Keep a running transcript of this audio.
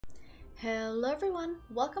Hello everyone,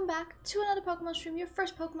 welcome back to another Pokemon stream, your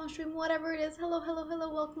first Pokemon stream, whatever it is. Hello,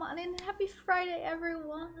 welcome on in. Happy Friday,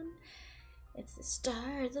 everyone. It's the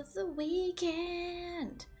start of the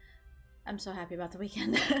weekend. I'm so happy about the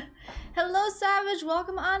weekend. Hello, Savage,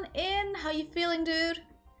 welcome on in. How you feeling, dude?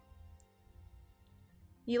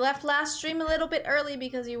 You left last stream a little bit early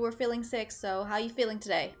because you were feeling sick, so how you feeling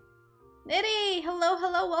today? Nitty,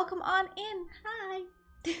 hello, welcome on in. Hi.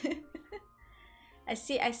 I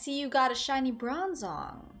see you got a shiny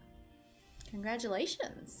Bronzong.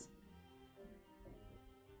 Congratulations.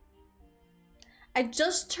 I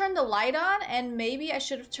just turned the light on, and maybe I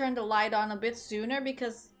should have turned the light on a bit sooner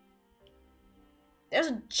because there's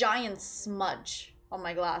a giant smudge on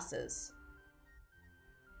my glasses.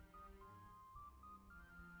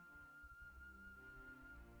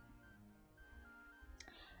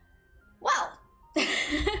 Well,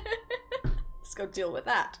 let's go deal with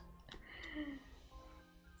that.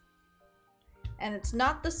 And it's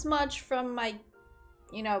not the smudge from my,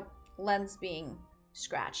 lens being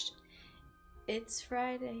scratched. It's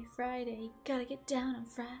Friday, gotta get down on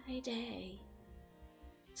Friday.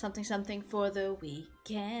 Something for the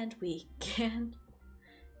weekend.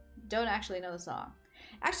 Don't actually know the song.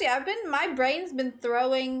 Actually, my brain's been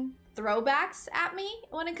throwing throwbacks at me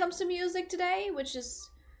when it comes to music today, which is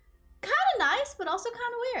kind of nice, but also kind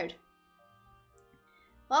of weird.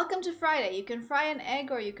 Welcome to Friday. You can fry an egg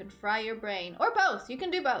or you can fry your brain. Or both. You can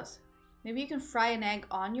do both. Maybe you can fry an egg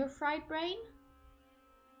on your fried brain?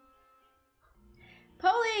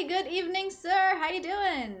 Polly, good evening, sir. How you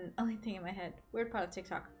doing? Only thing in my head. Weird part of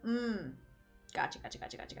TikTok. Gotcha.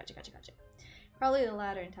 Probably the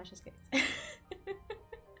ladder in Tasha's case.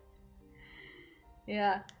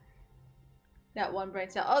 Yeah. That one brain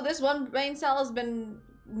cell. Oh, this one brain cell has been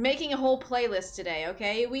making a whole playlist today,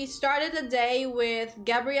 okay? We started the day with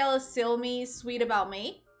Gabriella Silmi's Sweet About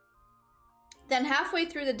Me. Then halfway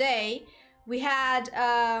through the day, we had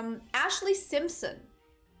Ashley Simpson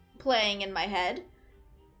playing in my head.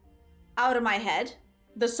 Out of my head.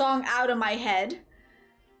 The song Out of My Head.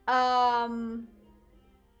 And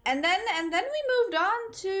then we moved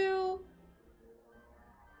on to...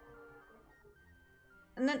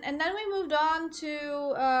 And then we moved on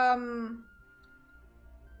to,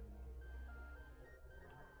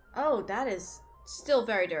 oh, that is still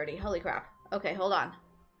very dirty. Holy crap. Okay, hold on.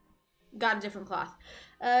 Got a different cloth.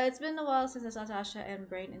 It's been a while since I saw Tasha and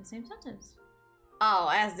Brain in the same sentence.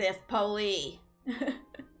 Oh, as if, Polly.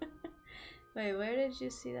 Wait, where did you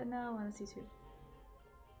see that now? I want to see too.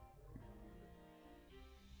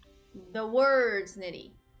 The words,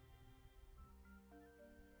 Nitty.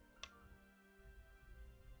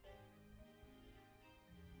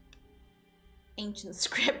 Ancient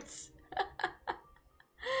scripts.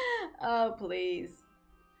 Oh, please.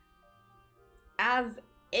 As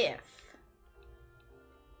if.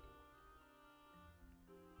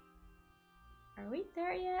 Are we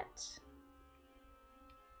there yet?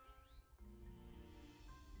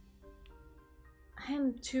 I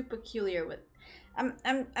am too peculiar with... I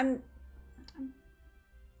don't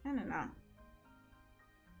know.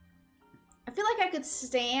 I feel like I could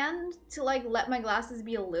stand to, let my glasses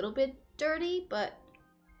be a little bit dirty, but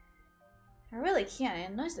I really can't. It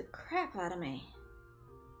annoys the crap out of me.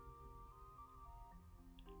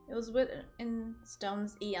 It was in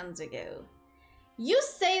Stones eons ago. You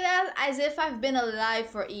say that as if I've been alive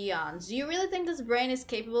for eons. Do you really think this brain is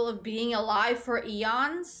capable of being alive for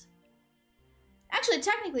eons? Actually,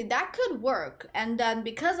 technically, that could work. And then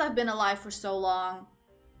because I've been alive for so long,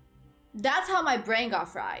 that's how my brain got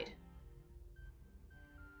fried.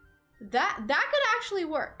 That could actually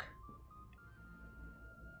work.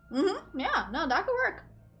 Yeah, no, that could work.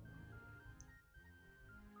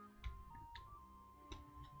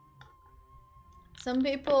 Some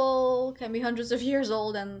people can be hundreds of years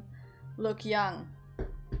old and look young.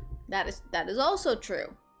 That is also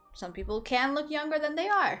true. Some people can look younger than they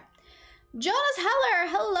are. Jonas Heller,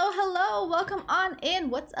 hello, welcome on in.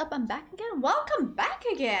 What's up? I'm back again. Welcome back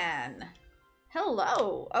again.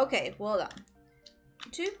 Hello. Okay, well done.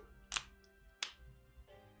 2.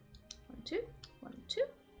 1, 2, 1, 2.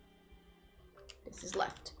 This is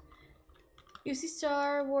left. You see,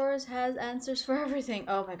 Star Wars has answers for everything.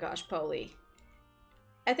 Oh my gosh, Polly.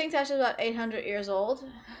 I think Tasha's about 800 years old.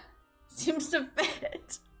 Seems to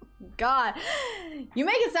fit. God. You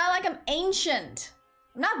make it sound like I'm ancient.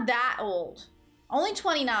 I'm not that old. Only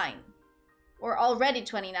 29. Or already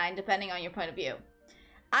 29, depending on your point of view.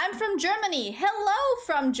 I'm from Germany. Hello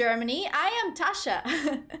from Germany. I am Tasha.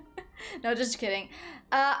 No, just kidding.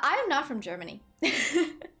 I am not from Germany.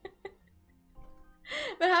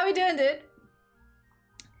 But how we doing, dude?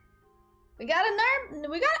 We got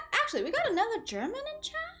Actually, we got another German in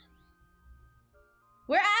chat?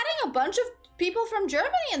 We're adding a bunch of people from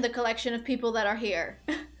Germany in the collection of people that are here.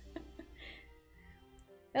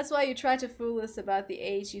 That's why you try to fool us about the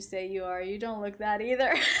age you say you are. You don't look that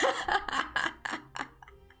either.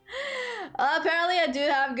 Well, apparently I do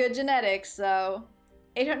have good genetics, so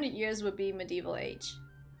 800 years would be medieval age.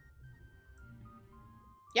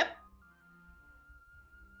 Yep.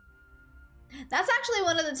 That's actually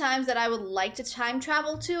one of the times that I would like to time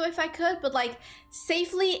travel to if I could, but like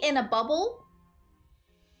safely in a bubble.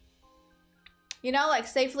 You know, like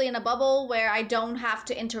safely in a bubble where I don't have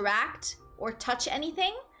to interact or touch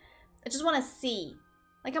anything. I just want to see.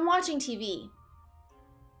 Like I'm watching TV.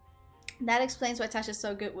 That explains why Tasha's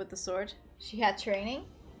so good with the sword. She had training.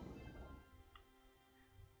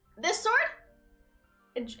 This sword?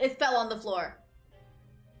 It fell on the floor.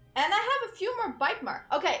 And I have a few more bite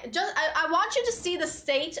marks. Okay, I want you to see the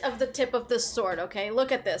state of the tip of this sword, okay?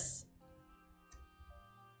 Look at this.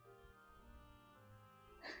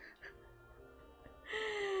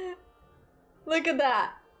 Look at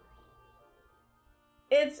that.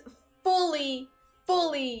 It's fully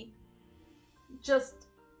just...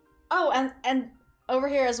 Oh, and over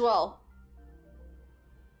here as well.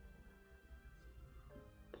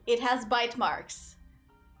 It has bite marks.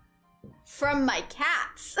 From my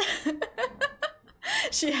cats.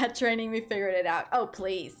 She had training, we figured it out. Oh,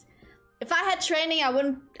 please. If I had training, I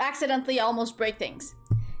wouldn't accidentally almost break things.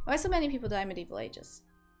 Why so many people die in medieval ages?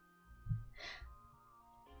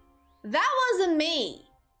 That wasn't me.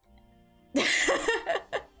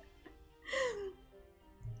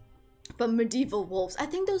 But medieval wolves. I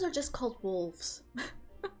think those are just called wolves.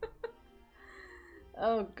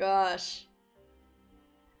 Oh gosh.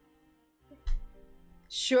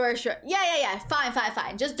 Sure. Yeah.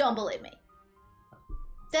 Fine. Just don't believe me.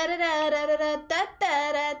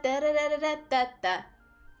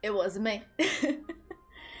 It wasn't me.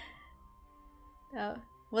 That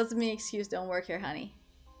wasn't me. Excuse don't work here, honey.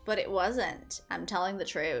 But it wasn't. I'm telling the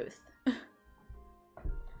truth.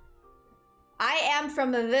 I am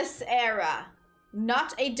from this era,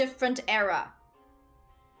 not a different era.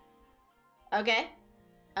 Okay?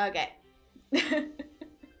 Okay.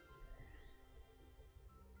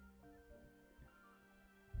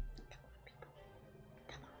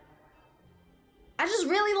 I just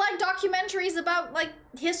really like documentaries about, like,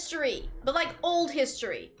 history. But, like, old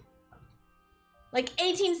history. Like,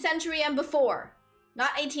 18th century and before.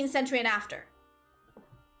 Not 18th century and after.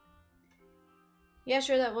 Yeah,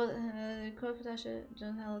 sure, that was... Quote Natasha,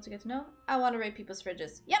 don't know how to get to know. I want to raid people's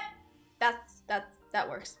fridges. Yep! That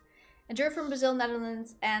works. And you're from Brazil,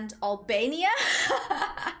 Netherlands, and Albania?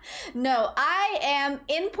 No, I am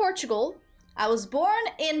in Portugal. I was born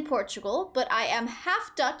in Portugal, but I am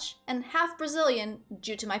half Dutch and half Brazilian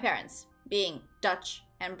due to my parents being Dutch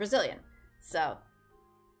and Brazilian. So,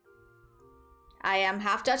 I am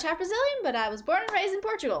half Dutch, half Brazilian, but I was born and raised in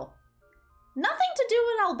Portugal. Nothing to do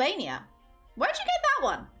with Albania. Where'd you get that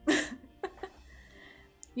one?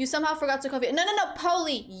 You somehow forgot Sokovia. No,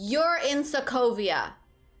 Poli, you're in Sokovia.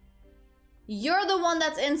 You're the one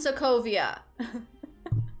that's in Sokovia.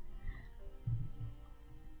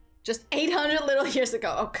 Just 800 little years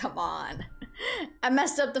ago. Oh, come on. I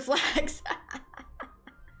messed up the flags.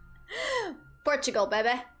 Portugal,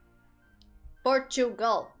 baby.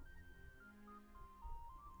 Portugal.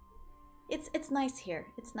 It's nice here.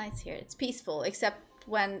 It's nice here. It's peaceful, except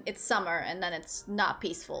when it's summer and then it's not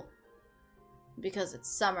peaceful. Because it's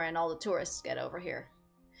summer and all the tourists get over here.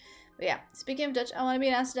 But yeah, speaking of Dutch, I want to be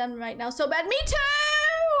in Amsterdam right now so bad. Me too!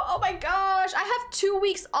 Oh my gosh. I have 2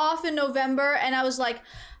 weeks off in November and I was like,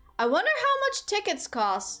 I wonder how much tickets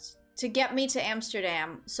cost to get me to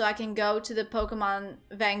Amsterdam so I can go to the Pokemon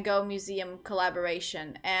Van Gogh Museum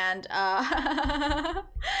collaboration. And, oh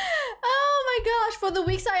my gosh, for the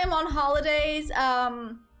weeks I am on holidays,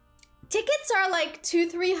 tickets are like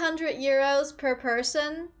 200-300 euros per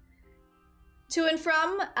person to and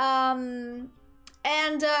from. I'm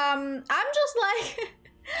just like,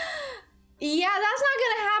 yeah, that's not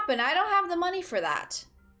gonna happen. I don't have the money for that.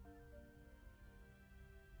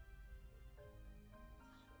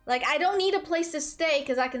 Like, I don't need a place to stay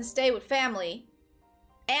because I can stay with family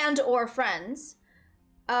and or friends.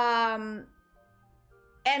 And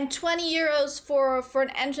 20 euros for an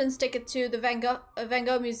entrance ticket to the Van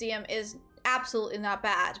Gogh Museum is absolutely not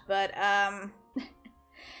bad. But,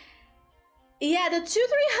 yeah, the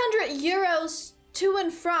 200-300 euros to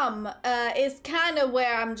and from is kind of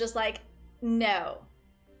where I'm just like, no.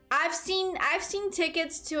 I've seen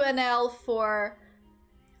tickets to NL for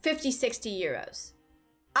 50-60 euros.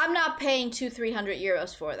 I'm not paying 200-300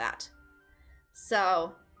 euros for that.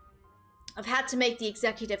 So, I've had to make the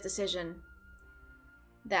executive decision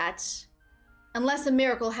that unless a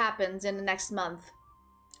miracle happens in the next month,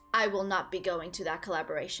 I will not be going to that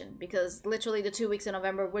collaboration, because literally the 2 weeks in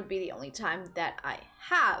November would be the only time that I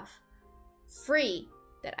have free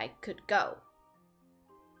that I could go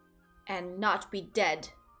and not be dead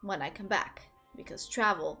when I come back, because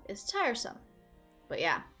travel is tiresome. But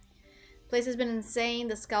yeah, place has been insane.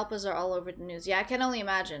 The scalpers are all over the news. Yeah, I can only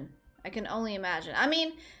imagine. I can only imagine. I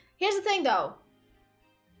mean, here's the thing though.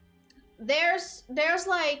 There's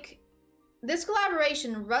like, this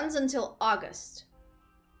collaboration runs until August.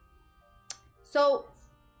 So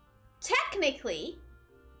technically,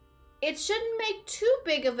 it shouldn't make too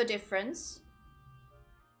big of a difference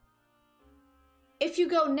if you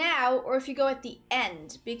go now or if you go at the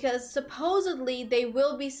end, because supposedly they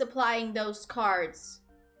will be supplying those cards.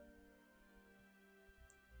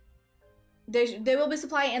 They will be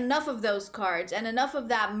supplying enough of those cards and enough of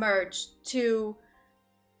that merch to,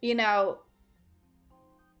 you know,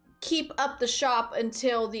 keep up the shop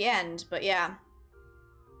until the end. But yeah,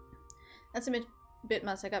 that's a bit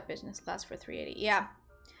much. I got business class for 380.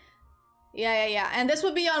 Yeah. And this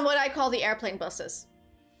would be on what I call the airplane buses.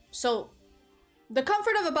 So the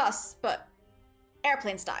comfort of a bus, but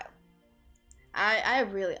airplane style. I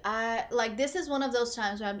really, like, this is one of those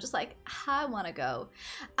times where I'm just like, I want to go.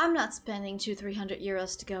 I'm not spending 200-300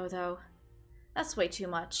 euros to go though. That's way too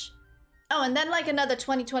much. Oh, and then like another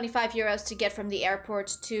 20-25 euros to get from the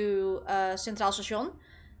airport to Centraal Station.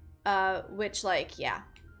 Which, like, yeah.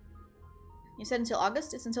 You said until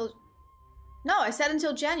August? It's until... No, I said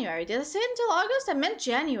until January. Did I say until August? I meant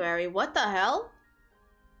January. What the hell?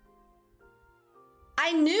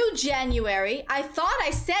 I knew January. I thought I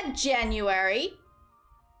said January.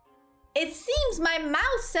 It seems my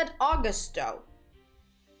mouth said August, though.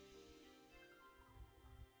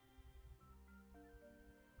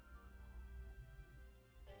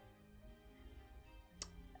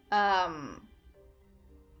 I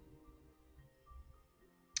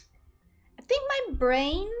think my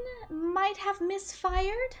brain might have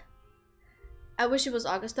misfired. I wish it was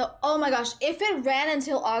August, though. Oh my gosh, if it ran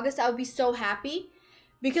until August, I would be so happy.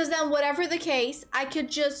 Because then, whatever the case, I could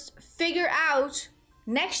just figure out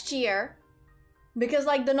next year. Because,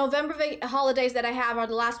 like, the November holidays that I have are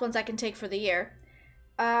the last ones I can take for the year.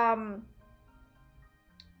 I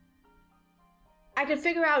could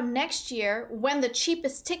figure out next year when the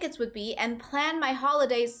cheapest tickets would be and plan my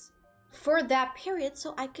holidays for that period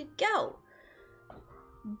so I could go.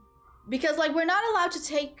 Because, like, we're not allowed to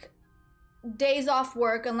take days off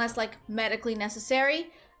work unless, like, medically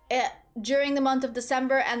necessary during the month of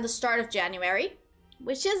December and the start of January,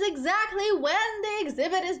 which is exactly when the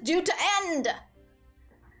exhibit is due to end.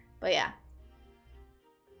 But yeah.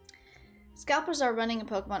 Scalpers are running a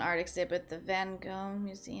Pokemon art exhibit. The Van Gogh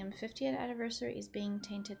Museum 50th anniversary is being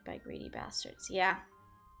tainted by greedy bastards. Yeah.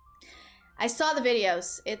 I saw the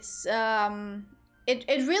videos. It's,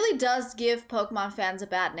 it really does give Pokemon fans a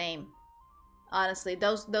bad name. Honestly,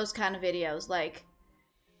 those kind of videos, like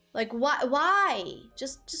why?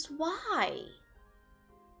 Just why?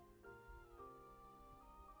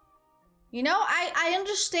 You know, I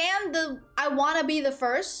understand the I want to be the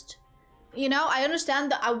first. You know, I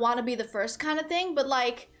understand the I want to be the first kind of thing, but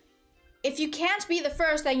like, if you can't be the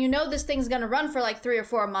first and you know this thing's gonna run for like 3 or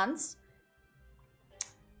 4 months,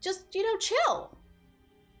 just, you know, chill.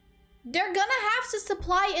 They're gonna have to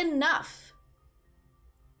supply enough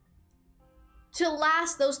to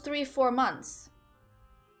last those 3-4 months.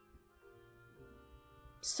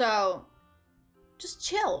 So, just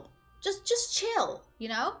chill. Just chill, you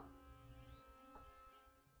know?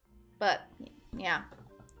 But, yeah.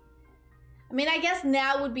 I mean, I guess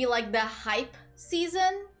now would be like the hype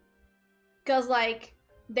season. Because, like,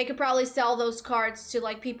 they could probably sell those cards to,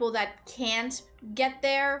 like, people that can't get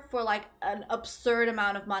there for, like, an absurd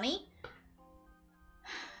amount of money.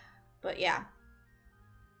 But, yeah.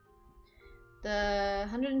 The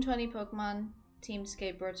 120 Pokemon themed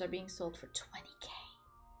skateboards are being sold for 20k.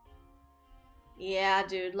 Yeah,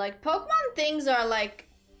 dude. Like, Pokemon things are, like,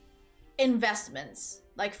 investments.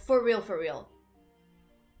 Like, for real, for real.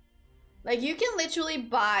 Like, you can literally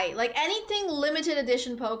buy, like, anything limited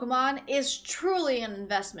edition Pokemon is truly an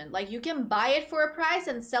investment. Like, you can buy it for a price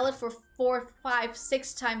and sell it for 4, 5,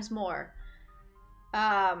 6 times more.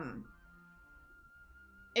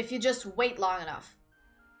 If you just wait long enough.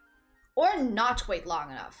 Or not wait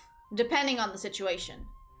long enough. Depending on the situation.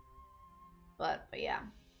 But yeah.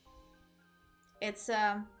 It's,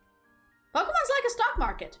 Pokemon's like a stock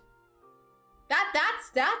market.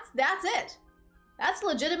 That's it. That's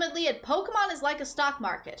legitimately it. Pokemon is like a stock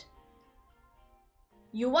market.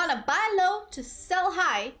 You want to buy low to sell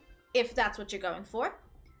high, if that's what you're going for.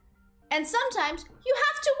 And sometimes you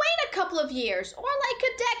have to wait a couple of years or like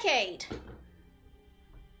a decade.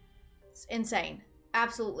 It's insane.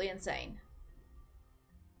 Absolutely insane.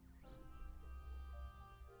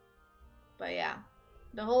 But yeah,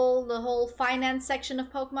 the whole finance section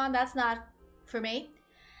of Pokemon, that's not for me.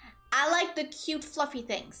 I like the cute fluffy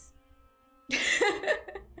things.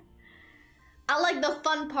 I like the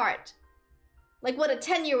fun part. Like what a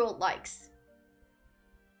 10-year-old likes.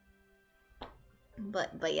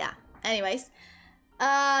 But yeah. Anyways,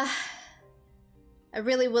 I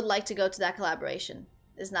really would like to go to that collaboration.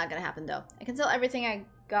 It's not gonna happen though. I can sell everything I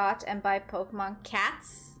got and buy Pokemon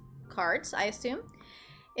cats cards, I assume.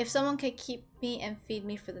 If someone could keep me and feed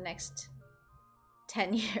me for the next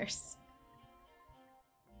 10 years.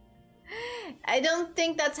 I don't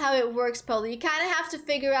think that's how it works, Polo. You kind of have to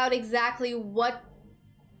figure out exactly what's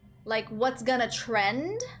gonna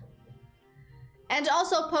trend. And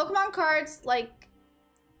also, Pokemon cards, like,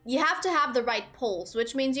 you have to have the right pulls,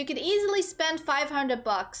 which means you could easily spend 500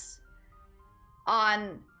 bucks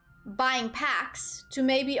on buying packs to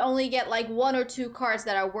maybe only get like 1 or 2 cards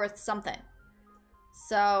that are worth something.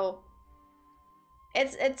 So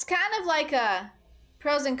it's kind of like a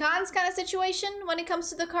pros and cons kind of situation when it comes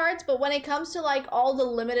to the cards, but when it comes to like all the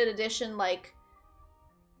limited edition like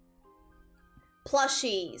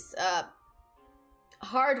plushies,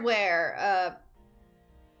 hardware,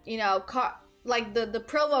 you know, like the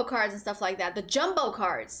promo cards and stuff like that, the jumbo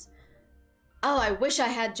cards. Oh, I wish I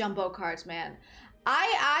had jumbo cards, man.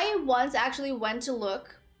 I once actually went to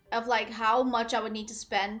look of like how much I would need to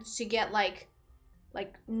spend to get like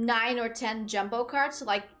 9 or 10 jumbo cards to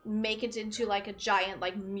like make it into like a giant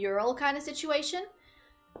like mural kind of situation,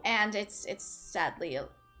 and it's sadly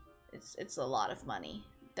it's a lot of money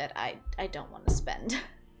that I don't want to spend.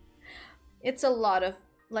 It's a lot of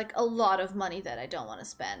money that I don't want to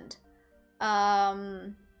spend.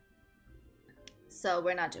 So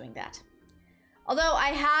we're not doing that. Although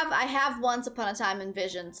I have once upon a time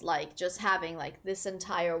envisioned like just having like this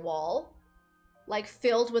entire wall like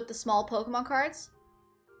filled with the small Pokemon cards.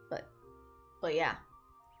 But yeah.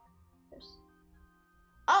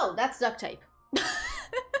 Oh, that's duct tape. I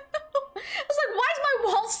was like, why is my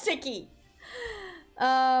wall sticky?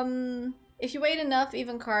 If you wait enough,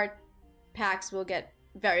 even card packs will get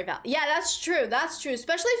very valuable. Yeah, that's true. That's true.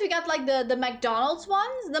 Especially if you got like the McDonald's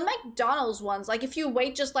ones. The McDonald's ones, like if you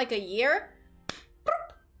wait just like a year.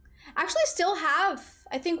 Actually still have,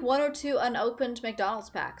 I think, 1 or 2 unopened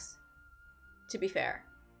McDonald's packs. To be fair.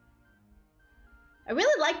 I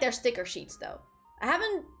really like their sticker sheets though. I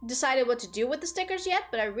haven't decided what to do with the stickers yet,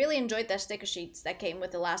 but I really enjoyed their sticker sheets that came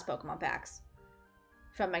with the last Pokemon packs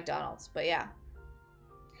from McDonald's. But yeah.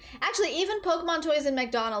 Actually, even Pokemon toys in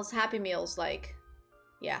McDonald's Happy Meals, like,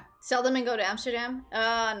 yeah. Sell them and go to Amsterdam?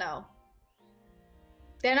 No.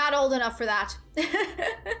 They're not old enough for that.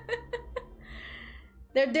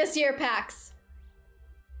 They're this year packs.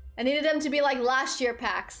 I needed them to be like last year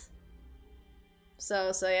packs.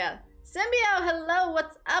 So yeah. Symbio, hello,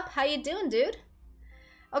 what's up? How you doing, dude?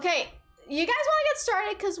 Okay, you guys want to get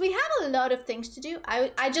started? Because we have a lot of things to do.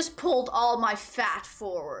 I just pulled all my fat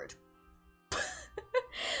forward.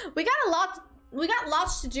 We got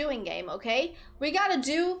lots to do in game, okay? We gotta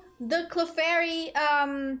do the Clefairy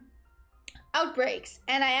outbreaks.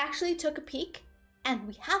 And I actually took a peek, and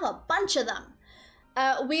we have a bunch of them.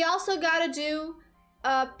 We also gotta do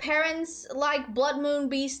Perrin's like Bloodmoon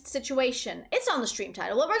beast situation. It's on the stream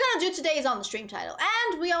title. What we're gonna do today is on the stream title.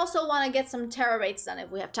 And we also want to get some Tera raids done if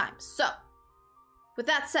we have time. So, with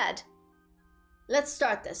that said, let's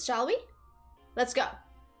start this, shall we? Let's go.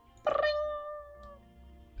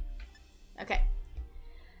 Okay.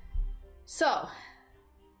 So,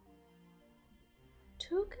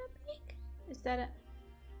 took a peek? Is that it?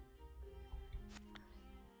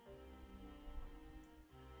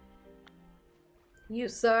 You,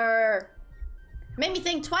 sir. Made me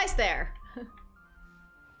think twice there.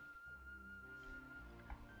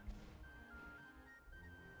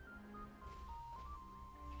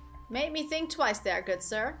 Made me think twice there, good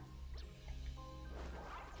sir.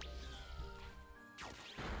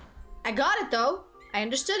 I got it, though. I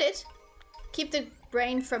understood it. Keep the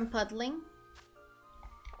brain from puddling.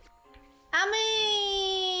 I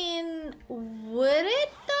mean, would it,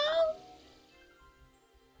 though?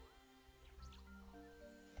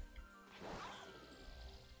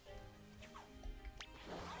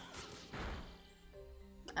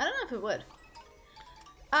 I don't know if it would.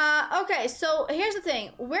 Okay, so here's the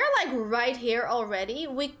thing. We're like right here already.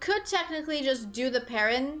 We could technically just do the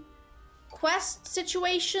Perrin quest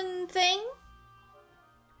situation thing.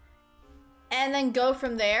 And then go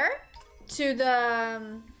from there to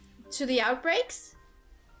the to the outbreaks?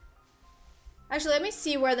 Actually, let me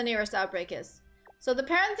see where the nearest outbreak is. So the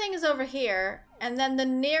Perrin thing is over here, and then the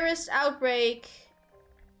nearest outbreak,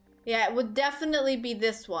 yeah, it would definitely be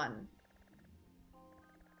this one.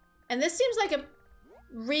 And this seems like a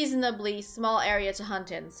reasonably small area to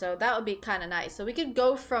hunt in, so that would be kind of nice. So we could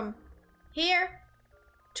go from here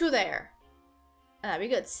to there. And that'd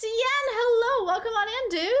be good. Cian, hello! Welcome on in,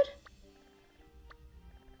 dude!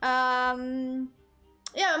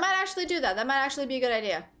 Yeah, we might actually do that. That might actually be a good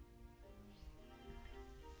idea.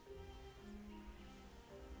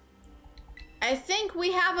 I think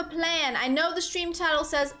we have a plan. I know the stream title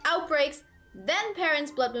says Outbreaks, then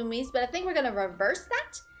Perrin's Bloodmoon Beast, but I think we're gonna reverse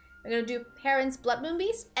that. We're gonna do Perrin's Bloodmoon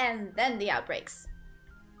Beast, and then the Outbreaks.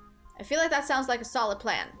 I feel like that sounds like a solid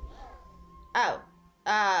plan. Oh,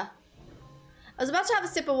 I was about to have a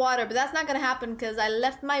sip of water, but that's not gonna happen because I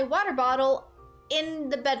left my water bottle in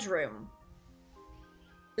the bedroom.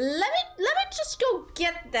 Let me just go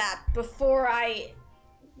get that before I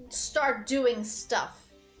start doing stuff.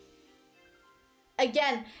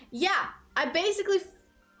 Again, yeah, I basically,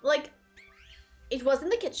 like, it was in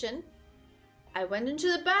the kitchen. I went into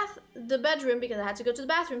the bedroom because I had to go to the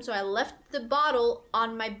bathroom, so I left the bottle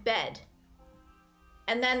on my bed.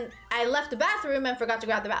 And then I left the bathroom and forgot to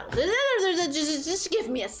grab the bottle. Just give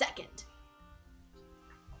me a second.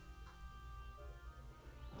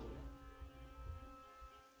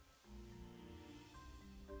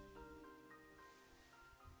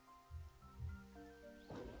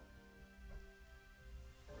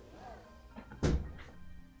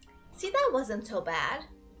 See, that wasn't so bad.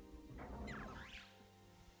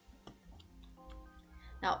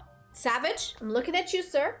 Now, Savage, I'm looking at you,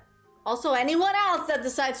 sir. Also, anyone else that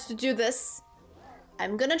decides to do this,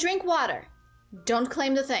 I'm gonna drink water. Don't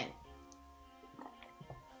claim the thing.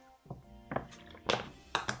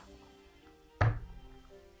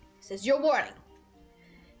 This is your warning.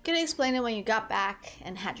 Gonna explain it when you got back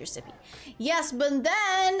and had your sippy. Yes, but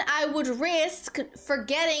then I would risk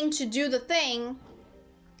forgetting to do the thing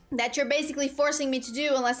that you're basically forcing me to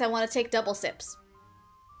do unless I want to take double sips.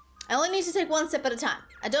 I only need to take one sip at a time.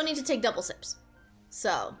 I don't need to take double sips.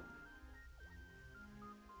 So,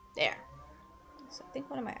 there. So I think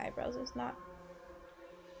one of my eyebrows is not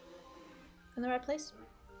in the right place.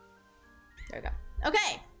 There we go.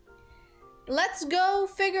 Okay. Let's go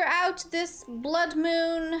figure out this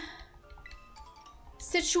Bloodmoon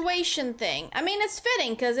situation thing. I mean, it's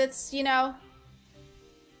fitting because it's, you know,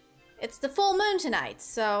 it's the full moon tonight,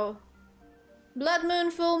 so blood moon,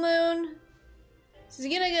 full moon. It's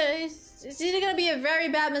either gonna be a very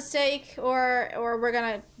bad mistake or we're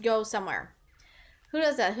gonna go somewhere. Who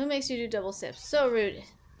does that? Who makes you do double sips? So rude.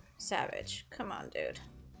 Savage. Come on, dude.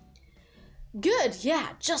 Good,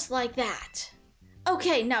 yeah, just like that.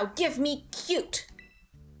 Okay, now give me cute.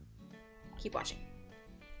 Keep watching.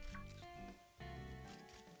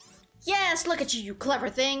 Yes, look at you, you clever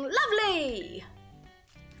thing. Lovely!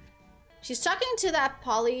 She's talking to that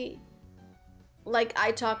Polly like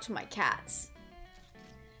I talk to my cats.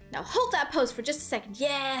 Now hold that pose for just a second.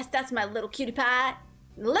 Yes, that's my little cutie pie.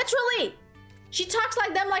 Literally! She talks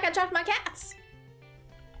like them like I talk to my cats.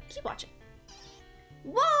 Keep watching.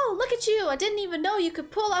 Whoa, look at you. I didn't even know you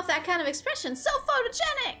could pull off that kind of expression. So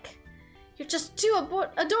photogenic. You're just too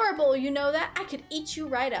adorable, you know that? I could eat you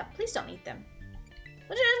right up. Please don't eat them.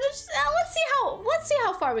 Let's see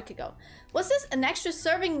how far we could go. What's this? An extra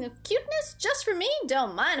serving of cuteness just for me?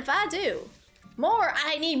 Don't mind if I do. More.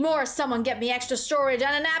 I need more. Someone get me extra storage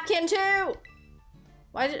and a napkin too.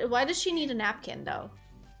 Why does she need a napkin though?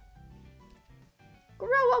 Grow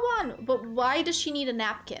one. But why does she need a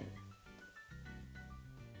napkin?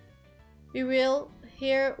 Be real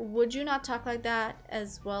here. Would you not talk like that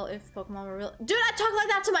as well if Pokemon were real? Dude, I talk like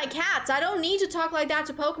that to my cats. I don't need to talk like that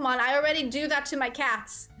to Pokemon. I already do that to my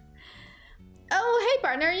cats. Oh, hey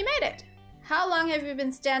partner, you made it. How long have you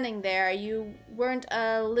been standing there? You weren't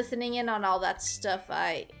listening in on all that stuff.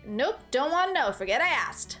 Nope, don't want to know. Forget I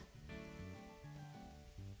asked.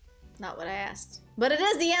 Not what I asked. But it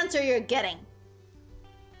is the answer you're getting.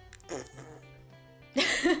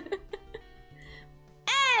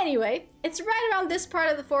 Anyway, it's right around this part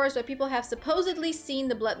of the forest where people have supposedly seen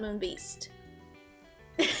the Bloodmoon Beast.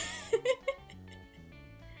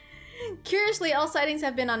 Curiously, all sightings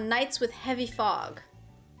have been on nights with heavy fog.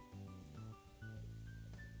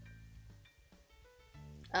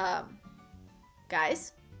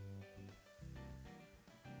 Guys?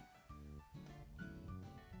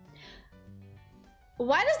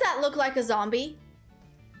 Why does that look like a zombie?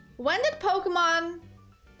 When did Pokemon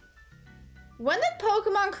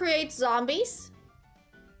create zombies?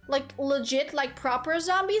 Like legit, like proper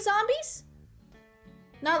zombies?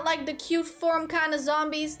 Not like the cute form kind of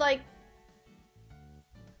zombies like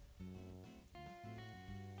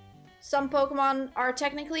some Pokemon are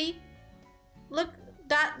technically. Look,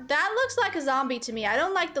 that looks like a zombie to me. I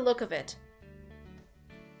don't like the look of it.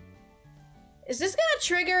 Is this gonna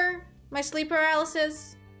trigger my sleep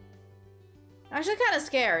paralysis? I'm actually kind of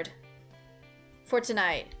scared for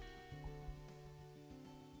tonight.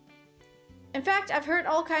 In fact, I've heard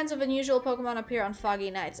all kinds of unusual Pokemon appear on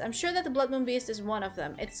foggy nights. I'm sure that the Bloodmoon Beast is one of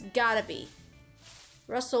them. It's gotta be.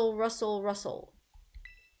 Rustle, rustle, rustle.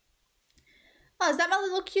 Oh, is that my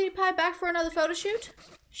little cutie pie back for another photo shoot?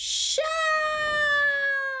 Sha!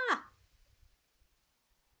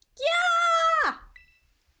 Yeah!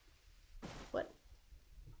 What?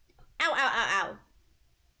 Ow, ow, ow, ow.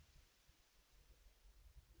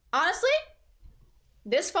 Honestly,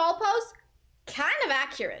 this fall pose, kind of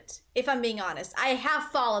accurate, if I'm being honest. I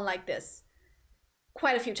have fallen like this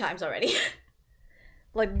quite a few times already.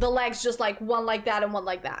 Like the legs just like one like that and one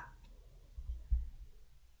like that.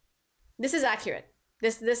 This is accurate.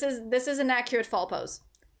 This is an accurate fall pose.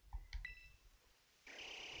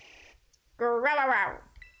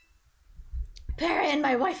 Perrin,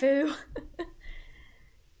 my waifu.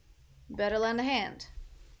 Better lend a hand.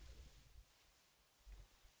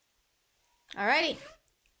 Alrighty.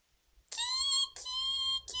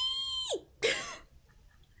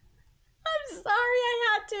 I'm sorry I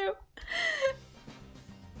had to.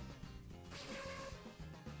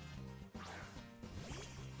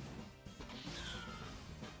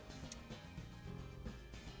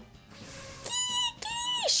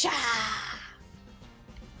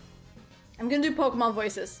 I'm gonna do Pokemon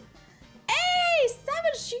voices. Hey,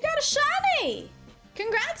 Savage, you got a shiny!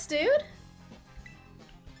 Congrats, dude!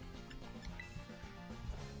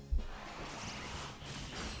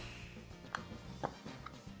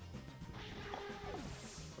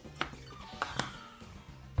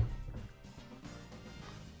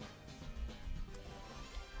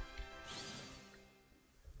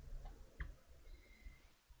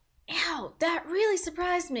 Ow, that really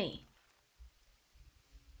surprised me.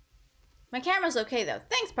 My camera's okay though.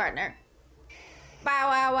 Thanks, partner. Bow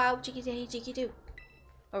wow wow, cheeky day, cheeky do.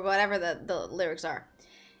 Or whatever the lyrics are.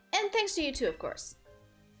 And thanks to you too, of course.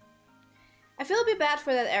 I feel a bit bad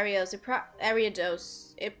for that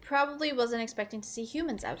Ariados. It probably wasn't expecting to see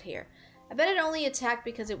humans out here. I bet it only attacked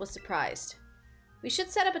because it was surprised. We should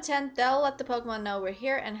set up a tent. That'll let the Pokemon know we're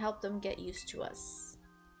here and help them get used to us.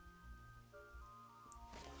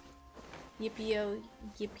 Yippee-o,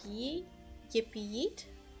 yippee, yippee-yeet.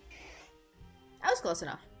 I was close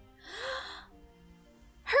enough.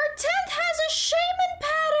 Her tent has a shaman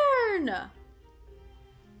pattern!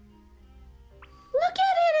 Look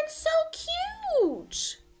at it, it's so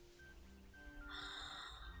cute!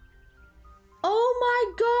 Oh my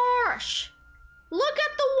gosh! Look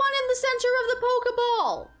at the one in the center of the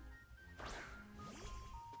Pokeball!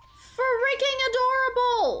 Freaking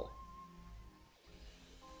adorable!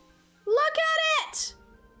 Look at it!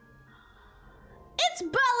 It's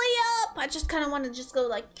belly up! I just kind of want to just go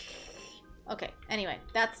like... Okay, anyway,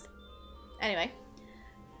 that's... Anyway.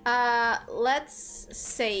 Let's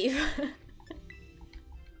save.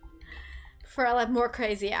 Before I let more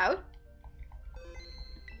crazy out.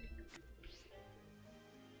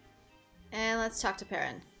 And let's talk to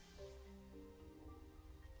Perrin.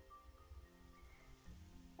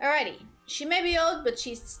 Alrighty. She may be old, but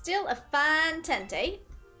she's still a fine tent, eh?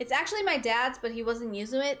 It's actually my dad's, but he wasn't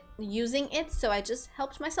using it, so I just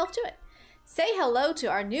helped myself to it. Say hello to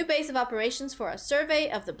our new base of operations for a survey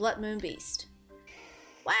of the Bloodmoon Beast.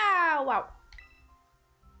 Wow, wow.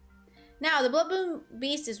 Now, the Bloodmoon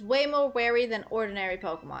Beast is way more wary than ordinary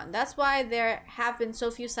Pokemon. That's why there have been so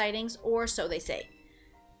few sightings, or so they say.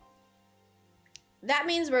 That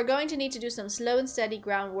means we're going to need to do some slow and steady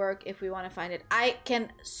groundwork if we want to find it.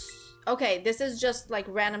 Okay, this is just like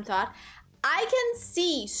random thought. I can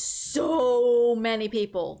see so many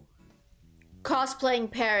people cosplaying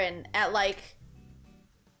Perrin at like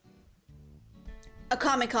a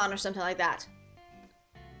Comic-Con or something like that.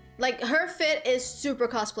 Like her fit is super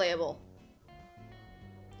cosplayable.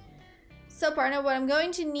 So partner, what I'm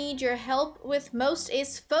going to need your help with most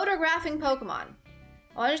is photographing Pokemon.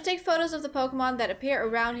 I want you to take photos of the Pokemon that appear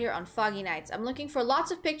around here on foggy nights. I'm looking for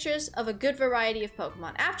lots of pictures of a good variety of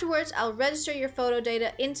Pokemon. Afterwards, I'll register your photo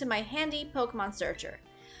data into my handy Pokemon searcher.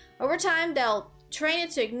 Over time, they'll train it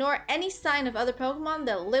to ignore any sign of other Pokemon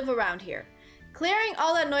that live around here. Clearing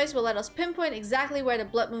all that noise will let us pinpoint exactly where the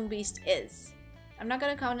Bloodmoon Beast is. I'm not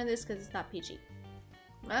going to comment on this because it's not PG.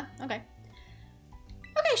 Okay.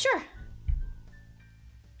 Okay, sure.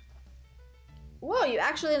 Whoa, you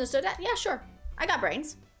actually understood that? Yeah, sure. I got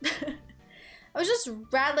brains. I was just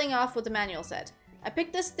rattling off what the manual said. I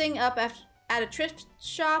picked this thing up at a thrift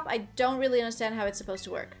shop. I don't really understand how it's supposed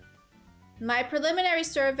to work. My preliminary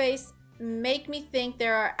surveys make me think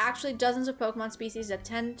there are actually dozens of Pokemon species that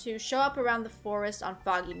tend to show up around the forest on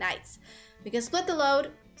foggy nights. We can split the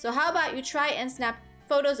load, so how about you try and snap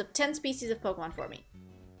photos of 10 species of Pokemon for me?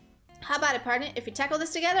 How about it, partner? If we tackle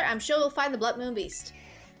this together, I'm sure we'll find the Bloodmoon beast.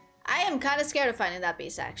 I am kind of scared of finding that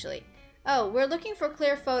beast, actually. Oh, we're looking for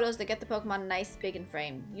clear photos that get the Pokemon nice, big, and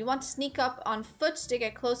frame. You want to sneak up on foot to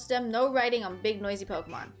get close to them, no riding on big, noisy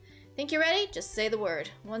Pokemon. Think you're ready? Just say the word.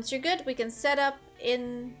 Once you're good, we can set up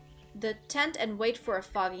in the tent and wait for a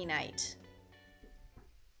foggy night.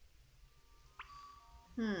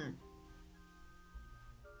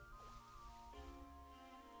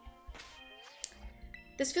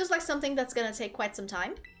 This feels like something that's gonna take quite some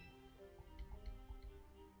time.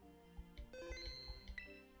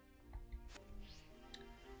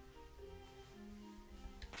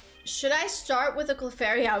 Should I start with a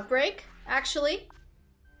Clefairy outbreak, actually?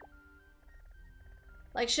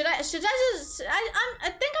 Like, should I just... I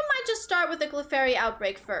think I might just start with the Clefairy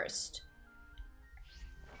outbreak first.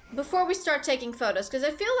 Before we start taking photos, because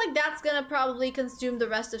I feel like that's gonna probably consume the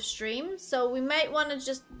rest of stream. So we might want to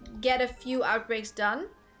just get a few outbreaks done.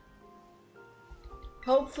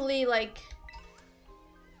 Hopefully, like,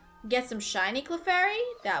 get some shiny Clefairy.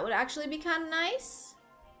 That would actually be kind of nice.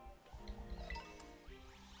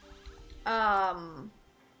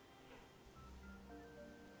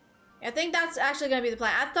 I think that's actually gonna be the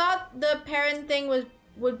plan. I thought the Perrin thing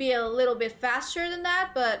would be a little bit faster than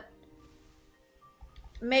that, but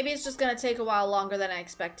maybe it's just gonna take a while longer than I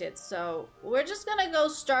expected. So we're just gonna go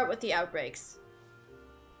start with the outbreaks.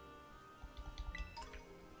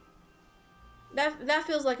 That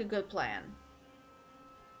feels like a good plan.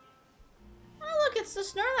 Oh look, it's the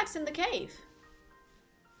Snorlax in the cave.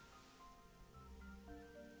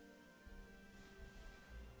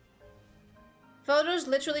 Photos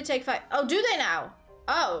literally take 5. Oh, do they now?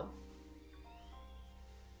 Oh.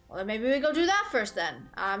 Well, then maybe we go do that first then.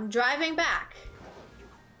 I'm driving back.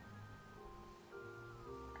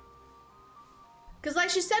 Because like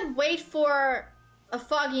she said, wait for a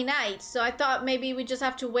foggy night. So I thought maybe we just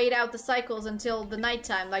have to wait out the cycles until the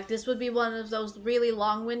nighttime. Like this would be one of those really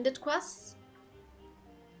long-winded quests.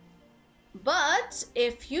 But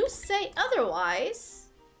if you say otherwise...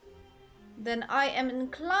 then I am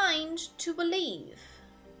inclined to believe.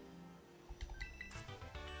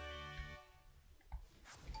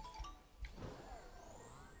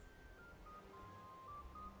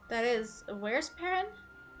 That is... where's Perrin?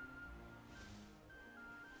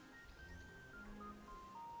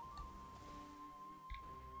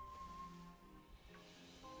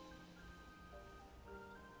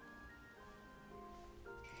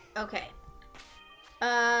 Okay.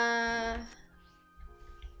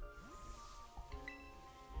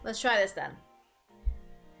 Let's try this then.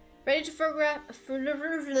 Ready to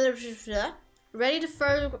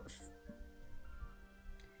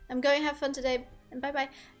I'm going to have fun today. And bye-bye.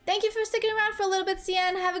 Thank you for sticking around for a little bit,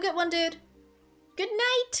 Cian. Have a good one, dude. Good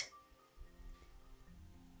night.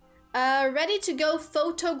 Ready to go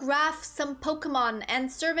photograph some Pokemon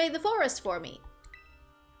and survey the forest for me.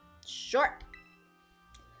 Sure.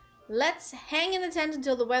 Let's hang in the tent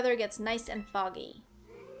until the weather gets nice and foggy.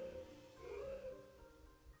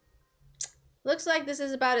 Looks like this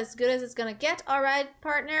is about as good as it's gonna get. Alright,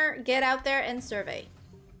 partner, get out there and survey.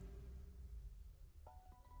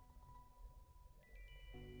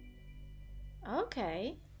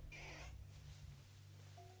 Okay.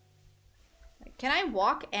 Can I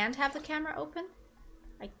walk and have the camera open?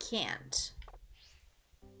 I can't.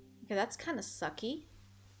 Okay, that's kind of sucky.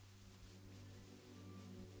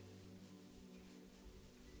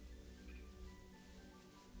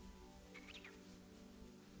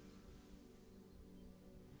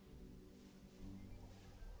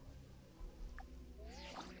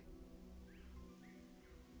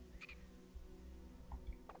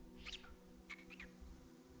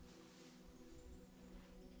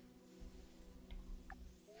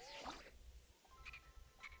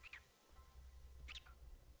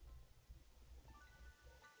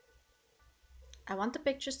 I want the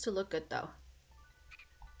pictures to look good though.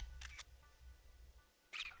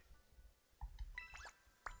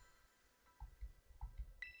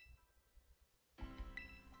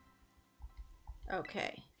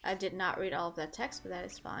 Okay, I did not read all of that text, but that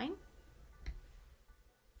is fine.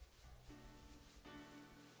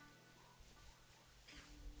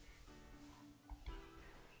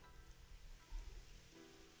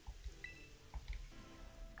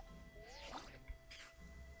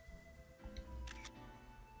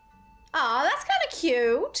 Aw, that's kind of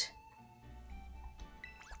cute.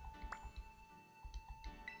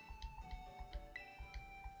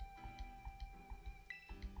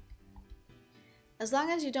 As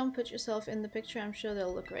long as you don't put yourself in the picture, I'm sure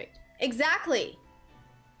they'll look great. Exactly!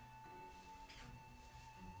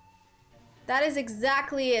 That is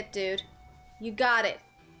exactly it, dude. You got it.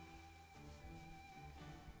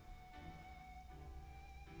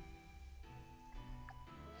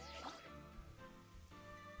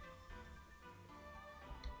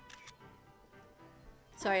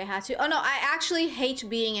 Sorry, I had to. Oh no, I actually hate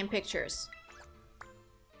being in pictures.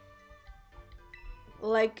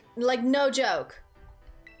 Like no joke.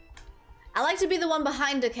 I like to be the one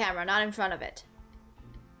behind the camera, not in front of it.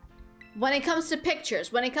 When it comes to pictures,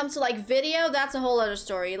 when it comes to like video, that's a whole other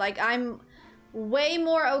story. Like I'm way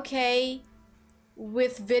more okay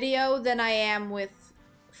with video than I am with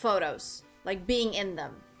photos. Like being in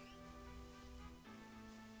them.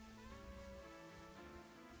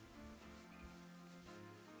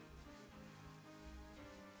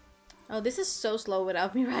 Oh, this is so slow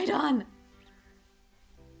without me right on.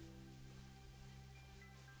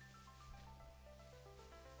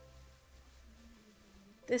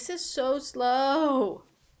 This is so slow.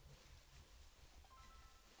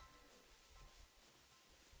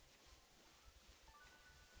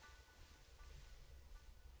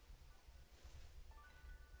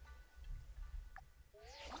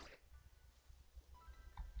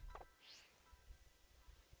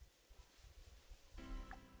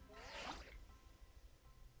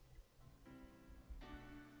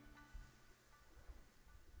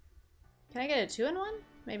 Can I get a 2-in-1?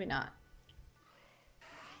 Maybe not.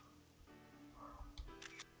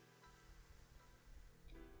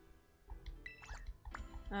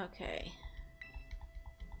 Okay.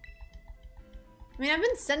 I mean, I've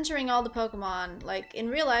been centering all the Pokemon. Like, in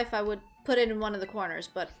real life, I would put it in one of the corners,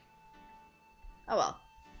 but... oh well.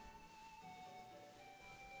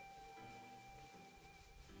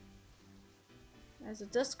 There's a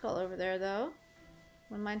Duskull over there, though.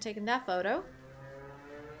 Wouldn't mind taking that photo.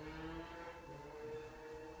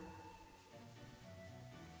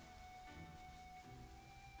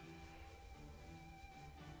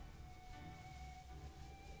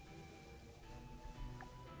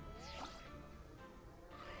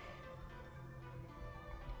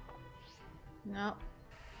 No.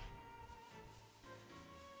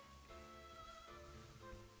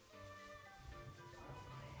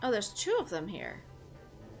 Oh, there's 2 of them here.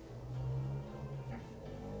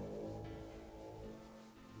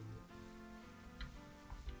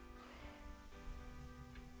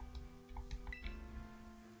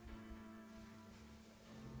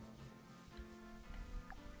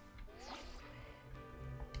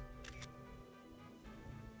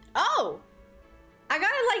 Oh! I got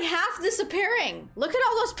it like half disappearing. Look at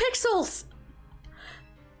all those pixels.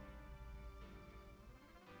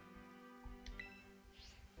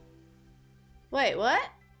 Wait, what?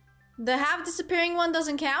 The half disappearing one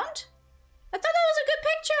doesn't count? I thought that was a good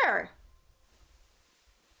picture.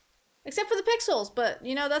 Except for the pixels, but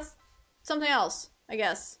you know, that's something else, I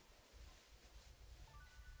guess.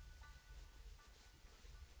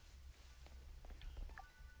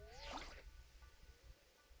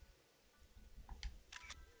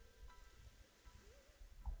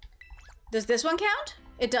 Does this one count?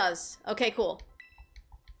 It does. Okay, cool.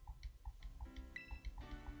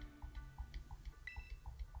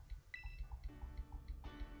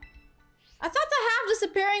 I thought the half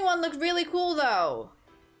disappearing one looked really cool though.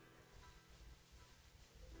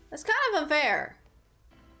 That's kind of unfair.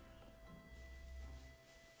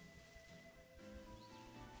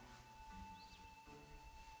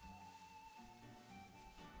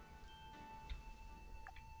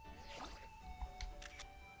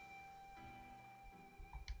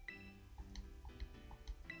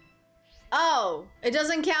 Oh, it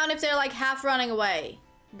doesn't count if they're like half running away.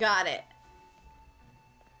 Got it.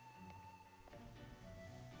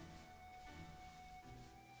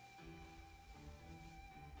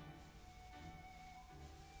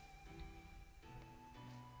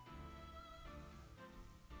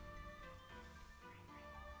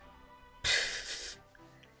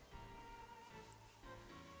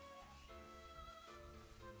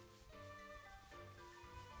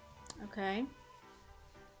 Okay.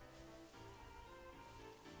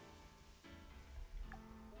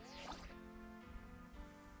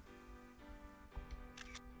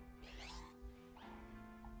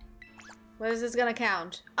 What is this gonna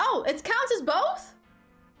count? Oh, it counts as both?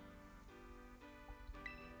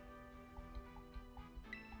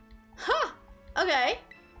 Huh. Okay.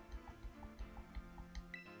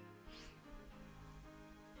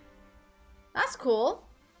 That's cool.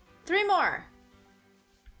 3 more.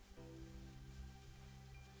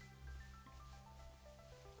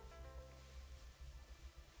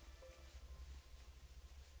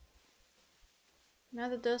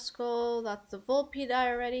 Another Duskull. That's the Volpeat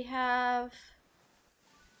I already have.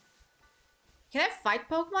 Can I fight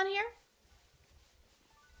Pokemon here?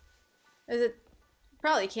 Is it?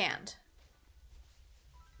 Probably can't.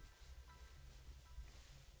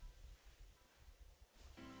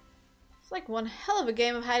 It's like one hell of a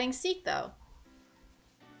game of hide and seek, though.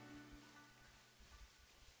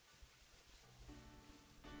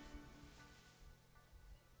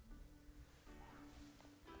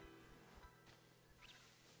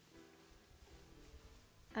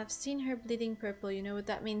 I've seen her bleeding purple. You know what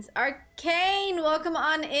that means. Arcane, welcome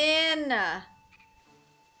on in.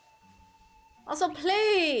 Also,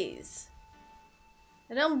 please.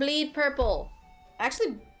 I don't bleed purple.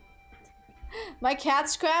 Actually, my cat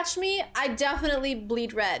scratched me. I definitely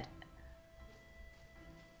bleed red.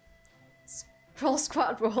 Roll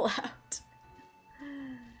squad, roll out.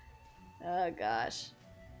 Oh gosh.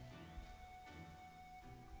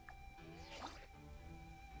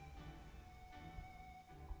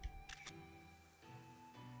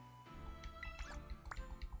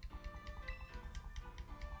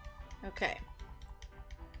 Okay.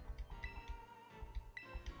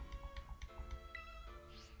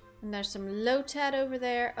 And there's some Lotad over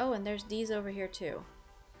there. Oh, and there's these over here too.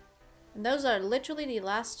 And those are literally the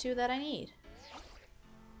last two that I need.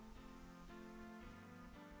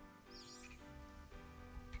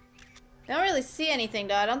 Don't really see anything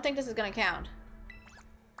though. I don't think this is gonna count.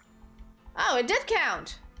 Oh, it did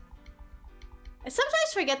count! I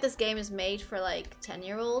sometimes forget this game is made for like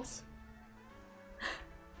 10-year-olds.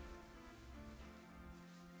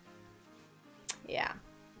 Yeah.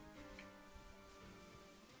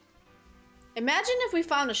 Imagine if we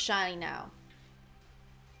found a shiny now.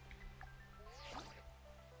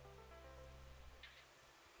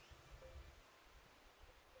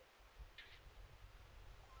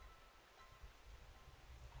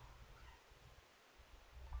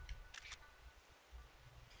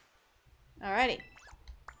 Alrighty.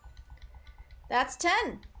 That's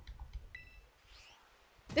 10.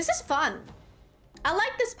 This is fun. I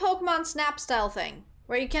like this Pokemon Snap style thing,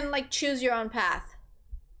 where you can like choose your own path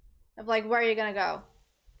of like where you're gonna go.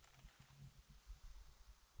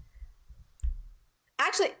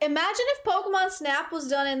 Actually, imagine if Pokemon Snap was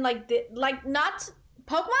done in like not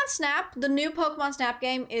Pokemon Snap. The new Pokemon Snap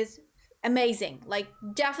game is amazing. Like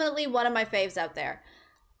definitely one of my faves out there.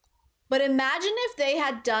 But imagine if they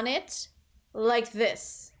had done it like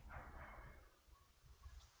this.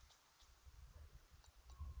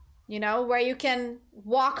 You know, where you can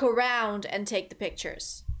walk around and take the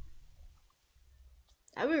pictures.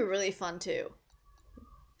 That would be really fun too.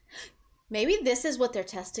 Maybe this is what they're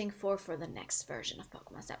testing for the next version of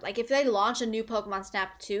Pokemon Snap. Like if they launch a new Pokemon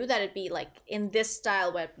Snap 2, that'd be like in this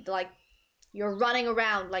style where like you're running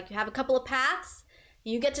around, like you have a couple of paths,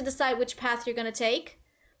 you get to decide which path you're gonna take,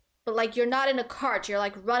 but like you're not in a cart, you're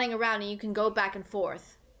like running around and you can go back and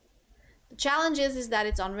forth. The challenge is that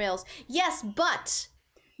it's on rails. Yes, but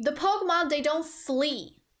the Pokemon, they don't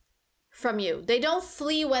flee from you. They don't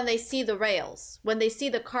flee when they see the rails, when they see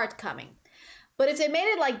the cart coming. But if they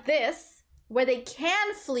made it like this, where they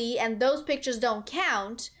can flee and those pictures don't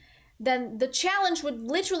count, then the challenge would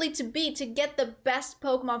literally be to get the best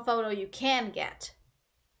Pokemon photo you can get.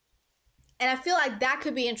 And I feel like that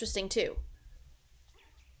could be interesting too.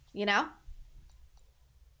 You know?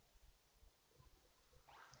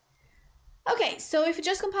 Okay, so if you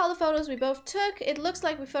just compile the photos we both took, it looks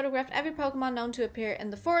like we photographed every Pokemon known to appear in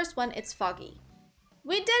the forest when it's foggy.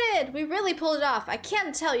 We did it! We really pulled it off. I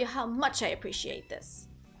can't tell you how much I appreciate this.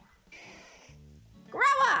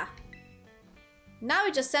 Grawa! Now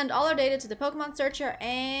we just send all our data to the Pokemon searcher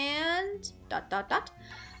and... ...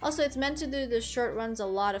 Also, it's meant to do the short runs a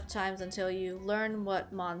lot of times until you learn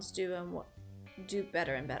what mons do and what do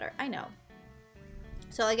better and better. I know.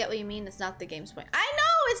 So I get what you mean. It's not the game's point. I know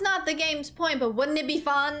it's not the game's point, but wouldn't it be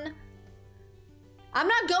fun? I'm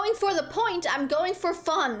not going for the point. I'm going for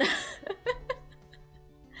fun.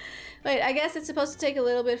 Wait, I guess it's supposed to take a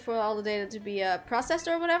little bit for all the data to be processed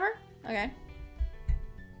or whatever? Okay.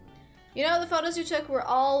 You know, the photos you took were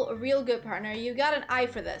all real good, partner. You got an eye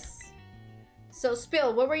for this. So,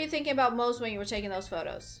 Spill, what were you thinking about most when you were taking those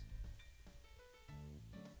photos?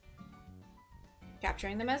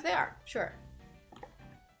 Capturing them as they are, sure.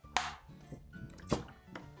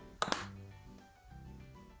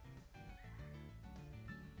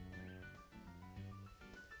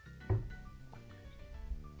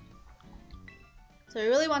 So I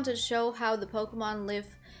really want to show how the Pokemon live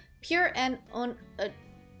pure and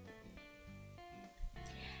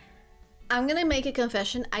I'm gonna make a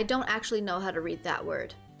confession. I don't actually know how to read that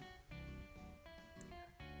word.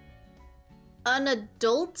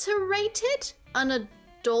 Unadulterated?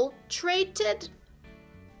 unadulterated.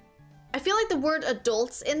 I feel like the word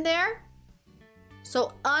adult's in there.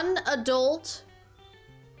 So unadulterated?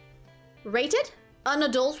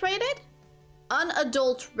 Unadulterated?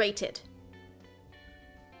 Unadulterated.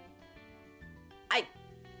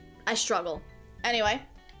 I struggle. Anyway.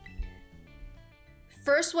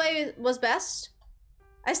 First way was best.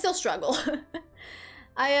 I still struggle.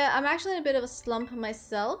 I'm actually in a bit of a slump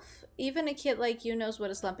myself. Even a kid like you knows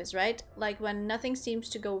what a slump is, right? Like when nothing seems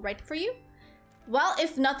to go right for you. Well,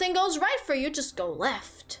 if nothing goes right for you, just go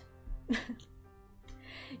left. You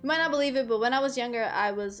might not believe it, but when I was younger,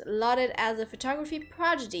 I was lauded as a photography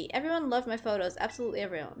prodigy. Everyone loved my photos, absolutely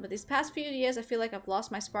everyone. But these past few years, I feel like I've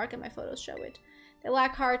lost my spark and my photos show it. They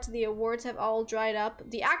lack heart, the awards have all dried up.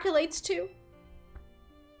 The accolades too.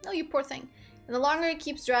 Oh, you poor thing. And the longer it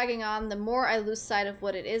keeps dragging on, the more I lose sight of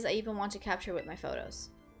what it is I even want to capture with my photos.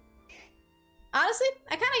 Honestly,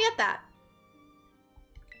 I kind of get that.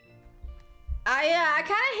 I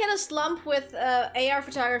kind of hit a slump with AR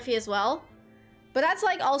photography as well. But that's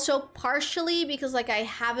like also partially because like I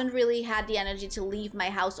haven't really had the energy to leave my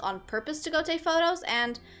house on purpose to go take photos,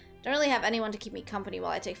 and don't really have anyone to keep me company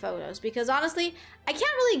while I take photos. Because honestly, I can't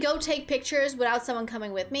really go take pictures without someone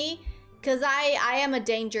coming with me. Because I am a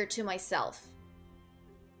danger to myself.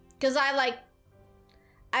 Because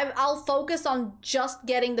I'll focus on just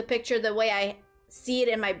getting the picture the way I see it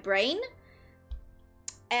in my brain.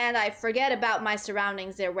 And I forget about my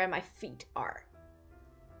surroundings there where my feet are.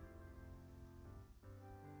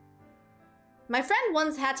 My friend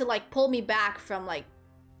once had to like pull me back from like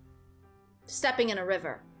stepping in a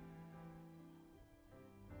river.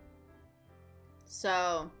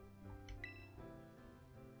 So,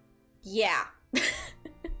 yeah.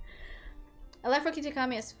 I left Rocky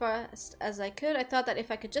Takami as fast as I could. I thought that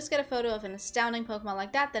if I could just get a photo of an astounding Pokemon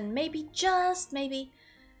like that, then maybe, just maybe,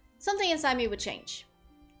 something inside me would change.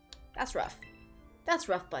 That's rough. That's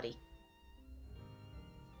rough, buddy.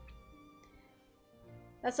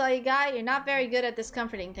 That's all you got? You're not very good at this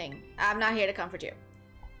comforting thing. I'm not here to comfort you.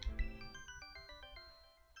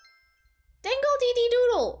 Dingle dee dee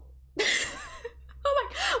doodle! Oh my,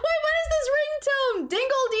 wait, what is this ringtone?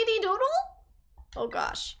 Dingle dee dee doodle? Oh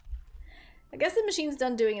gosh. I guess the machine's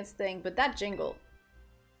done doing its thing, but that jingle.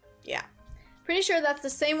 Yeah. Pretty sure that's the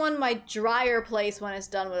same one my dryer plays when it's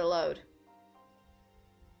done with a load.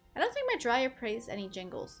 I don't think my dryer plays any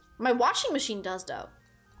jingles. My washing machine does though.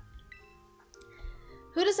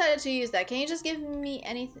 Who decided to use that? Can you just give me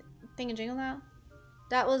anything in jingle now?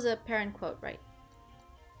 That was a Perrin quote, right?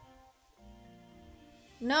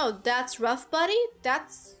 No, that's rough, buddy.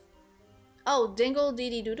 That's... Oh, dingle dee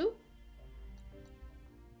dee doo doo?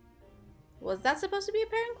 Was that supposed to be a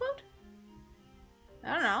Perrin quote?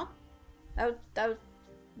 I don't know. That was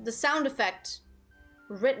the sound effect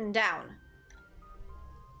written down.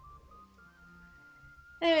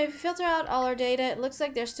 Anyway, if we filter out all our data, it looks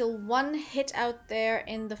like there's still one hit out there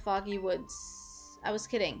in the foggy woods. I was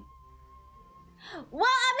kidding. Well,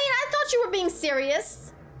 I mean, I thought you were being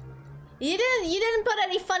serious. You didn't put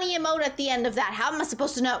any funny emote at the end of that. How am I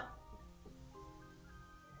supposed to know?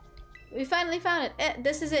 We finally found it.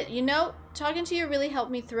 This is it. You know, talking to you really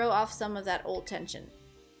helped me throw off some of that old tension.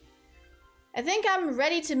 I think I'm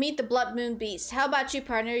ready to meet the Bloodmoon beast. How about you,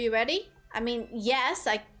 partner? You ready? I mean, yes,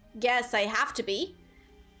 I guess I have to be.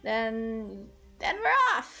 Then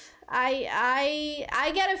we're off.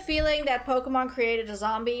 I get a feeling that Pokemon created a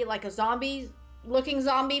zombie, like a zombie-looking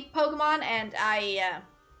zombie Pokemon, and I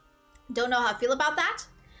don't know how I feel about that.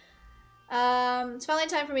 It's finally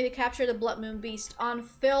time for me to capture the Bloodmoon beast on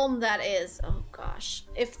film, that is. Oh gosh.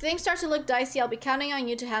 If things start to look dicey, I'll be counting on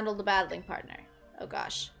you to handle the battling partner. Oh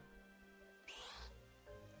gosh.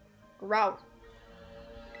 Growl.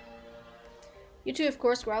 You too, of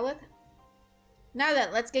course, Growlithe. Now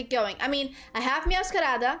then, let's get going. I mean, I have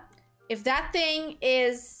Meowscarada. If that thing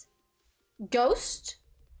is Ghost,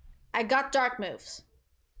 I got Dark moves.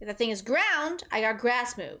 If that thing is Ground, I got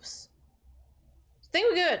Grass moves. I think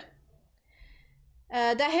we're good.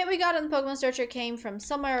 That hit we got on the Pokemon Searcher came from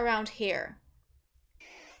somewhere around here.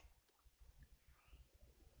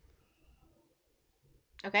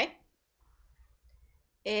 Okay.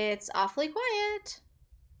 It's awfully quiet.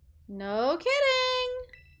 No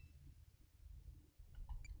kidding.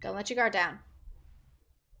 Don't let your guard down.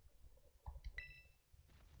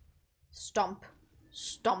 Stomp.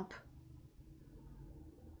 Stomp.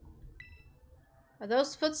 Are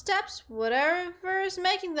those footsteps? Whatever is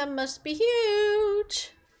making them must be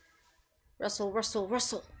huge. Rustle, rustle,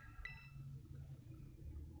 rustle.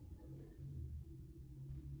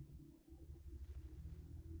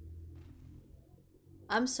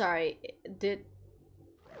 I'm sorry.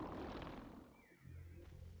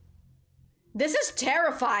 This is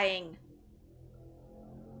terrifying.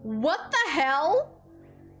 What the hell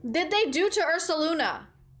did they do to Ursaluna?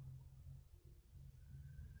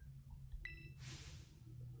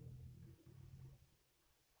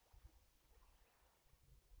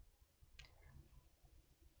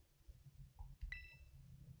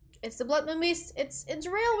 It's the Bloodmoon beast. It's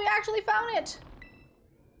real. We actually found it.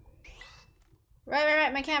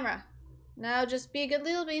 Right. My camera. Now just be a good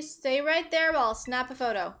little beast. Stay right there while I'll snap a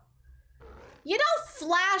photo. You know,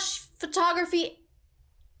 flash photography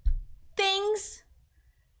things.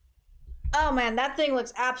 Oh man, that thing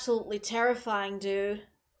looks absolutely terrifying, dude.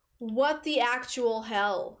 What the actual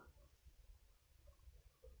hell?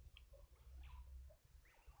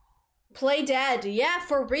 Play dead. Yeah,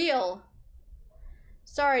 for real.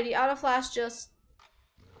 Sorry, the auto flash just...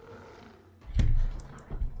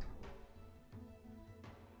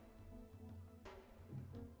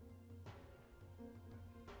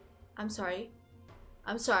 I'm sorry.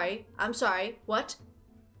 What?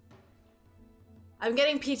 I'm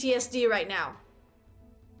getting PTSD right now.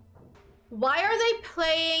 Why are they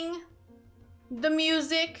playing the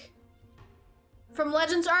music from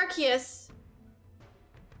Legends Arceus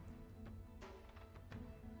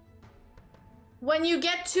when you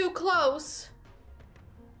get too close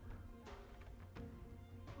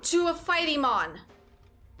to a Fightymon?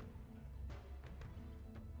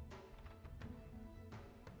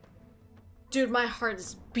 Dude, my heart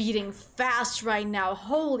is beating fast right now.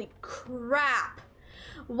 Holy crap.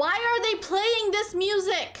 Why are they playing this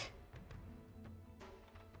music?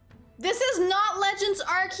 This is not Legends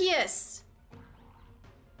Arceus.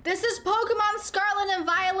 This is Pokemon Scarlet and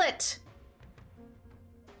Violet.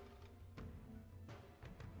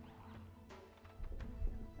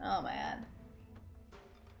 Oh man.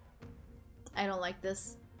 I don't like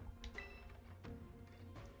this.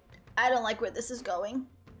 I don't like where this is going.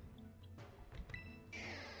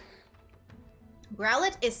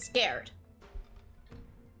 Growlithe is scared.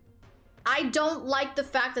 I don't like the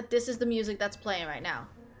fact that this is the music that's playing right now.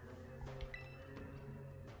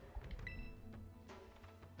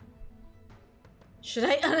 Should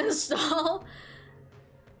I uninstall?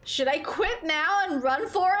 Should I quit now and run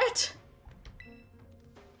for it?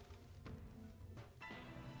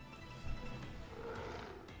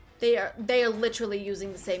 They are literally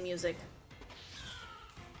using the same music.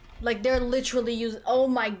 Like they're literally using, oh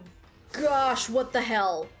my gosh, what the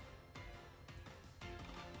hell?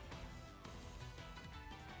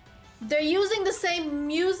 They're using the same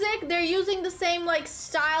music, they're using the same like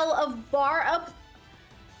style of bar up.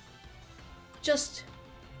 Just,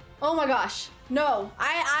 oh my gosh. No,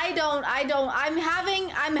 I don't, I'm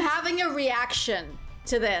having a reaction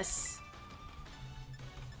to this.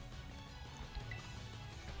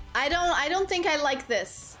 I don't think I like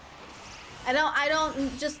this. I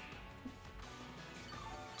don't just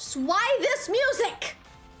why this music?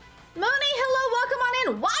 Mooney, hello, welcome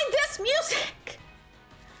on in. Why this music?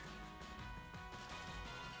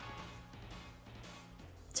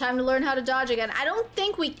 Time to learn how to dodge again. I don't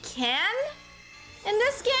think we can in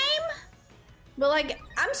this game, but like,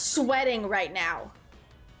 I'm sweating right now.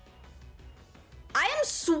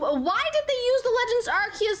 Why did they use the Legends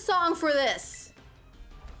Arceus song for this?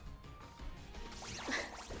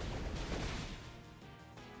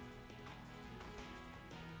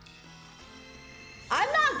 I'm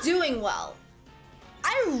not doing well.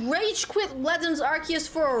 I rage quit Legends Arceus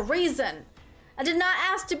for a reason. I did not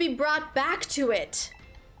ask to be brought back to it.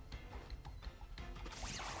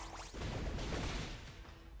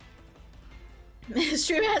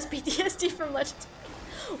 Stream has PTSD from Legends.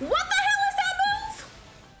 What the hell is that move?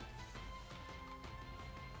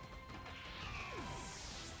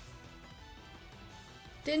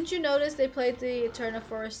 Didn't you notice they played the Eterna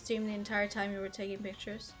Forest theme the entire time you were taking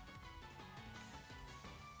pictures?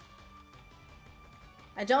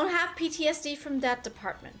 I don't have PTSD from that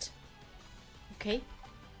department. Okay?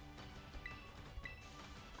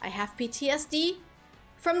 I have PTSD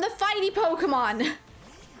from the fighty Pokemon.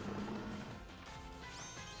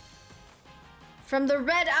 From the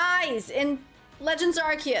red eyes in Legends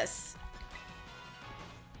Arceus.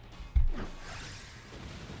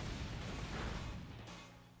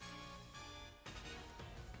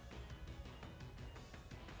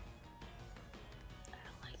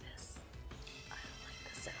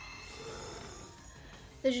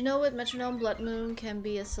 Did you know with Metronome, Bloodmoon can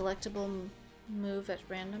be a selectable move at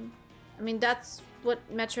random? I mean, that's what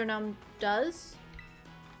Metronome does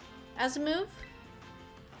as a move.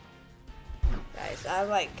 Guys,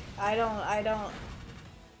 I don't.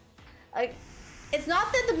 It's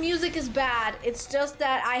not that the music is bad, it's just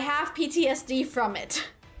that I have PTSD from it.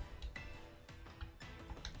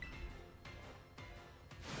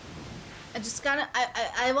 just gotta,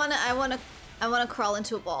 I wanna crawl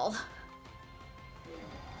into a ball.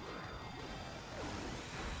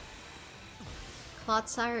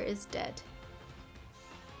 Clodsire is dead.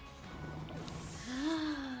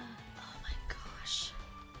 Oh my gosh.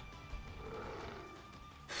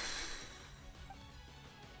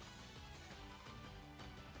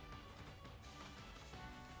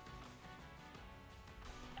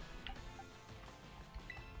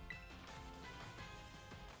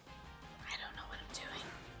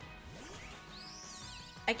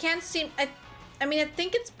 I can't seem. I mean, I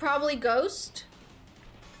think it's probably Ghost.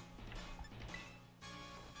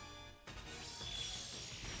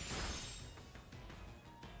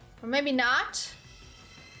 Or maybe not.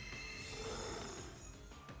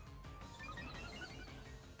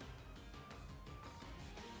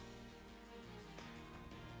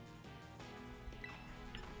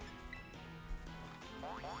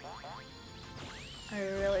 I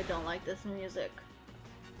really don't like this music.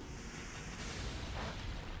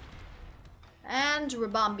 And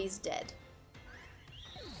Rabambi's dead.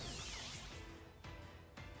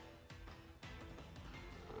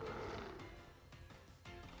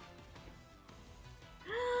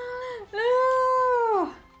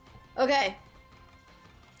 Okay.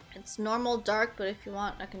 It's normal dark, but if you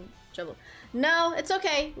want, I can juggle. No, it's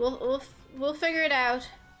okay. We'll figure it out.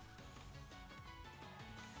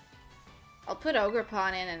 I'll put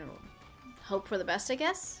Ogerpon in and hope for the best, I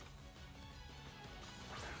guess.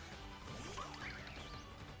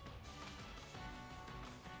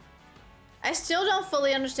 I still don't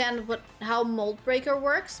fully understand how Mold Breaker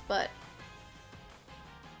works, but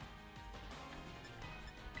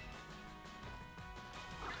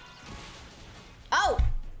oh!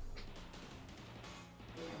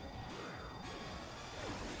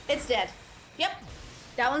 It's dead. Yep.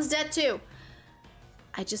 That one's dead too.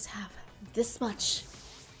 I just have this much.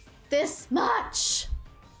 This much!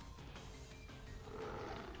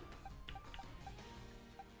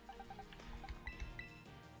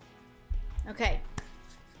 Okay.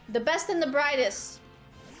 The best and the brightest.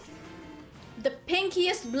 The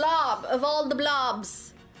pinkiest blob of all the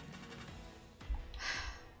blobs.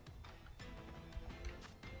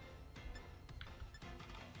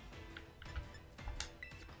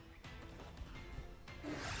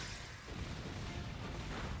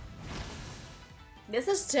 This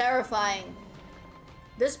is terrifying.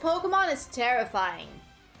 This Pokemon is terrifying.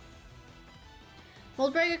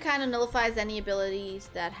 Moldbreaker kind of nullifies any abilities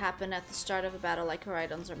that happen at the start of a battle, like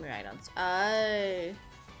Koraidons or Miraidons. Oh.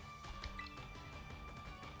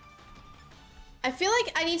 I feel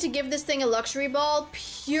like I need to give this thing a luxury ball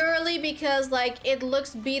purely because, like, it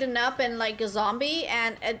looks beaten up and like a zombie,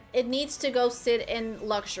 and it needs to go sit in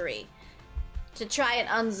luxury to try and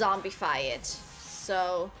unzombify it.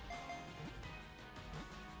 So.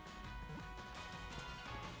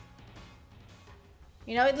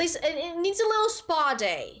 You know, at least it needs a little spa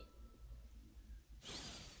day.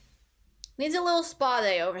 Needs a little spa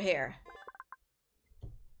day over here.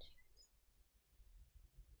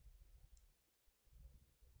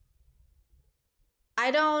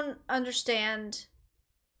 I don't understand.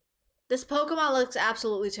 This Pokemon looks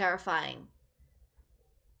absolutely terrifying.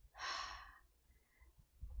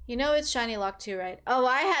 You know it's shiny lock too, right? Oh,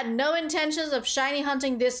 I had no intentions of shiny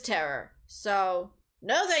hunting this terror. So,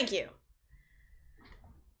 no thank you.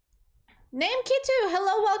 Name Kitu,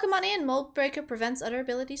 hello, welcome on in. Mold Breaker prevents other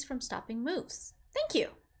abilities from stopping moves. Thank you.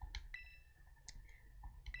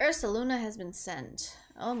 Ursaluna has been sent.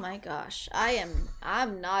 Oh my gosh,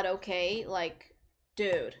 I'm not okay. Like,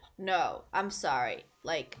 dude, no, I'm sorry.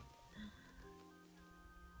 Like,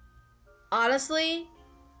 honestly,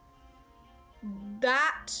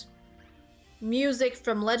 that music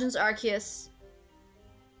from Legends Arceus,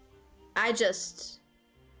 I just,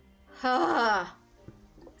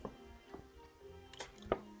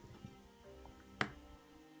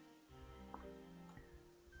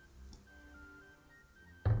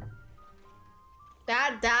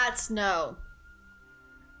 That's no.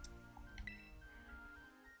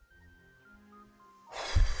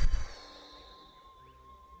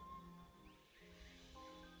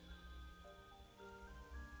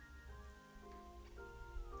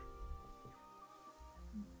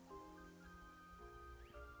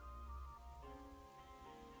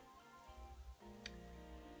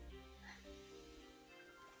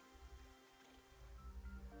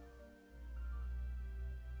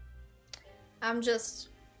 I'm just...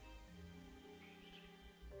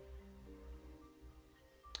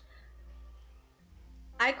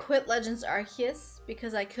 I quit Legends Arceus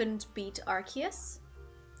because I couldn't beat Arceus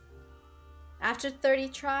after 30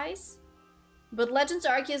 tries. But Legends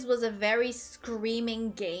Arceus was a very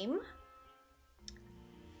screaming game.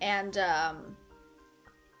 And,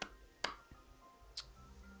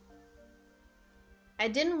 I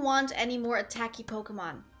didn't want any more attacky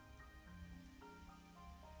Pokemon.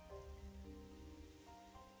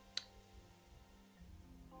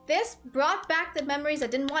 This brought back the memories I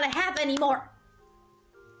didn't want to have anymore.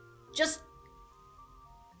 Just,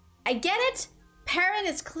 I get it. Perrin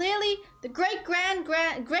is clearly the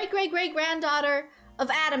great-great-great-granddaughter of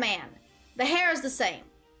Adaman. The hair is the same.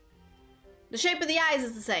 The shape of the eyes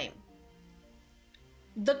is the same.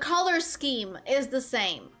 The color scheme is the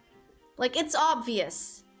same. Like, it's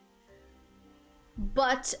obvious.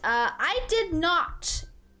 But I did not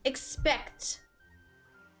expect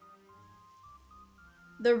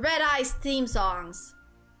the Red Eyes theme songs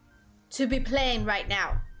to be playing right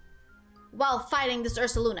now while fighting this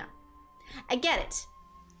Ursaluna. I get it.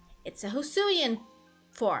 It's a Hisuian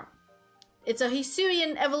form. It's a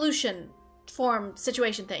Hisuian evolution form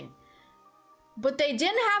situation thing. But they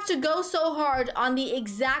didn't have to go so hard on the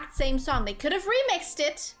exact same song. They could have remixed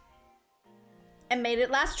it and made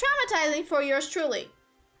it less traumatizing for yours truly.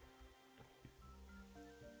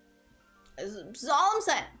 That's all I'm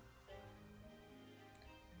saying.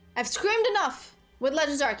 I've screamed enough with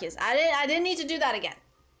Legends Arceus. I didn't need to do that again.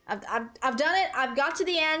 I've done it. I've got to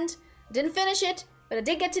the end. Didn't finish it, but I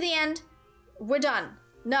did get to the end. We're done.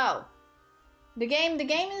 No. The game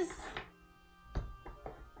is...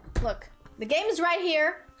 Look. The game is right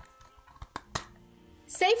here.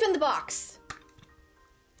 Safe in the box.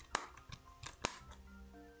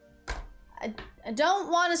 I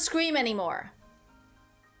don't want to scream anymore.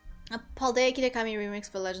 A Paldea Kitakami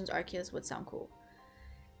remix for Legends Arceus would sound cool.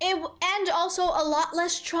 And also a lot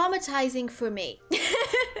less traumatizing for me.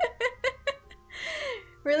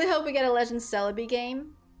 Really hope we get a Legends Celebi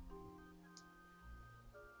game.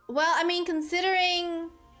 Well, I mean, considering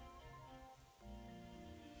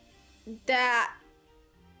that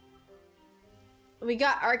we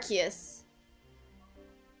got Arceus,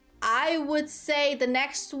 I would say the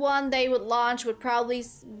next one they would launch would probably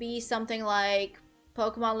be something like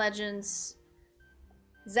Pokemon Legends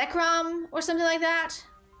Zekrom or something like that.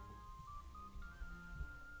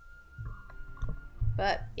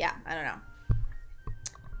 But yeah, I don't know.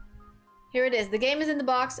 Here it is. The game is in the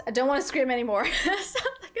box. I don't want to scream anymore. Sounds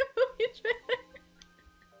like a movie trailer.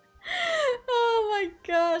 Oh my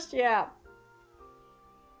gosh, yeah.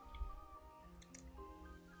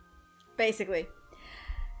 Basically.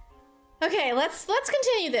 Okay, let's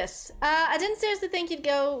continue this. I didn't seriously think you'd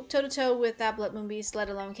go toe-to-toe with that Bloodmoon beast, let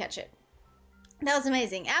alone catch it. That was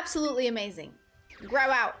amazing. Absolutely amazing. Grow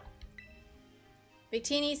out.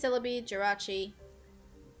 Victini, Celebi, Jirachi,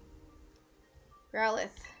 Growlithe.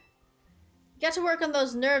 You got to work on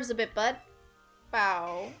those nerves a bit, bud.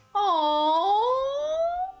 Bow. Aww.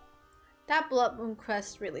 That Bloodmoon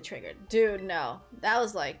quest really triggered. Dude, no. That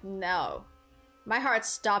was like, no. My heart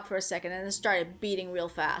stopped for a second and then started beating real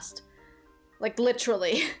fast. Like,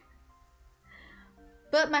 literally.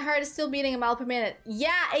 But my heart is still beating a mile per minute.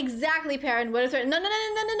 Yeah, exactly, Perrin. What a threat. No,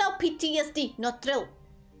 PTSD. Not thrill.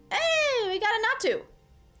 Hey, we got a Natu.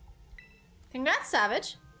 Congrats,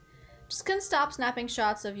 Savage. Just couldn't stop snapping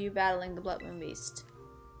shots of you battling the Bloodmoon beast.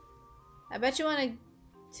 I bet you want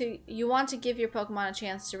to give your Pokemon a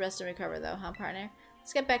chance to rest and recover, though, huh, partner?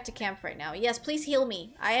 Let's get back to camp right now. Yes, please heal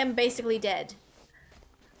me. I am basically dead.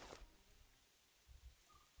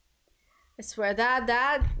 I swear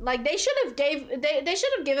that like they should have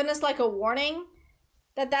given us like a warning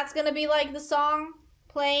that that's gonna be like the song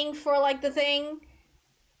playing for like the thing.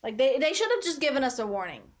 Like they should have just given us a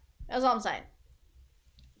warning. That's all I'm saying.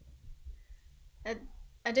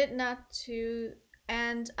 I did not to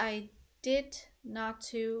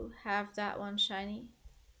have that one shiny.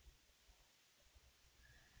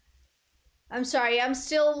 I'm sorry, I'm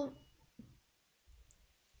still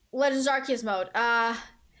Legends Arceus mode.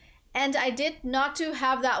 And I did not to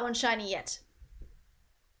have that one shiny yet.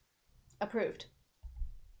 Approved.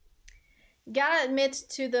 Gotta admit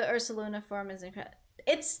to the Ursaluna form is incredible.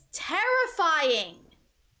 It's terrifying!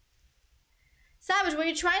 Savage, were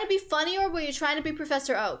you trying to be funny or were you trying to be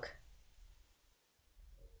Professor Oak?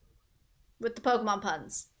 With the Pokemon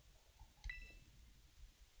puns.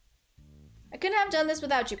 I couldn't have done this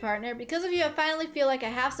without you, partner. Because of you, I finally feel like I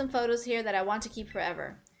have some photos here that I want to keep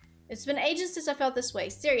forever. It's been ages since I felt this way,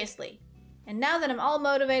 seriously. And now that I'm all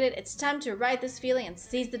motivated, it's time to write this feeling and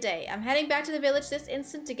seize the day. I'm heading back to the village this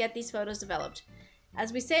instant to get these photos developed.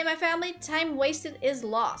 As we say in my family, time wasted is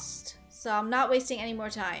lost. So I'm not wasting any more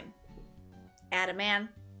time. Adaman.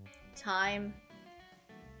 Time.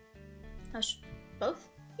 Both?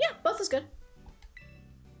 Yeah, both is good.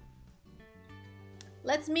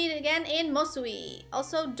 Let's meet again in Mosui.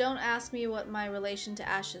 Also, don't ask me what my relation to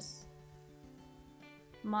Ash's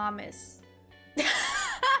mom is. I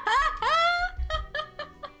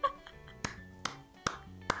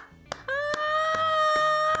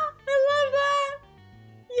love that.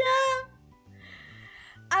 Yeah.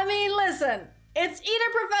 I mean, listen. It's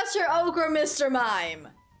either Professor Oak or Mr. Mime.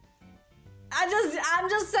 I'm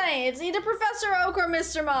just saying, it's either Professor Oak or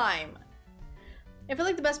Mr. Mime. I feel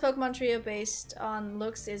like the best Pokemon trio based on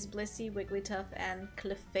looks is Blissey, Wigglytuff, and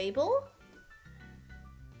Clefable.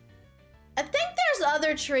 I think there's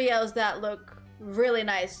other trios that look really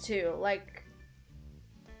nice too, like,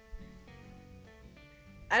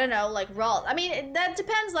 I don't know, like Ralt. I mean, that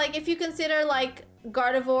depends, like, if you consider, like,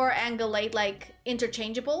 Gardevoir and Galate, like,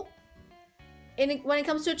 interchangeable when it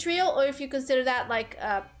comes to a trio, or if you consider that, like,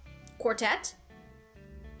 a quartet.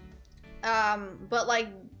 But, like,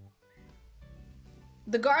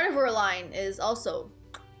 the Gardevoir line is also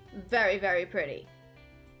very, very pretty,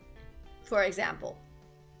 for example.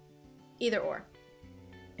 Either or.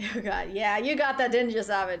 Oh god, yeah, you got that, didn't you,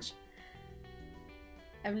 Savage?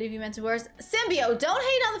 I believe you meant to worse. Symbio, don't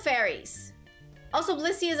hate on the fairies. Also,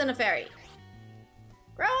 Blissey isn't a fairy.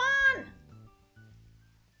 Grow on!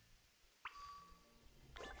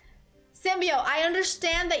 Symbio, I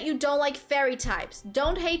understand that you don't like fairy types.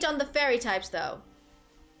 Don't hate on the fairy types, though.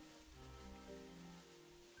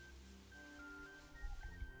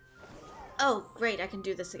 Oh, great, I can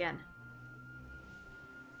do this again.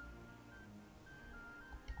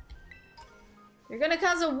 You're gonna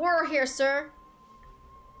cause a war here, sir.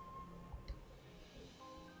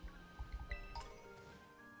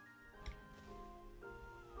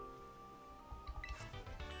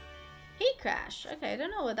 Heat crash. Okay, I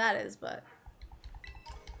don't know what that is, but...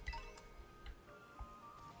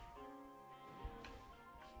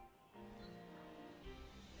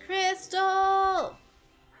 Crystal!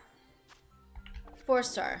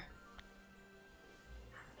 4-star.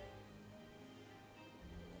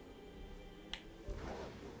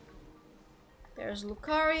 There's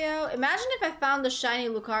Lucario. Imagine if I found the shiny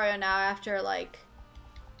Lucario now after, like,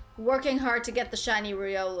 working hard to get the shiny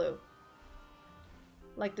Riolu.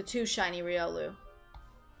 Like the 2 shiny Riolu.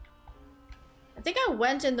 I think I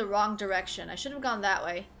went in the wrong direction. I should have gone that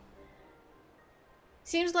way.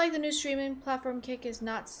 Seems like the new streaming platform Kick is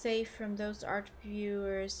not safe from those art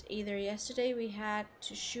viewers either. Yesterday we had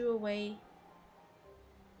to shoo away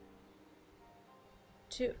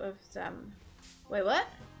 2 of them. Wait, what?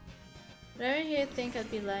 Did anyone here think I'd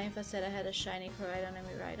be lying if I said I had a shiny Koraidon and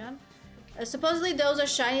Miraidon? Supposedly those are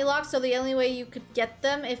shiny locks, so the only way you could get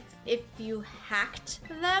them if you hacked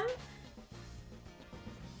them.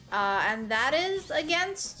 And that is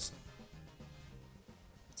against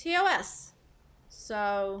TOS.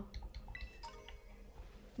 So,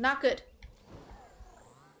 not good.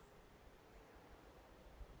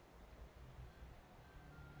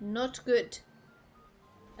 Not good.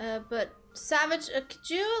 But Savage, could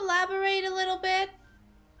you elaborate a little bit?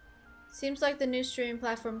 Seems like the new streaming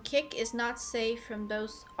platform Kick is not safe from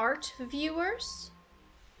those art viewers.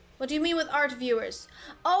 What do you mean with art viewers?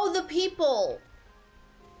 Oh, the people!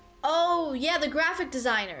 Oh, yeah, the graphic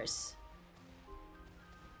designers.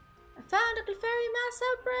 I found a Clefairy mass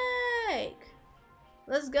outbreak!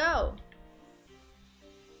 Let's go.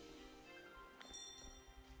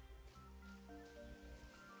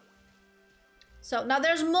 So, now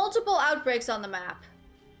there's multiple outbreaks on the map.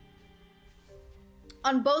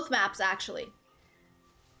 On both maps, actually.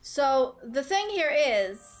 So, the thing here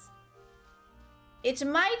is, it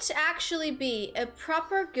might actually be a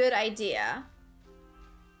proper good idea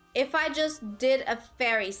if I just did a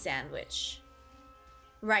fairy sandwich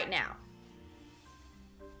right now.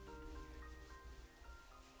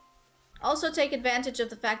 Also take advantage of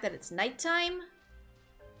the fact that it's nighttime.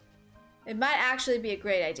 It might actually be a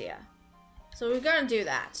great idea. So we're gonna do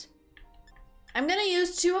that. I'm gonna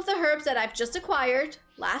use 2 of the herbs that I've just acquired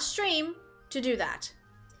last stream to do that.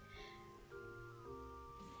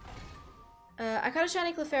 I caught a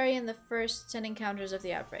shiny Clefairy in the first 10 encounters of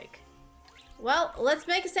the outbreak. Well, let's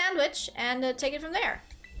make a sandwich and take it from there.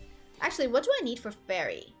 Actually, what do I need for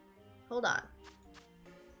fairy? Hold on.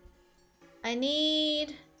 I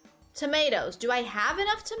need tomatoes. Do I have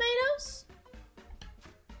enough tomatoes?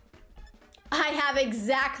 I have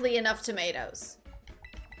exactly enough tomatoes.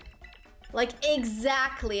 Like,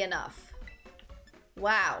 exactly enough.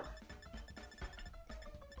 Wow.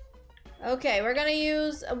 Okay, we're gonna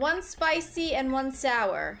use 1 spicy and 1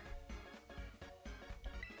 sour.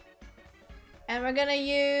 And we're gonna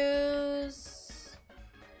use...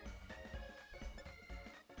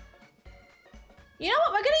 You know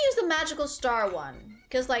what? We're gonna use the magical star one.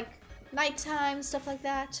 Because, like, nighttime, stuff like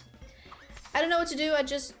that. I don't know what to do,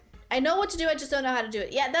 I know what to do, I just don't know how to do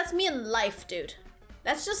it. Yeah, that's me in life, dude.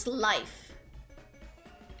 That's just life.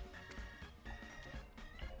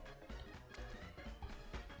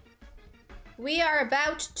 We are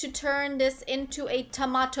about to turn this into a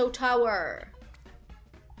tomato tower.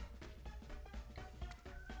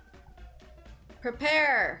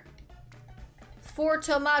 Prepare for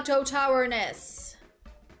tomato towerness.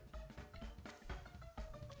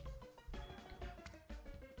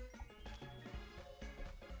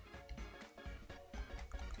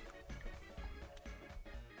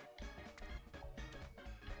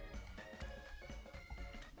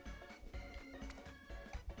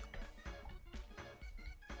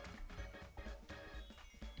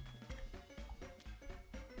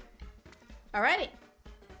 Alrighty.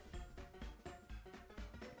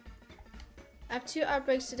 I have 2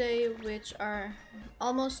 outbreaks today, which are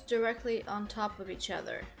almost directly on top of each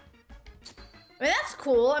other. I mean, that's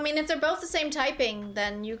cool. I mean, if they're both the same typing,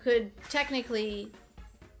 then you could technically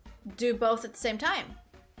do both at the same time.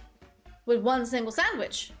 With one single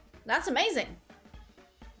sandwich. That's amazing.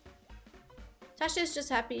 Tasha is just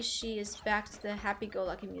happy she is back to the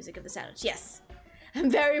happy-go-lucky music of the sandwich. Yes.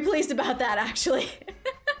 I'm very pleased about that, actually.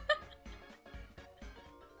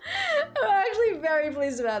 I'm actually very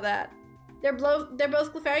pleased about that. They're both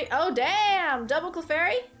Clefairy. Oh, damn! Double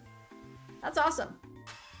Clefairy? That's awesome.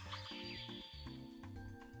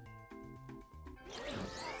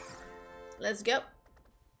 Let's go.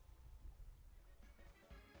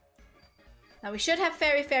 Now we should have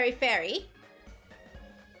Fairy, Fairy, Fairy.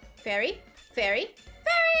 Fairy, Fairy,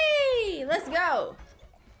 Fairy! Let's go!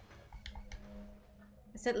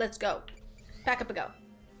 I said let's go. Pack up and go.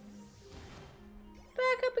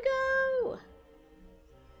 Back up and go!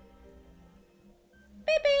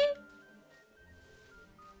 Baby!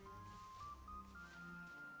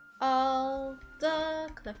 All the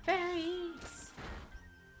Clefairies.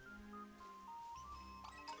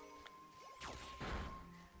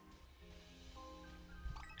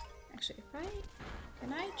 Actually,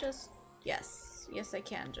 can I just... Yes, I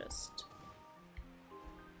can just.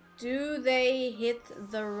 Do they hit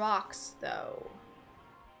the rocks though?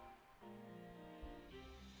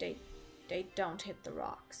 They don't hit the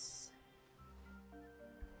rocks.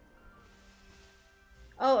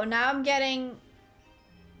 Oh, now I'm getting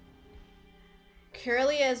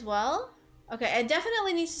Curly as well? Okay, I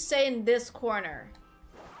definitely need to stay in this corner.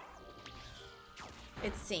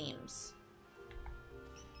 It seems.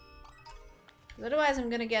 Otherwise I'm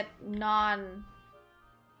gonna get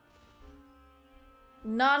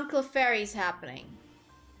non-Clefairies happening.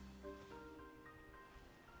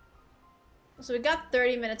 So we got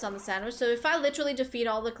 30 minutes on the sandwich. So if I literally defeat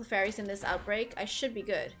all the Clefairies in this outbreak, I should be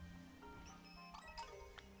good.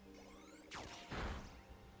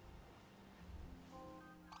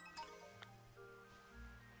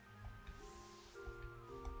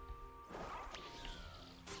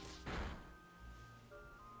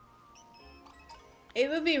 It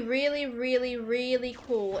would be really, really, really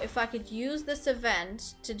cool if I could use this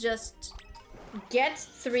event to just get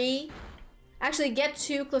 2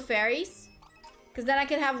 Clefairies. Because then I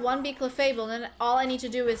could have 1 be Clefable, and then all I need to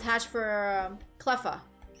do is hatch for Cleffa.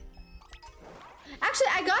 Actually,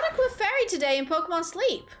 I got a Clefairy today in Pokemon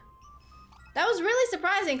Sleep. That was really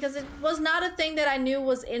surprising, because it was not a thing that I knew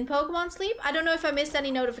was in Pokemon Sleep. I don't know if I missed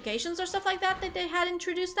any notifications or stuff like that they had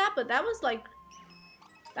introduced that, but that was like...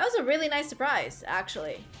 That was a really nice surprise,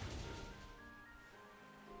 actually.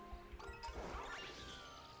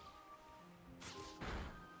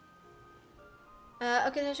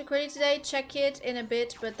 Okay, Tasha, query today. Check it in a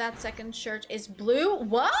bit, but that second shirt is blue.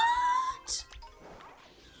 What?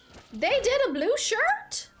 They did a blue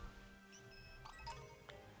shirt?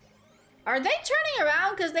 Are they turning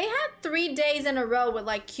around? Because they had 3 days in a row with,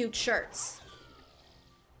 like, cute shirts.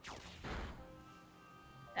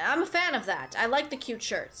 I'm a fan of that. I like the cute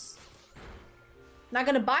shirts. Not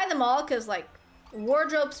gonna buy them all, because, like,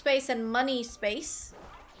 wardrobe space and money space.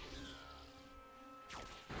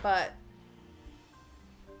 But...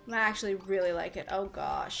 I actually really like it. Oh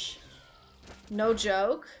gosh. No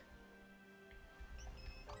joke.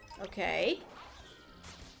 Okay.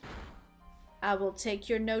 I will take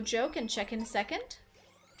your no joke and check in a second.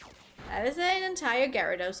 That is an entire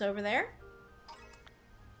Gyarados over there.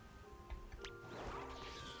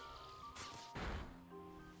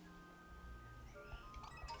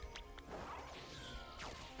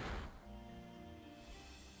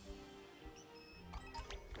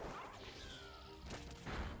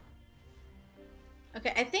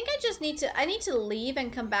 Okay, I think I need to leave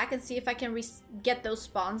and come back and see if I can get those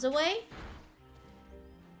spawns away.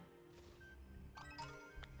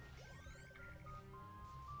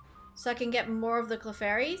 So I can get more of the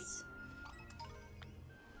Clefairies.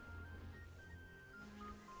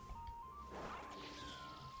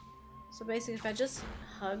 So basically, if I just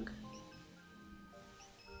hug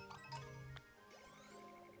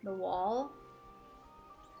the wall,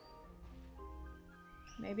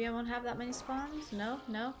 maybe I won't have that many spawns. No,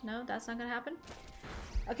 no, no, that's not gonna happen.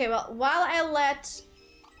 Okay, well, while I let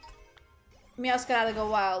Meowscarada go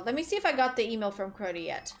wild, let me see if I got the email from Crody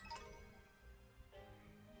yet.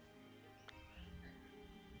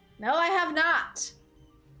 No, I have not.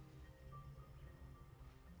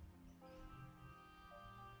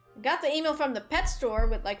 Got the email from the pet store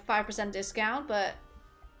with like 5% discount, but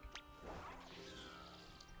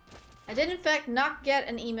I did in fact not get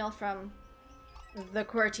an email from the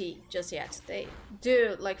QWERTY just yet. They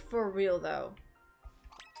do, like, for real though.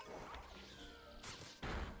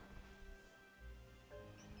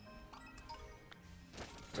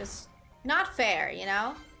 Just not fair, you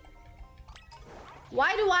know?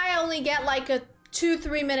 Why do I only get like a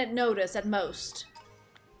 2-3 minute notice at most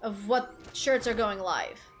of what shirts are going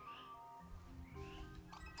live?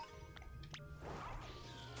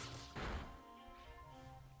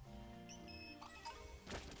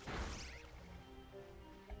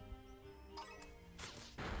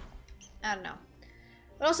 I don't know.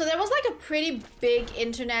 But also, there was like a pretty big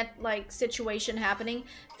internet like situation happening.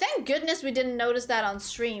 Thank goodness we didn't notice that on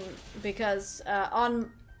stream, because on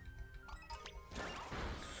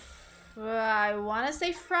I want to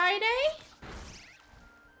say Friday?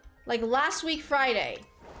 Like last week Friday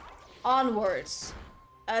onwards.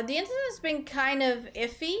 The internet has been kind of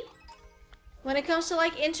iffy when it comes to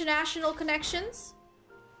like international connections.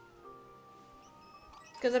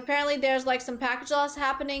 Because apparently there's like some package loss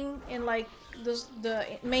happening in like the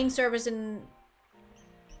main service in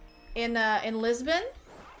Lisbon.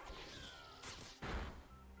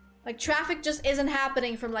 Like traffic just isn't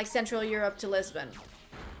happening from like Central Europe to Lisbon.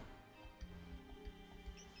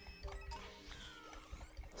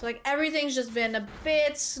 So like everything's just been a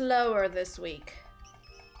bit slower this week.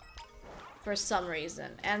 For some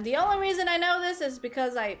reason. And the only reason I know this is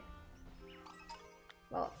because I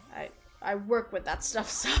work with that stuff,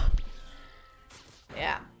 so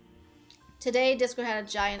yeah. Today Discord had a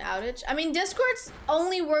giant outage. I mean, Discord's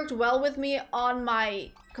only worked well with me on my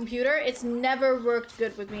computer. It's never worked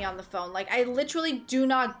good with me on the phone. Like I literally do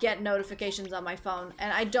not get notifications on my phone,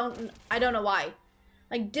 and I don't know why.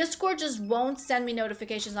 Like Discord just won't send me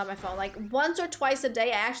notifications on my phone. Like once or twice a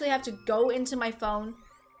day I actually have to go into my phone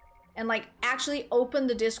and like actually open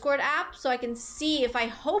the Discord app so I can see if I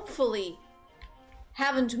hopefully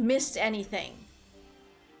haven't missed anything.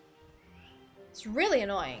 It's really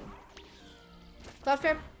annoying.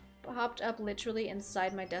 Cloudflare popped up literally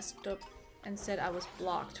inside my desktop and said I was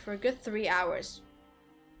blocked for a good 3 hours.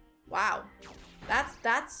 Wow.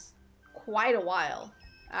 That's quite a while,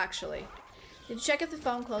 actually. Did you check if the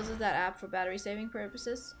phone closes that app for battery saving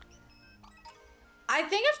purposes? I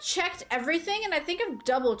think I've checked everything, and I think I've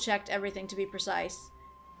double checked everything to be precise.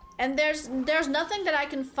 And there's nothing that I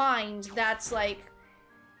can find that's like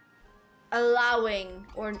allowing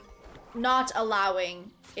or not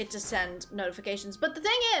allowing it to send notifications. But the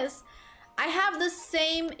thing is, I have the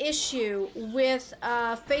same issue with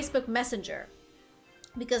Facebook Messenger,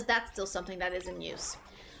 because that's still something that is in use.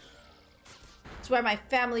 It's where my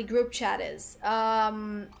family group chat is.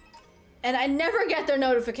 And I never get their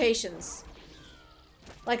notifications.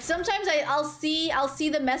 Like sometimes I'll see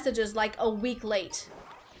the messages like a week late.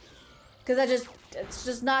 Cause it's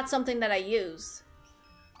just not something that I use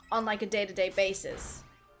on like a day-to-day basis.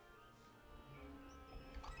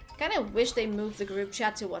 Kinda wish they moved the group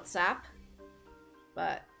chat to WhatsApp.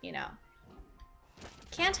 But, you know.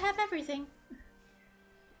 Can't have everything.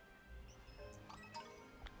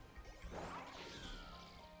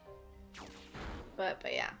 But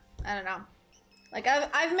yeah, I don't know. Like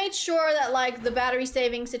I've made sure that like the battery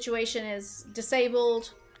saving situation is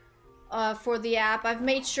disabled for the app. I've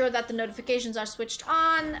made sure that the notifications are switched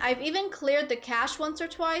on. I've even cleared the cache once or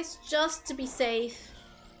twice just to be safe.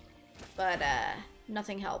 But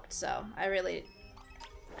nothing helped, so I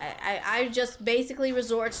just basically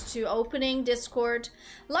resort to opening Discord.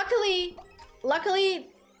 Luckily,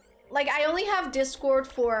 like I only have Discord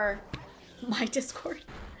for my Discord.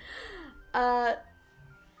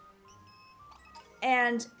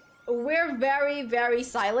 And we're very, very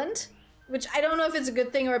silent, which I don't know if it's a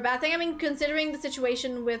good thing or a bad thing. I mean, considering the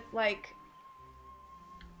situation with like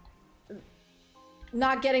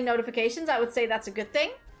not getting notifications, I would say that's a good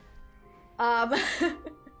thing. But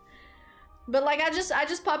like I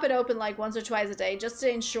just pop it open like once or twice a day just to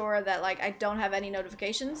ensure that like I don't have any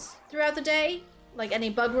notifications throughout the day. like any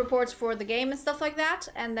bug reports for the game and stuff like that,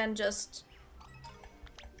 and then just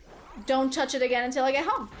don't touch it again until I get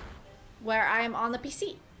home, where I am on the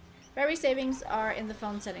PC. Battery savings are in the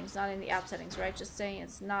phone settings, not in the app settings, right? Just saying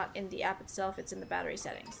it's not in the app itself, it's in the battery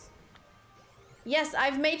settings. Yes,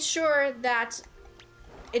 I've made sure that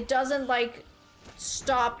it doesn't, like,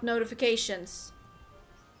 stop notifications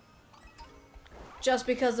just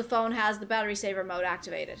because the phone has the battery saver mode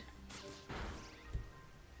activated.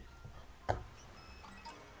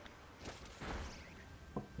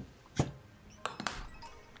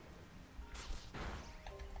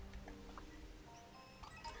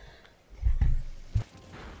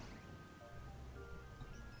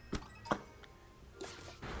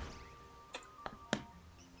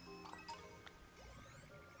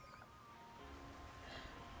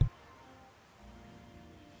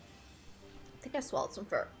 I think I swallowed some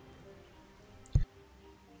fur.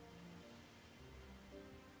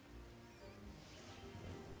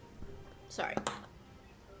 Sorry.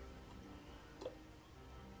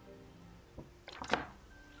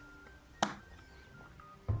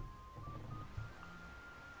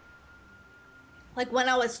 Like when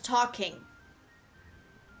I was talking.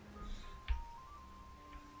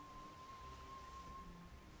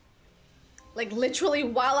 Like literally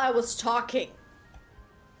while I was talking.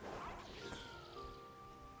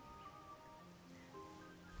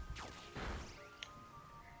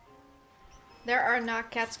 There are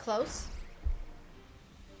not cats close.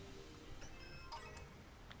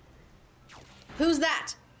 Who's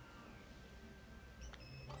that?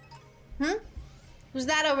 Who's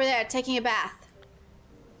that over there taking a bath?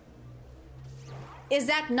 Is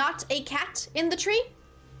that not a cat in the tree?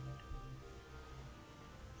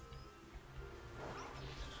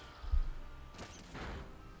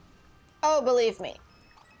 Oh, believe me,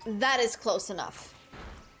 that is close enough.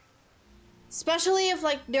 Especially if,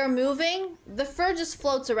 like, they're moving, the fur just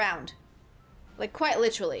floats around. Like, quite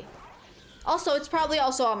literally. Also, it's probably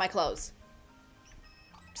also on my clothes.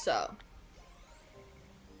 So.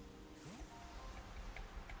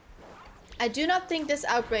 I do not think this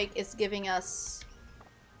outbreak is giving us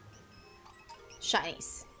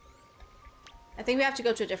shinies. I think we have to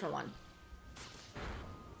go to a different one.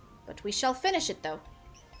 But we shall finish it, though.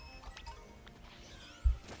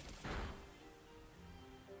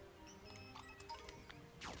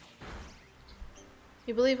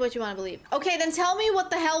 You believe what you want to believe. Okay, then tell me what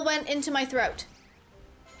the hell went into my throat.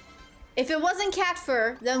 If it wasn't cat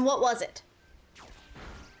fur, then what was it?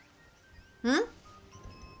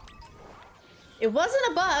 It wasn't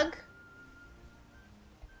a bug.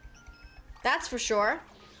 That's for sure.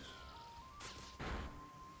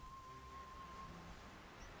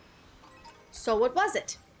 So what was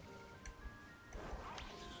it?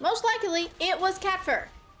 Most likely, it was cat fur.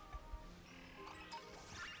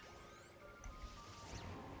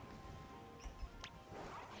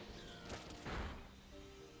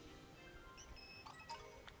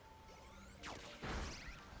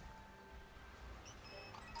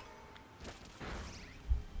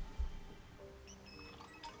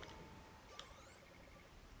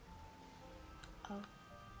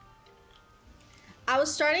 I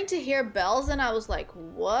was starting to hear bells and I was like,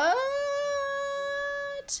 what?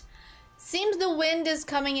 Seems the wind is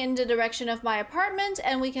coming in the direction of my apartment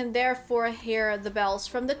and we can therefore hear the bells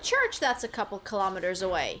from the church that's a couple kilometers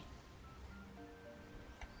away.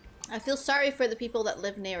 I feel sorry for the people that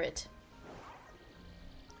live near it.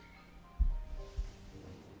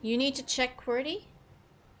 You need to check QWERTY?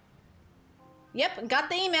 Yep, got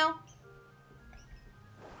the email.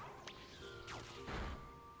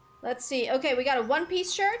 Let's see. Okay, we got a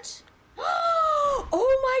one-piece shirt.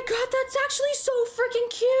 Oh my god, that's actually so freaking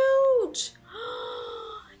cute.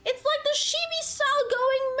 It's like the chibi style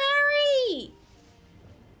going merry.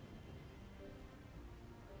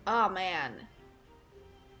 Oh man.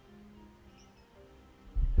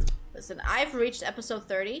 Listen, I've reached episode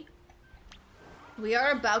 30. We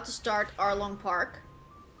are about to start Arlong Park.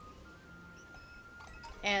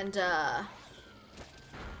 And,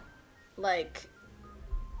 like,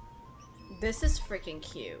 this is freaking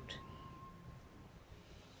cute.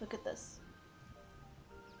 Look at this.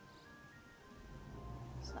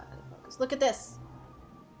 It's not gonna focus. Look at this.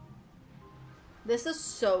 This is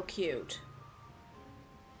so cute.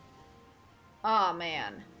 Oh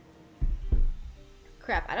man.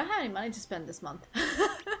 Crap, I don't have any money to spend this month.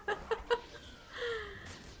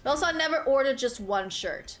 But also, I never ordered just one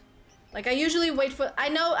shirt. Like, I usually wait for... I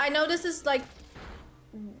know this is, like...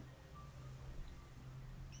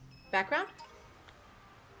 Background?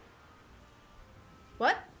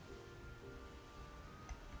 What?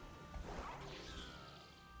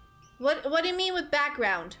 What do you mean with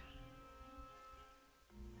background?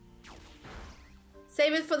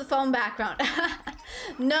 Save it for the phone background.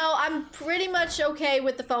 No, I'm pretty much okay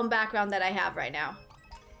with the phone background that I have right now.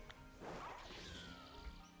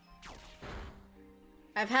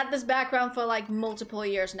 I've had this background for like multiple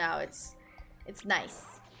years now. It's nice.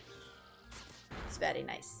 It's very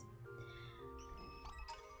nice.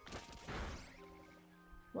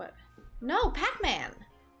 What? No, Pac-Man.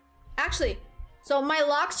 Actually, so my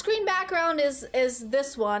lock screen background is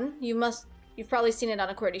this one. You've probably seen it on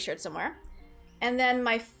a QWERTY shirt somewhere. And then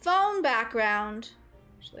my phone background,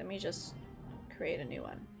 actually, let me just create a new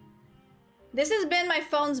one. This has been my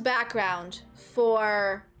phone's background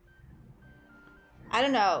for, I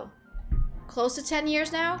don't know, close to 10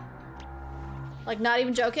 years now? Like, not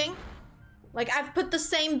even joking. Like, I've put the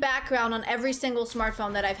same background on every single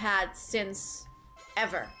smartphone that I've had since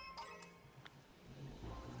ever.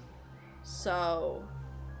 So,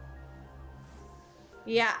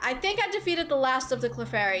 yeah, I think I defeated the last of the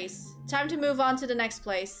Clefairies. Time to move on to the next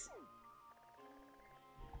place.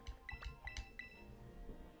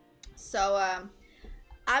 So,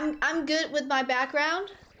 I'm good with my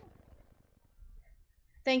background.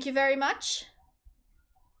 Thank you very much.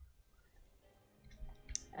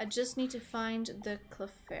 I just need to find the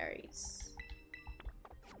Clefairies.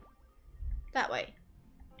 That way.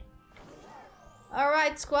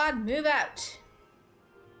 Alright, squad, move out.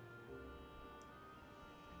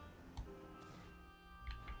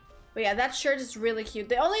 But yeah, that shirt is really cute.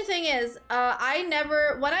 The only thing is, when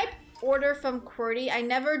I order from QWERTY, I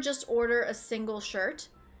never just order a single shirt.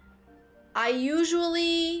 I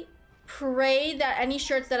usually pray that any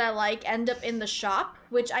shirts that I like end up in the shop,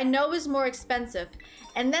 which I know is more expensive.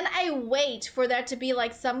 And then I wait for there to be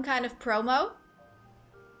like some kind of promo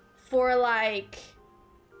for like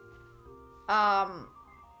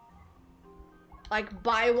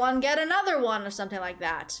buy one, get another one or something like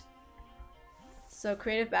that. So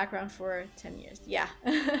creative background for 10 years. Yeah.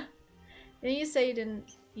 Didn't you say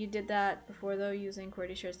you did that before though, using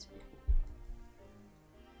QWERTY shirts?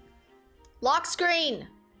 Lock screen!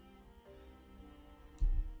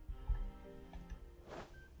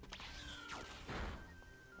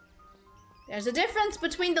 There's a difference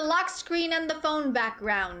between the lock screen and the phone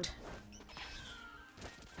background.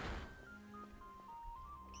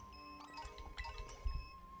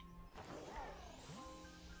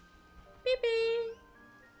 Beep beep.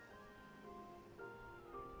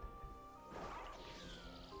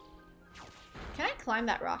 Can I climb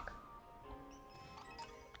that rock?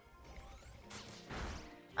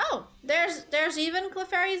 Oh, there's even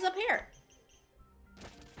Clefairies up here.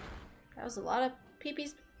 That was a lot of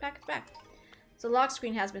peepees back. So lock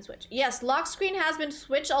screen has been switched. Yes, lock screen has been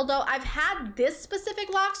switched, although I've had this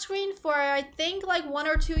specific lock screen for I think like 1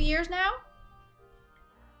 or 2 years now.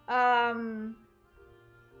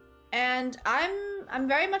 And I'm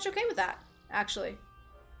very much okay with that, actually.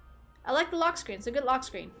 I like the lock screen. It's a good lock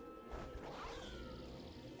screen.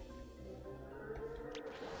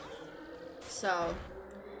 So,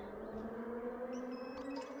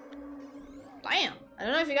 damn. I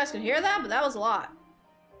don't know if you guys could hear that, but that was a lot.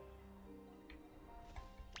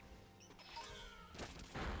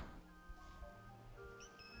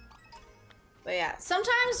 But yeah,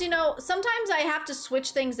 sometimes, you know, sometimes I have to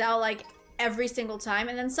switch things out like every single time,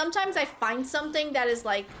 and then sometimes I find something that is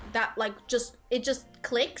like, it just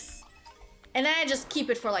clicks, and then I just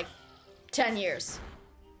keep it for like 10 years.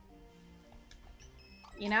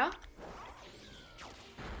 You know?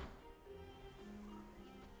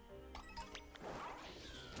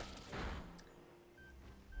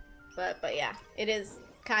 But yeah, it is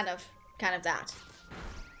kind of that.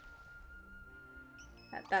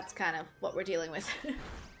 That's kind of what we're dealing with.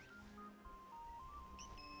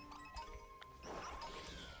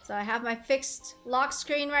 So I have my fixed lock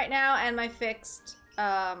screen right now and my fixed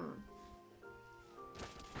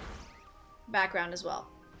background as well.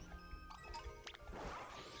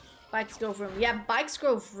 Bikes go vroom. Yeah, bikes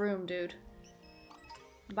go vroom, dude.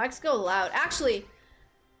 Bikes go loud. Actually,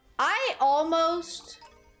 I almost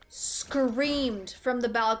screamed from the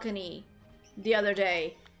balcony the other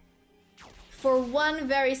day. For one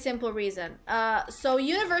very simple reason. So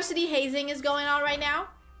university hazing is going on right now.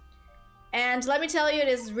 And let me tell you, it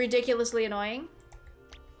is ridiculously annoying.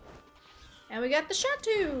 And we got the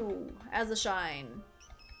Chateau as a shine.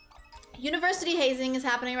 University hazing is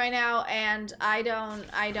happening right now, and I don't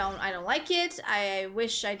like it. I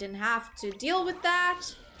wish I didn't have to deal with that.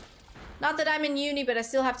 Not that I'm in uni, but I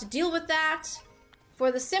still have to deal with that.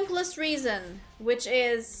 For the simplest reason, which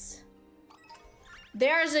is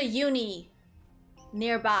there's a uni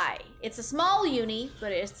nearby. It's a small uni,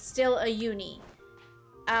 but it's still a uni.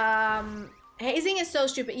 Hazing is so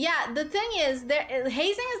stupid. Yeah, the thing is,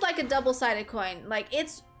 hazing is like a double-sided coin. Like,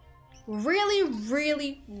 it's really,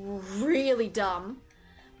 really, really dumb.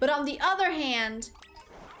 But on the other hand,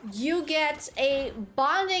 you get a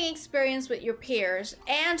bonding experience with your peers,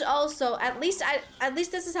 and also, at least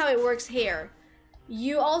this is how it works here.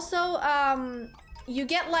 You also, you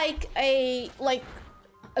get like a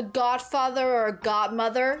godfather or a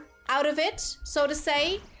godmother out of it, so to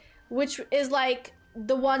say, which is like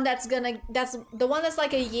the one that's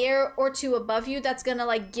like a year or two above you, that's gonna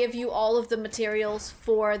like give you all of the materials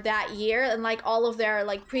for that year and like all of their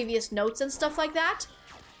like previous notes and stuff like that.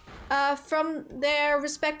 From their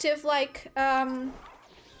respective like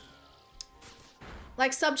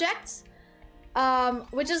subjects,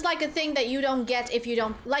 which is like a thing that you don't get if you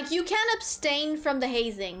don't, like, you can abstain from the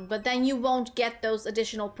hazing, but then you won't get those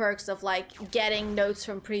additional perks of like getting notes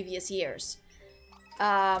from previous years.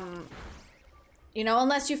 You know,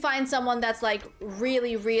 unless you find someone that's like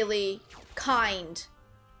really, really kind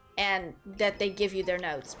and that they give you their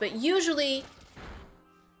notes. But usually,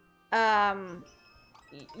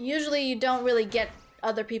 usually you don't really get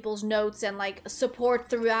other people's notes and like support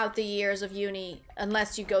throughout the years of uni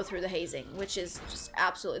unless you go through the hazing, which is just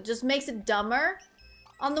absolutely, just makes it dumber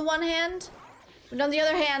on the one hand. But on the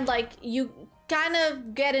other hand, like, you kind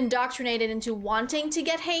of get indoctrinated into wanting to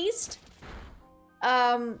get hazed.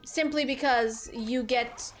 Simply because you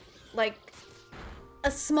get like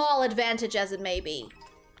a small advantage, as it may be,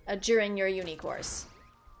 during your uni course.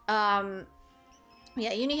 Yeah,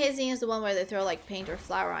 uni hazing is the one where they throw like paint or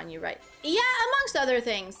flour on you, right? Yeah, amongst other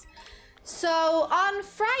things. So on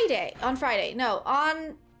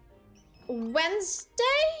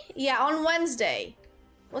Wednesday? Yeah, on Wednesday.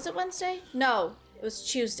 Was it Wednesday? No, it was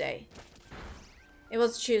Tuesday. It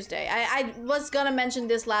was Tuesday. I was gonna mention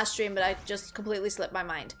this last stream, but I just completely slipped my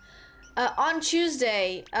mind. On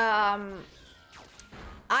Tuesday, I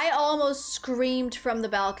almost screamed from the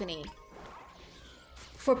balcony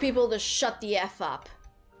for people to shut the F up.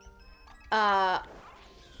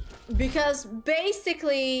 Because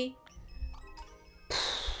basically,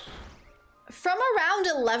 from around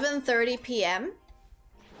 11:30 p.m.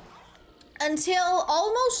 until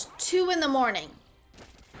almost 2 in the morning,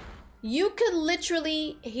 you could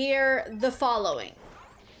literally hear the following.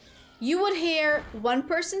 You would hear one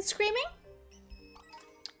person screaming.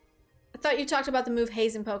 I thought you talked about the move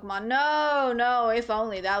Haze in Pokemon. No, if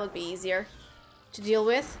only. That would be easier to deal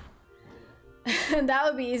with. That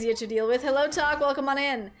would be easier to deal with. Hello, Talk. Welcome on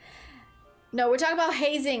in. No, we're talking about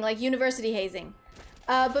hazing, like university hazing.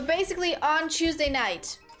 But basically, on Tuesday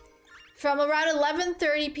night, from around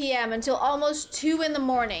 11:30 p.m. until almost 2 in the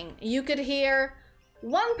morning, you could hear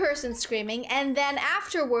one person screaming, and then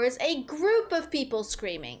afterwards, a group of people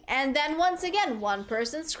screaming. And then once again, one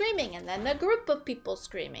person screaming, and then a group of people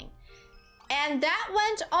screaming. And that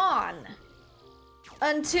went on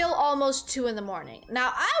until almost 2 in the morning.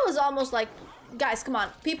 Now, I was almost like, guys, come on.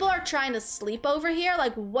 People are trying to sleep over here.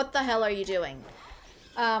 Like, what the hell are you doing?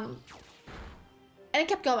 And it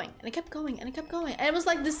kept going, and it kept going, and it kept going. And it was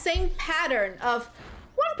like the same pattern of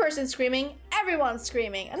one person screaming, everyone's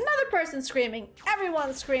screaming, another person screaming,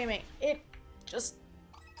 everyone's screaming. It just...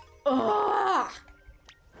 ugh.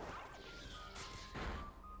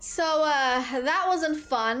 So, that wasn't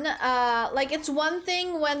fun. Like, it's one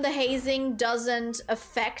thing when the hazing doesn't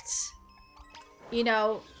affect, you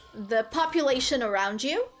know, the population around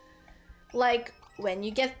you. Like, when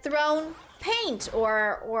you get thrown paint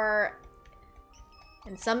or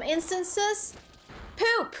in some instances,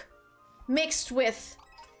 poop mixed with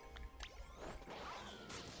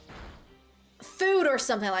food or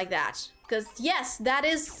something like that. Because, yes, that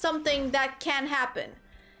is something that can happen.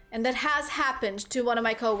 And that has happened to one of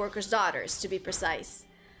my coworkers' daughters, to be precise.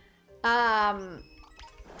 And,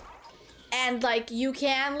 like, you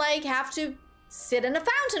can, like, have to sit in a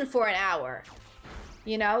fountain for an hour.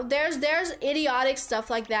 You know, there's idiotic stuff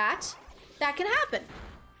like that that can happen.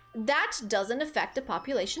 That doesn't affect the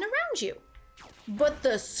population around you. But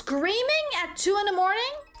the screaming at 2 in the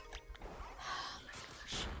morning? Oh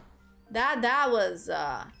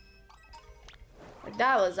my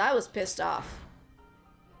gosh. I was pissed off.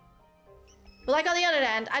 But like on the other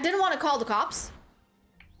hand, I didn't want to call the cops.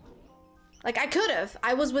 Like I could have.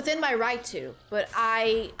 I was within my right to. But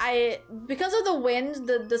I because of the wind,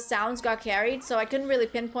 the sounds got carried, so I couldn't really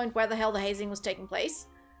pinpoint where the hell the hazing was taking place.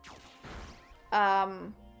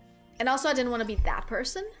 And also I didn't want to be that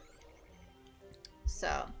person.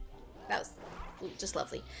 So that was just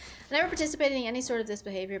lovely. I never participated in any sort of this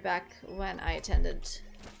behavior back when I attended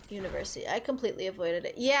university. I completely avoided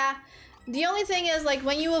it. Yeah, the only thing is, like,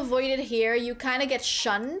 when you avoid it here, you kind of get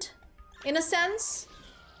shunned, in a sense.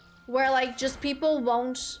 where like just people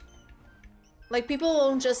won't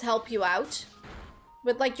just help you out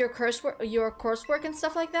with like your coursework and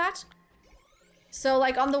stuff like that. So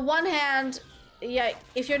like on the one hand, yeah,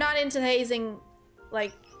 if you're not into hazing,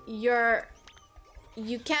 like you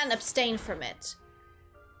can abstain from it,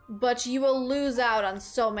 but you will lose out on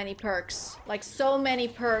so many perks, like so many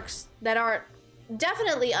perks that are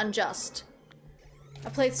definitely unjust. I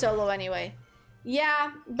played solo anyway.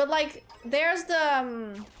 Yeah, but like there's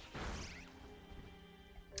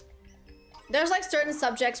like certain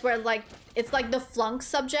subjects where like it's like the flunk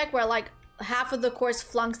subject where like half of the course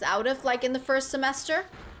flunks out of like in the first semester.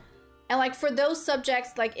 And like for those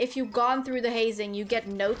subjects, like if you've gone through the hazing, you get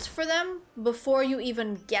notes for them before you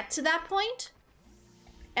even get to that point.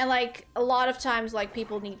 And like a lot of times like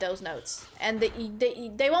people need those notes, and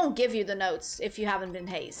they won't give you the notes if you haven't been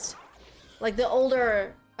hazed. Like the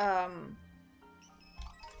older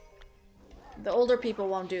people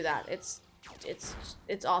won't do that. It's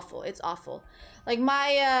awful. It's awful. Like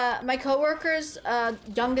my coworker's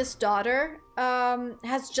youngest daughter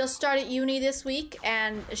has just started uni this week,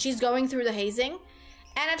 and she's going through the hazing.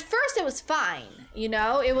 And at first it was fine, you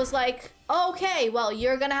know? It was like, okay, well,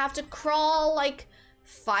 you're gonna have to crawl like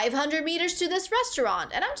 500 meters to this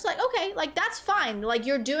restaurant. And I'm just like, okay, like that's fine. Like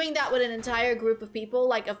you're doing that with an entire group of people,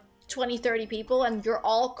 like of 20, 30 people, and you're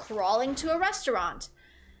all crawling to a restaurant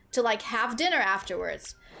to like have dinner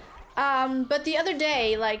afterwards. But the other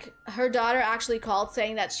day, like her daughter actually called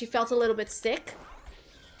saying that she felt a little bit sick.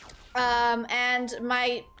 And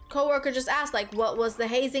my coworker just asked like, what was the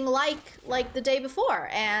hazing like the day before?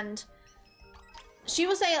 And she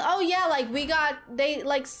was saying, oh yeah, like they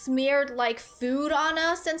like smeared like food on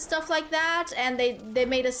us and stuff like that. And they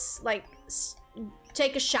made us like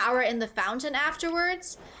take a shower in the fountain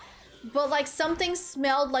afterwards. But like something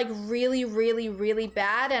smelled like really, really, really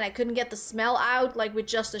bad, and I couldn't get the smell out like with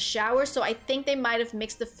just a shower. So I think they might have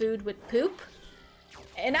mixed the food with poop.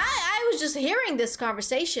 And I was just hearing this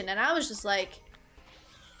conversation, and I was just like,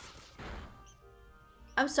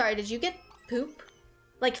 I'm sorry, did you get poop?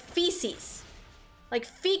 Like feces. Like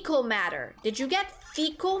fecal matter. Did you get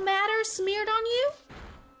fecal matter smeared on you?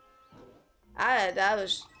 I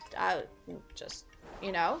just,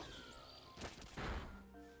 you know.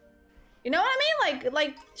 You know what I mean?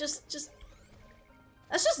 Like, just,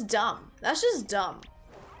 that's just dumb. That's just dumb.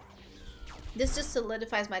 This just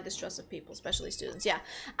solidifies my distrust of people, especially students. Yeah,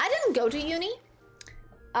 I didn't go to uni.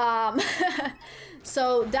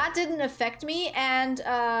 So that didn't affect me. And,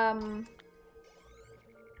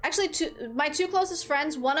 actually, my two closest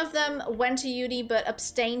friends, one of them went to uni but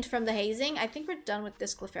abstained from the hazing. I think we're done with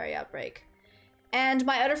this Clefairy outbreak. And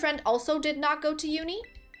my other friend also did not go to uni.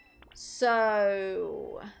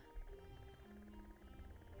 So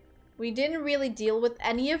we didn't really deal with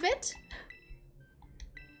any of it.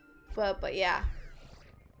 But yeah.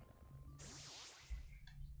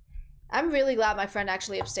 I'm really glad my friend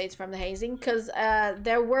actually abstained from the hazing, because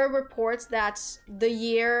there were reports that the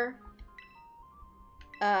year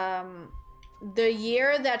that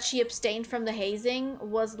she abstained from the hazing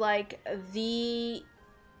was like the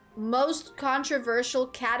most controversial,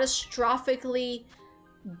 catastrophically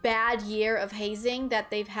bad year of hazing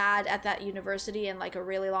that they've had at that university in like a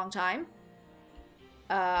really long time.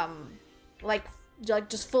 Like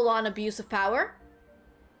just full-on abuse of power.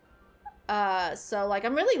 So like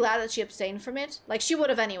I'm really glad that she abstained from it. Like she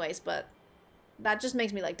would have anyways, but that just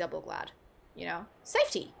makes me like double glad, you know?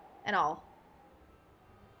 Safety and all.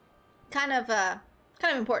 Kind of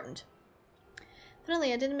important.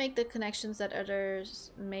 Finally, I didn't make the connections that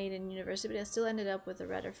others made in university, but I still ended up with a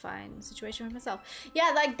rather fine situation for myself.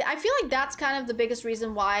 Yeah, like I feel like that's kind of the biggest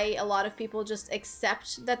reason why a lot of people just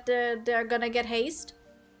accept that they're gonna get hazed.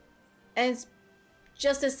 And it's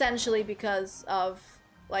just essentially because of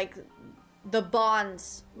like the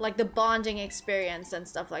bonds, like the bonding experience and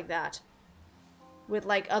stuff like that with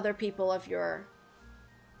like other people of your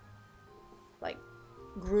like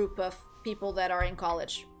group of people that are in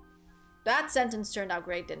college. That sentence turned out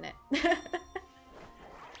great, didn't it?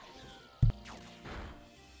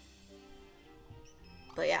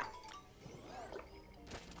 But yeah.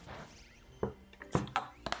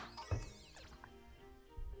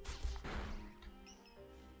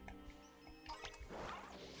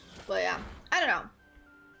 But yeah, I don't know.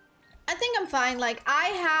 I think I'm fine. Like, I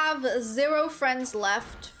have 0 friends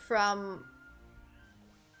left from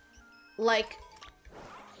like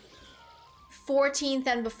 14th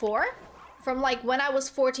and before. From like when I was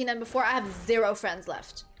 14 and before, I have 0 friends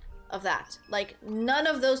left of that. Like none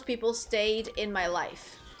of those people stayed in my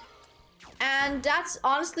life. And that's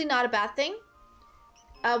honestly not a bad thing.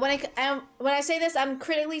 When I say this, I'm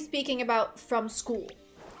critically speaking about from school.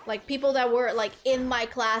 Like, people that were, like, in my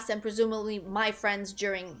class and presumably my friends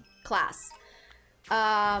during class.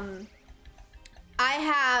 I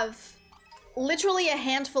have literally a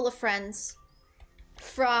handful of friends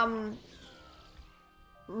from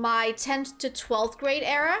my 10th to 12th grade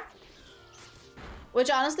era, which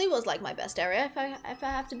honestly was like my best era, if I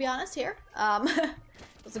have to be honest here. It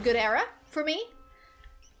was a good era for me.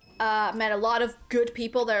 Met a lot of good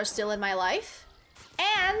people that are still in my life,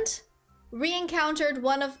 and re-encountered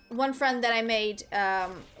one friend that I made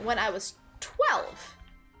when I was 12,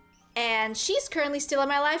 and she's currently still in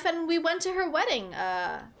my life, and we went to her wedding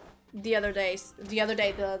the other day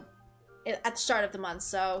at the start of the month.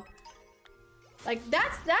 So like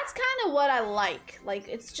that's kind of what I like. Like,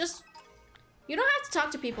 it's just, you don't have to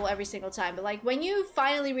talk to people every single time, but like when you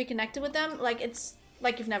finally reconnected with them, like it's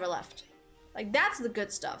like you've never left. Like, that's the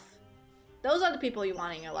good stuff. Those are the people you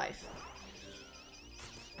want in your life.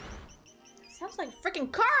 Sounds like a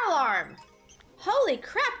freaking car alarm. Holy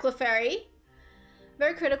crap, Clefairy.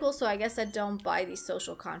 Very critical, so I guess I don't buy these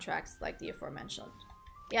social contracts like the aforementioned.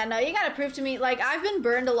 Yeah, no, you gotta prove to me, like, I've been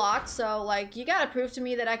burned a lot, so, like, you gotta prove to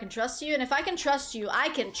me that I can trust you, and if I can trust you, I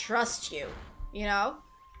can trust you, you know?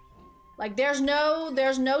 Like, there's no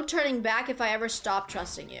turning back if I ever stop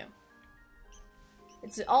trusting you.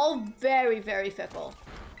 It's all very, very fickle.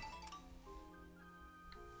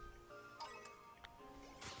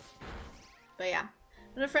 But yeah,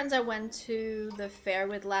 one of the friends I went to the fair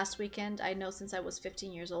with last weekend, I know since I was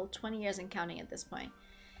 15 years old, 20 years and counting at this point.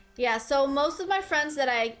 Yeah, so most of my friends that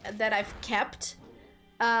I've kept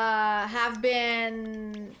have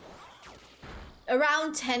been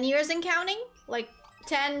around 10 years and counting, like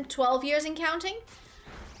 10, 12 years and counting.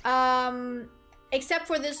 Except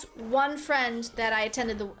for this one friend that I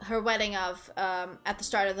attended her wedding of at the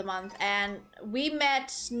start of the month, and we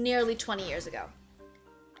met nearly 20 years ago.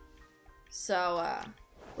 So,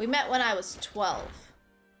 we met when I was 12.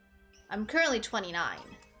 I'm currently 29.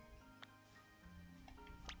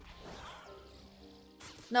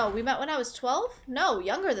 No, we met when I was 12? No,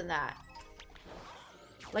 younger than that.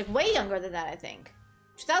 Like, way younger than that, I think.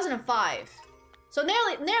 2005. So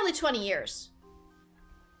nearly 20 years.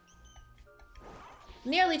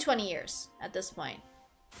 Nearly 20 years at this point.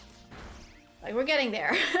 Like, we're getting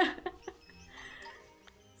there.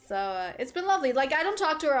 So, it's been lovely. Like, I don't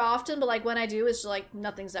talk to her often, but, like, when I do, it's like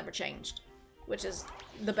nothing's ever changed. Which is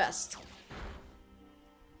the best.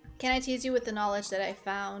 Can I tease you with the knowledge that I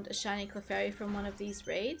found a shiny Clefairy from one of these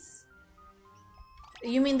raids?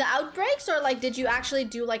 You mean the Outbreaks, or, like, did you actually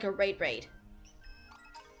do, like, a raid?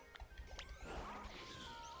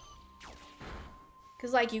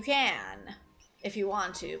 Because, like, you can, if you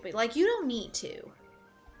want to, but, like, you don't need to.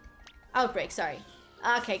 Outbreak, sorry.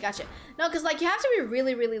 Okay, gotcha. No, because, like, you have to be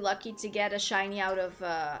really, really lucky to get a shiny out of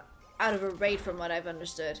a raid, from what I've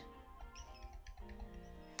understood.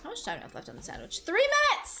 How much time do I have left on the sandwich? 3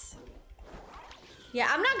 minutes! Yeah,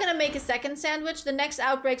 I'm not gonna make a second sandwich. The next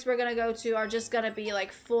Outbreaks we're gonna go to are just gonna be,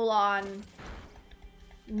 like, full-on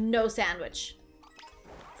no sandwich.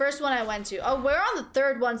 First one I went to. Oh, we're on the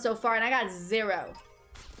 3rd one so far, and I got 0.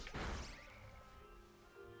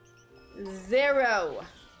 0.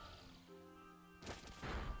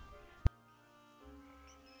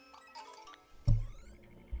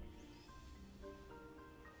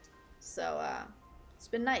 So, it's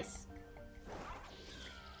been nice.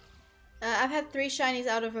 I've had 3 shinies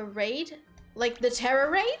out of a raid. Like, the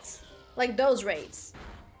Tera raids? Like, those raids.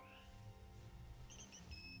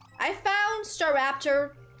 I found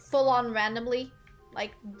Staraptor full-on randomly.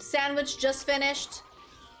 Like, sandwich just finished.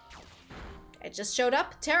 It just showed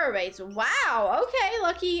up. Tera raids. Wow, okay,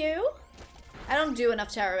 lucky you. I don't do enough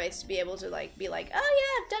Tera raids to be able to, like, be like, oh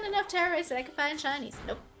yeah, I've done enough Tera raids that I can find shinies.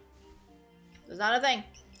 Nope. It's not a thing.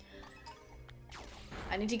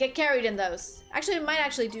 I need to get carried in those. Actually, I might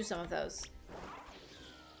actually do some of those.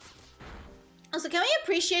 Also, can we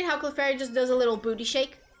appreciate how Clefairy just does a little booty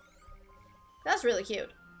shake? That's really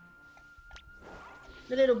cute.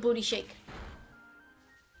 The little booty shake.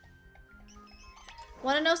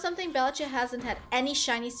 Want to know something? Bellacha hasn't had any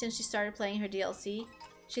shinies since she started playing her DLC.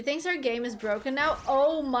 She thinks her game is broken now.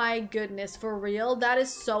 Oh my goodness, for real? That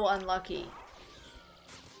is so unlucky.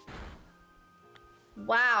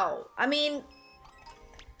 Wow. I mean,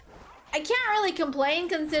 I can't really complain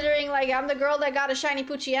considering, like, I'm the girl that got a shiny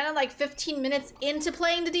Poochyena like 15 minutes into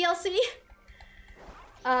playing the DLC.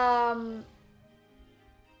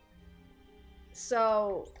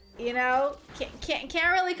 So, you know, can't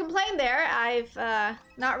really complain there. I've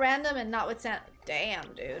not random and not with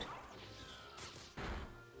damn, dude.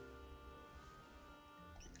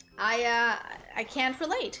 I can't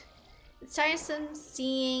relate. It's tiresome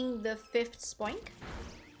seeing the 5th spoink.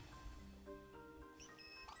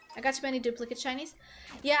 I got too many duplicate shinies.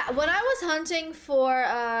 Yeah, when I was hunting for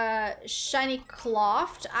shiny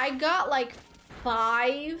Cloft, I got like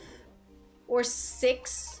 5 or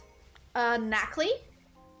 6 Knackley.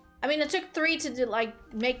 I mean, it took 3 to do, like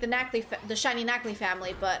make the shiny Knackley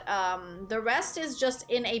family, but the rest is just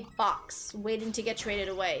in a box waiting to get traded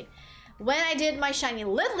away. When I did my shiny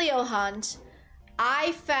Litleo hunt,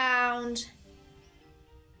 I found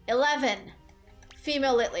 11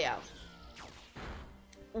 female Litleo.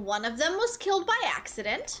 One of them was killed by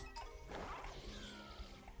accident.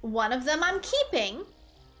 One of them I'm keeping.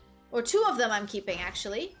 Or 2 of them I'm keeping,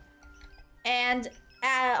 actually. And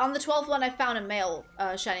on the 12th one, I found a male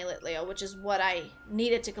shiny Litleo, which is what I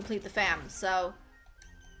needed to complete the fam. So,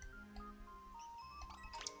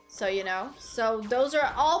 you know. So, those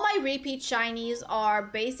are all my repeat shinies are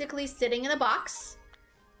basically sitting in a box.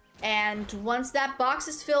 And once that box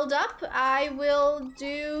is filled up, I will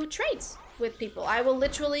do trades with people. I will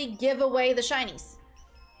literally give away the shinies.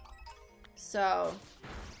 So,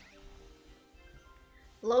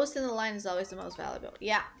 lowest in the line is always the most valuable.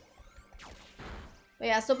 Yeah. But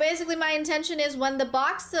yeah, so basically my intention is when the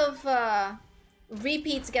box of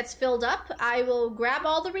repeats gets filled up, I will grab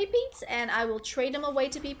all the repeats and I will trade them away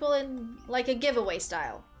to people in like a giveaway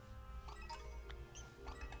style.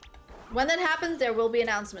 When that happens, there will be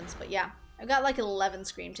announcements, but yeah. I've got like 11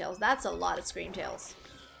 Screamtails. That's a lot of Screamtails.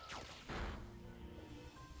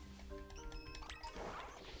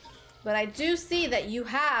 But I do see that you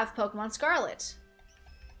have Pokemon Scarlet.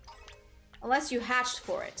 Unless you hatched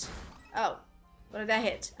for it. Oh. What did that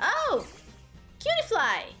hit? Oh!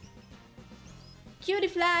 Cutiefly!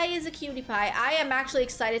 Cutiefly is a cutie pie. I am actually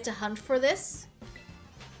excited to hunt for this.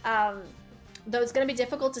 Though it's gonna be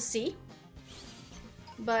difficult to see.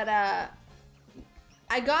 But,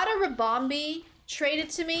 I got a Ribombee traded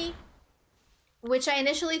to me, which I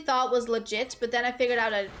initially thought was legit, but then I figured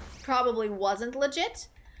out it probably wasn't legit.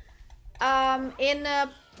 In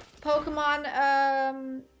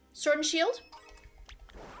Pokemon Sword and Shield.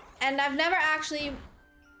 And I've never actually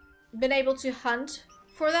been able to hunt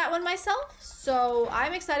for that one myself, so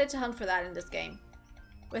I'm excited to hunt for that in this game.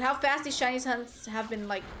 With how fast these shinies hunts have been,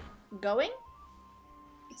 like, going,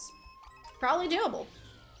 it's probably doable.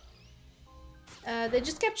 They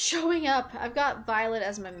just kept showing up. I've got Violet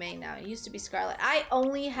as my main now. It used to be Scarlet. I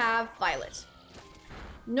only have Violet.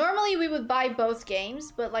 Normally we would buy both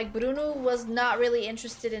games, but like Bruno was not really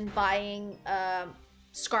interested in buying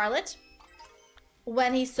Scarlet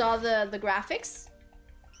when he saw the graphics.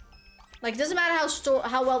 Like, it doesn't matter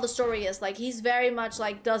how well the story is. Like, he's very much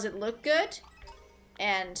like, does it look good?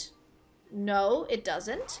 And no, it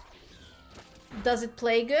doesn't. Does it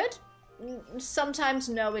play good? Sometimes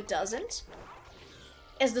no, it doesn't.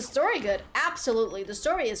 Is the story good? Absolutely. The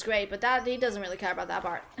story is great, but that he doesn't really care about that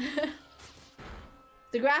part.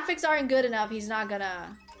 The graphics aren't good enough. He's not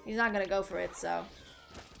gonna go for it, so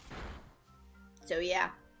yeah.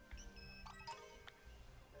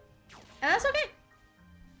 And that's okay.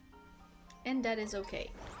 And that is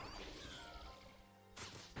okay.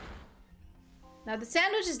 Now the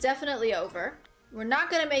sandwich is definitely over. We're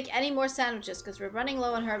not gonna make any more sandwiches because we're running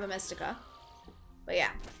low on Herba Mystica. But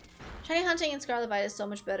yeah. Shiny hunting in Scarlet Violet is so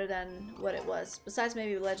much better than what it was. Besides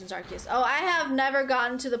maybe Legends Arceus. Oh, I have never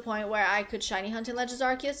gotten to the point where I could shiny hunt in Legends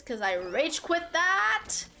Arceus because I rage quit that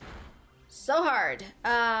so hard.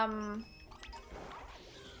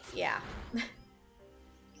 Yeah.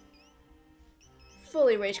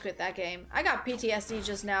 Fully rage quit that game. I got PTSD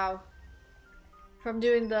just now from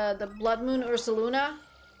doing the Bloodmoon Ursaluna.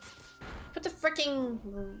 Put the freaking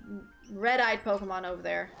red-eyed Pokemon over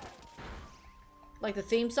there. Like the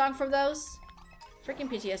theme song from those. Freaking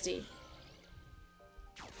PTSD.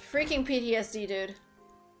 Freaking PTSD, dude.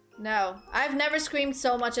 No. I've never screamed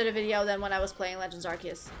so much at a video than when I was playing Legends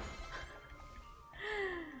Arceus.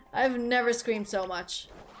 I've never screamed so much.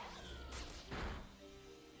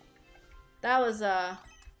 That was,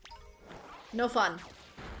 no fun.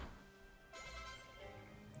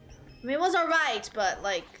 I mean, it was alright, but,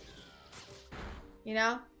 like, you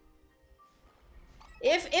know?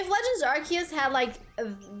 If Legends Arceus had, like,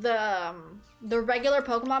 the regular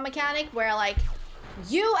Pokemon mechanic where, like,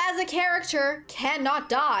 you as a character cannot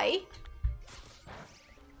die,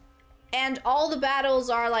 and all the battles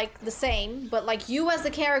are, like, the same, but, like, you as a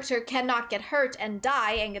character cannot get hurt and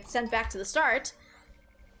die and get sent back to the start,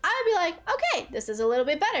 I would be like, okay, this is a little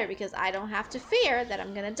bit better because I don't have to fear that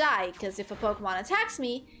I'm gonna die, because if a Pokemon attacks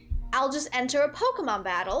me, I'll just enter a Pokemon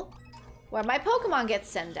battle where my Pokemon gets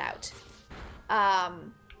sent out.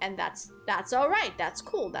 And that's alright, that's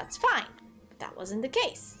cool, that's fine. But that wasn't the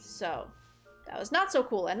case, so that was not so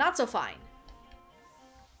cool and not so fine.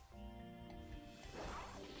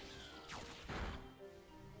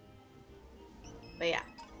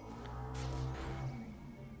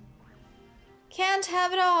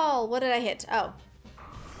 have it all. What did I hit? Oh.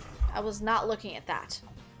 I was not looking at that.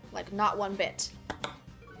 Like, not one bit.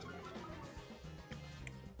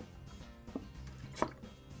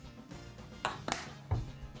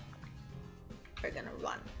 We're gonna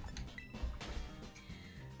run.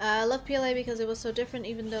 I love PLA because it was so different,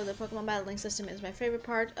 even though the Pokemon battling system is my favorite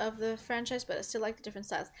part of the franchise, but I still like the different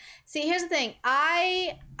styles. See, here's the thing.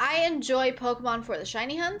 I enjoy Pokemon for the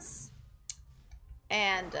shiny hunts,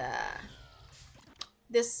 and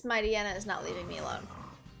this Mightyena is not leaving me alone.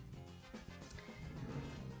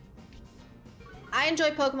 I enjoy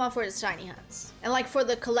Pokemon for the shiny hunts, and like for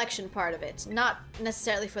the collection part of it, not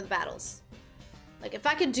necessarily for the battles. Like, if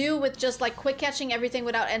I could do with just, like, quick catching everything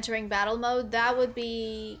without entering battle mode, that would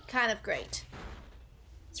be kind of great.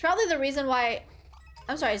 It's probably the reason why...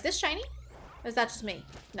 I'm sorry, is this shiny? Or is that just me?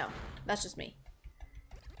 No, that's just me.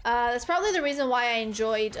 That's probably the reason why I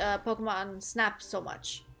enjoyed Pokemon Snap so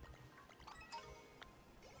much.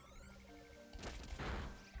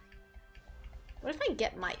 What if I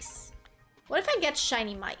get mice? What if I get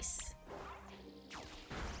shiny mice?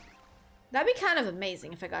 That'd be kind of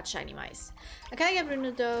amazing if I got shiny mice. I kind of get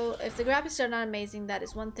Bruno though. If the graphics are not amazing, that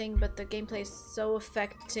is one thing, but the gameplay is so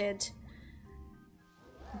affected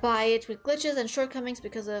by it with glitches and shortcomings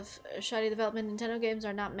because of shoddy development. Nintendo games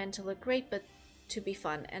are not meant to look great, but to be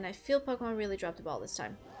fun. And I feel Pokemon really dropped the ball this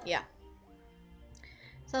time. Yeah.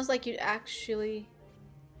 Sounds like you'd actually...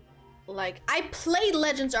 Like, I played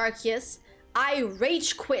Legends Arceus. I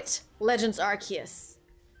rage quit Legends Arceus.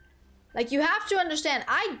 Like, you have to understand,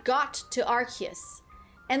 I got to Arceus,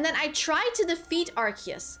 and then I tried to defeat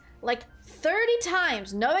Arceus, like, 30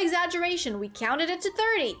 times, no exaggeration, we counted it to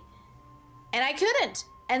 30, and I couldn't,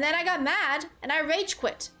 and then I got mad, and I rage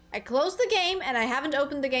quit. I closed the game, and I haven't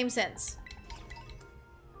opened the game since.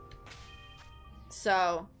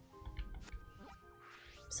 So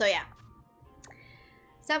yeah.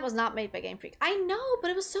 Snap was not made by Game Freak. I know,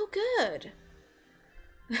 but it was so good.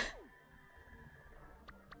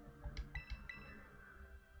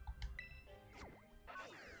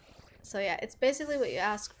 So yeah, it's basically what you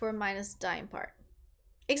ask for minus the dying part.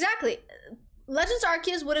 Exactly. Legends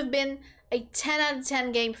Arceus would have been a 10 out of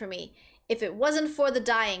 10 game for me if it wasn't for the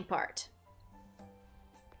dying part.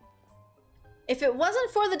 If it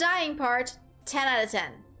wasn't for the dying part, 10 out of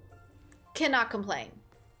 10. Cannot complain.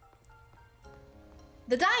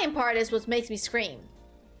 The dying part is what makes me scream.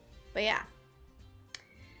 But yeah.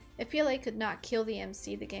 If PLA could not kill the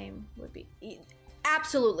MC, the game would be...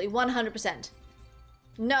 Absolutely, 100%.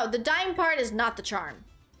 No, the dying part is not the charm.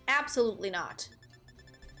 Absolutely not.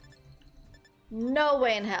 No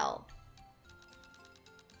way in hell.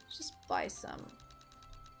 Let's just buy some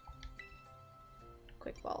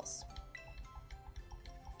quick balls.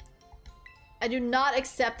 I do not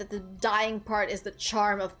accept that the dying part is the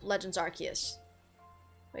charm of Legends Arceus.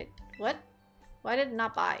 Wait, what? Why did it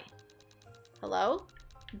not buy? Hello?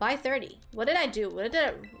 Buy 30. What did I do?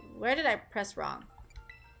 Where did I press wrong?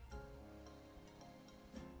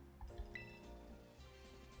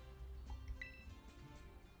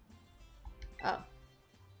 Oh.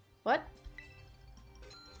 What?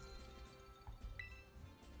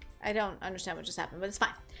 I don't understand what just happened, but it's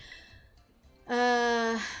fine.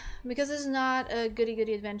 Because this is not a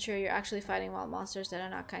goody-goody adventure, you're actually fighting wild monsters that are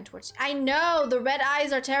not kind towards you. I know! The red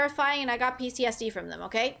eyes are terrifying and I got PTSD from them,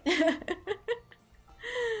 okay?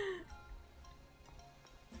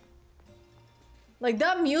 Like,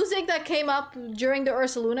 that music that came up during the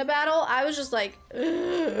Ursaluna battle, I was just like...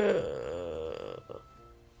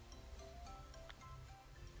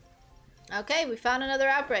 Okay, we found another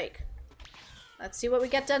outbreak. Let's see what we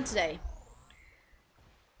get done today.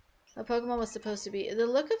 A Pokemon was supposed to be... The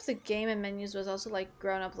look of the game and menus was also, like,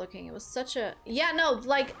 grown-up looking. It was such a... Yeah, no,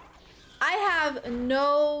 like, I have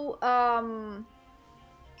no... I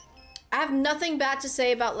have nothing bad to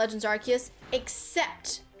say about Legends Arceus,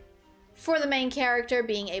 except for the main character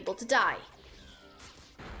being able to die.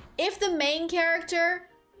 If the main character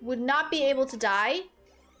would not be able to die,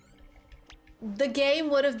 the game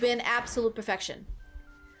would have been absolute perfection.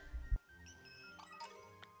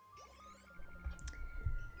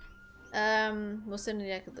 Most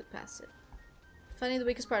certainly I could look past it. Funny, the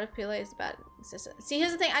weakest part of PLA is the battle system. See,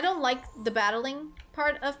 here's the thing. I don't like the battling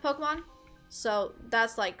part of Pokemon. So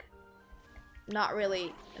that's like not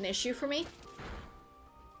really an issue for me.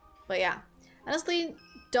 But yeah. Honestly,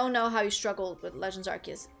 don't know how you struggled with Legends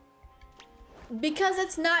Arceus. Because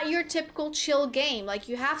it's not your typical chill game. Like,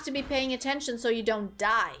 you have to be paying attention so you don't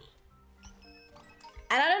die.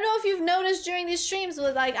 And I don't know if you've noticed during these streams,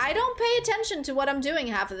 but like, I don't pay attention to what I'm doing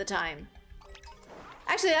half of the time.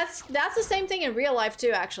 Actually, that's the same thing in real life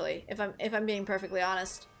too, actually, if I'm being perfectly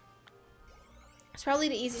honest. It's probably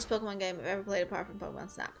the easiest Pokemon game I've ever played apart from Pokemon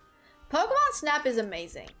Snap. Pokemon Snap is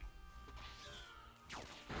amazing.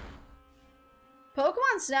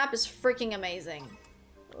 Pokemon Snap is freaking amazing.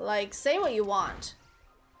 Like, say what you want.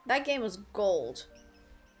 That game was gold.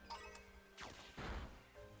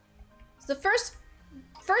 It's the first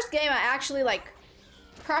game I actually, like,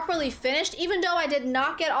 properly finished, even though I did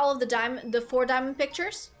not get all of the 4 diamond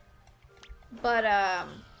pictures. But,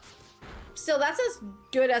 still, that's as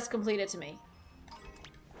good as completed to me.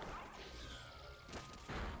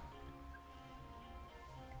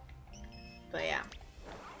 But yeah.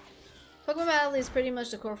 Pokemon Battle is pretty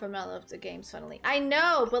much the core fundamental of the games, funnily. I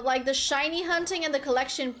know, but like the shiny hunting and the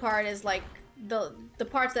collection part is like the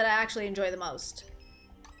parts that I actually enjoy the most.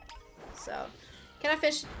 So, can I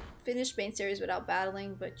finish main series without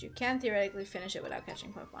battling? But you can theoretically finish it without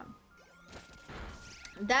catching Pokemon.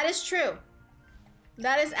 That is true.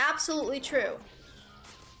 That is absolutely true.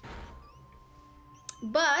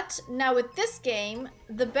 But now with this game,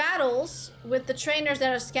 the battles with the trainers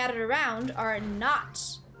that are scattered around are not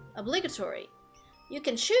obligatory. You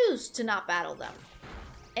can choose to not battle them.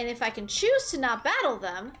 And if I can choose to not battle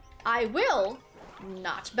them, I will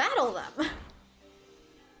not battle them.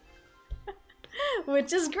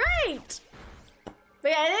 Which is great!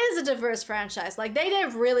 But yeah, it is a diverse franchise. Like, they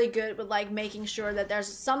did really good with, like, making sure that there's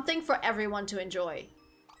something for everyone to enjoy.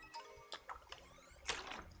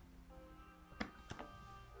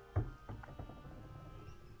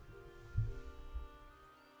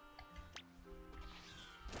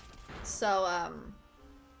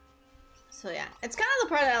 So yeah, it's kind of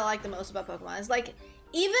the part that I like the most about Pokemon. It's like,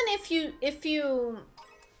 even if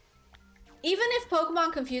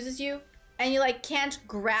Pokemon confuses you and you like can't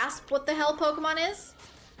grasp what the hell Pokemon is,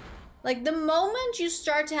 like the moment you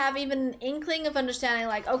start to have even an inkling of understanding,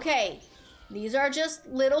 like, okay, these are just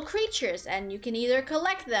little creatures and you can either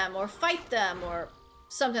collect them or fight them or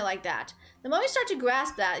something like that. The moment you start to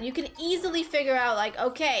grasp that, you can easily figure out, like,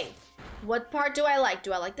 okay, what part do I like?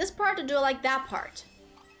 Do I like this part or do I like that part?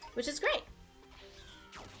 Which is great.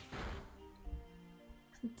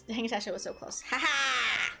 Dang it, Tasha was so close.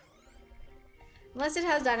 Haha! Unless it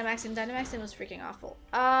has Dynamaxing. Dynamaxing was freaking awful.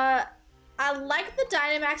 I like the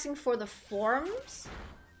Dynamaxing for the forms.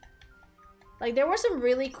 Like, there were some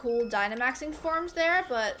really cool Dynamaxing forms there,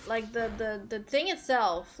 but, like, the thing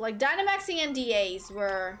itself, like, Dynamaxing NDAs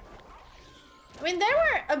were... I mean, they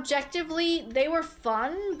were, objectively, they were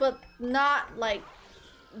fun, but not, like,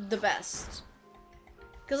 the best.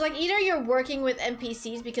 Because, like, either you're working with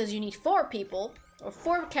NPCs because you need 4 people, or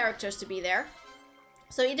 4 characters to be there.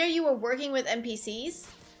 So either you were working with NPCs,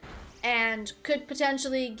 and could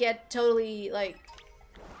potentially get totally, like,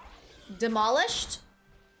 demolished,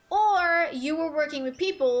 or you were working with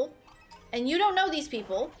people, and you don't know these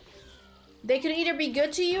people. They could either be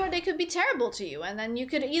good to you or they could be terrible to you. And then you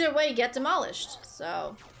could either way get demolished.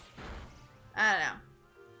 So, I don't know.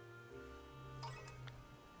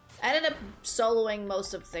 I ended up soloing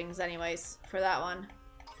most of things anyways for that one.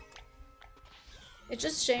 It's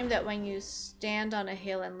just a shame that when you stand on a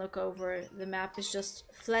hill and look over, the map is just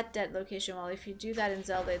flat dead location. While if you do that in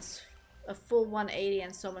Zelda, it's a full 180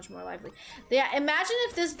 and so much more lively. Yeah, imagine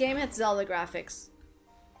if this game had Zelda graphics.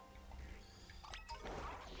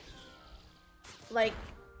 Like,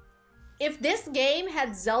 if this game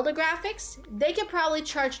had Zelda graphics, they could probably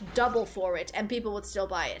charge double for it and people would still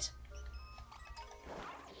buy it.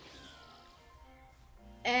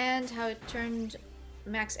 And how it turned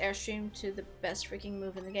Max Airstream to the best freaking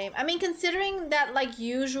move in the game. I mean, considering that, like,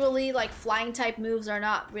 usually, like, flying type moves are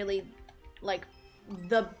not really, like,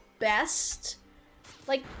 the best,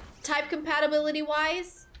 like, type compatibility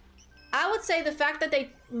wise, I would say the fact that they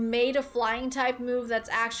made a flying type move that's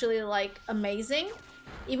actually, like, amazing,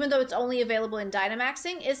 even though it's only available in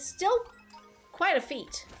Dynamaxing, is still quite a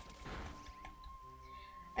feat.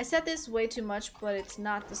 I said this way too much, but it's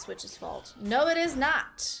not the Switch's fault. No, it is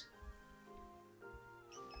not.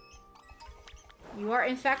 You are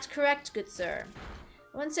in fact correct, good sir.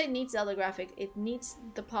 I wouldn't say it needs Zelda graphic, it needs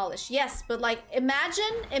the polish. Yes, but like,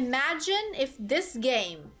 imagine if this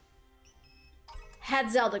game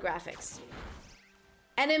had Zelda graphics.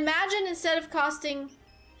 And imagine instead of costing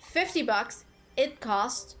 50 bucks, it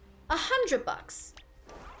cost 100 bucks.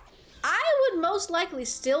 I would most likely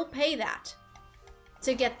still pay that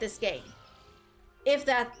to get this game. If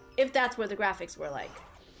that's where the graphics were like.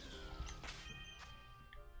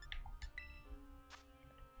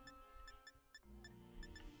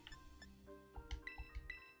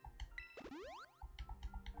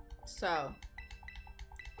 So,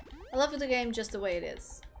 I love the game just the way it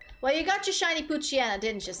is. Well, you got your shiny Poochyena,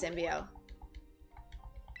 didn't you, Symbio?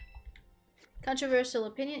 Controversial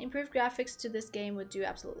opinion, improved graphics to this game would do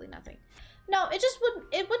absolutely nothing. No,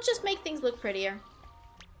 it would just make things look prettier.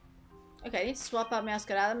 Okay, I need to swap out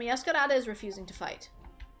Meowscarada. Meowscarada is refusing to fight.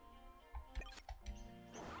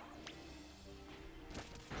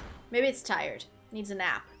 Maybe it's tired. Needs a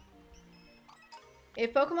nap.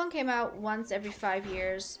 If Pokemon came out once every 5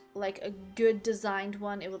 years, like a good designed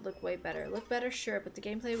one, it would look way better. Look better, sure, but the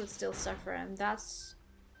gameplay would still suffer, and that's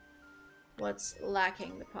what's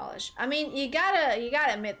lacking the polish. I mean, you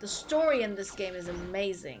gotta admit, the story in this game is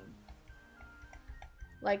amazing.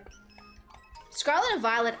 Like, Scarlet and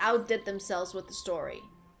Violet outdid themselves with the story.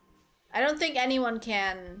 I don't think anyone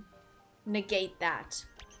can negate that.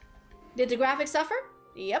 Did the graphics suffer?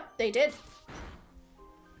 Yep, they did.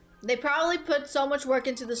 They probably put so much work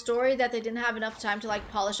into the story that they didn't have enough time to like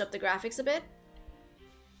polish up the graphics a bit.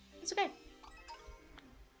 It's okay.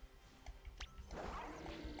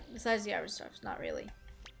 Besides the average stuff, not really.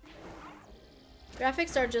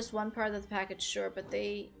 Graphics are just one part of the package, sure, but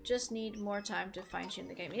they just need more time to fine-tune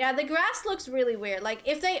the game. Yeah, the grass looks really weird. Like,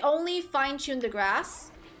 if they only fine-tuned the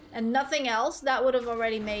grass and nothing else, that would have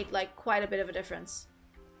already made, like, quite a bit of a difference.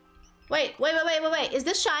 Wait. Is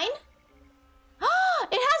this Shine?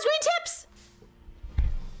 It has green tips!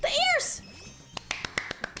 The ears!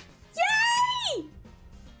 Yay!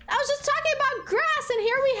 I was just talking about grass, and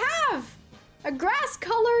here we have a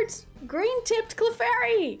grass-colored, green-tipped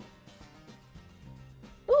Clefairy.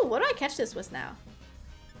 Ooh, what do I catch this with now?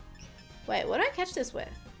 Wait, what do I catch this with?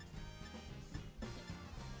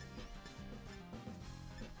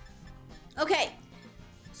 Okay,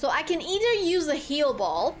 so I can either use a heal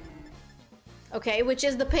ball, okay, which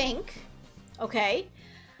is the pink, okay,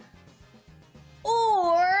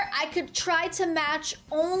 or I could try to match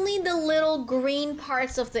only the little green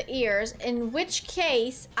parts of the ears, in which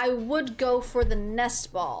case I would go for the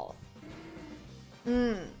nest ball.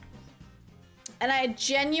 And I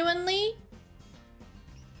genuinely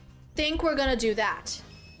think we're gonna do that.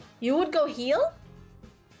 You would go heal?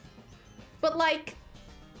 But like,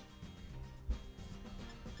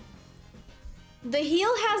 the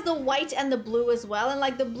heal has the white and the blue as well, and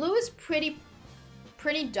like the blue is pretty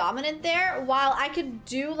dominant there, while I could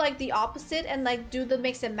do like the opposite and like do the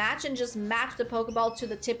mix and match and just match the Pokeball to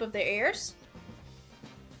the tip of their ears.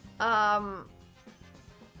 Because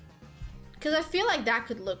I feel like that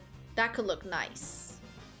could look nice.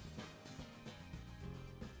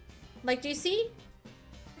 Like, do you see?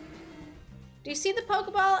 Do you see the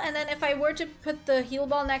Pokeball? And then if I were to put the heal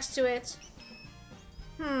ball next to it,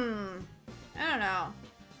 I don't know.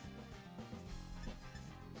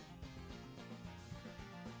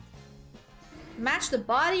 Match the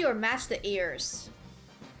body or match the ears?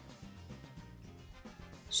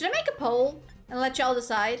 Should I make a poll and let y'all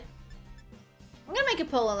decide? I'm gonna make a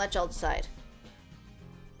poll and let y'all decide.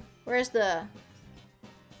 Where's the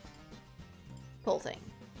poll thing?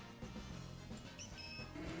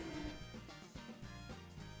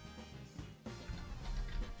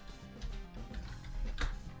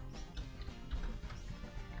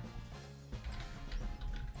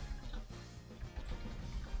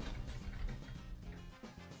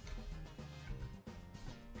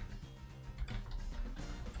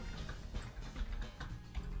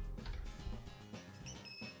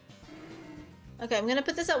 Okay, I'm gonna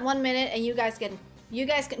put this at 1 minute, and you guys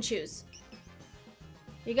can choose.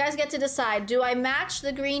 You guys get to decide. Do I match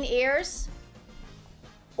the green ears,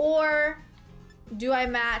 or do I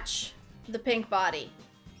match the pink body?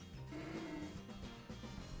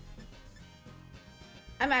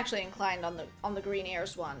 I'm actually inclined on the green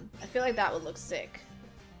ears one. I feel like that would look sick.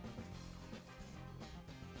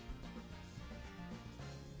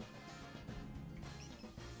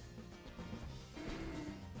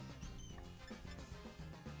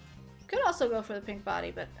 Could also go for the pink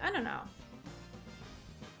body, but I don't know.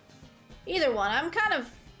 Either one. I'm kind of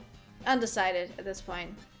undecided at this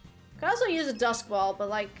point. Could also use a dusk ball, but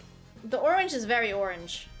like the orange is very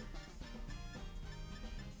orange.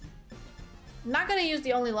 I'm not gonna use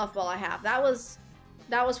the only love ball I have. That was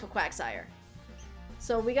for Quagsire.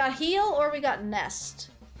 So we got heal or we got nest.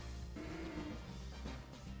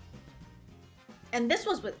 And this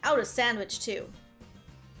was without a sandwich too.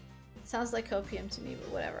 Sounds like copium to me, but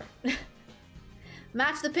whatever.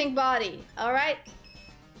 Match the pink body. All right.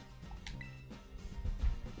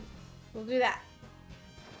 We'll do that.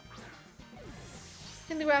 I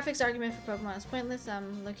think the graphics argument for Pokemon is pointless.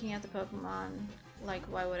 I'm looking at the Pokemon. Like,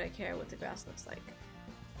 why would I care what the grass looks like?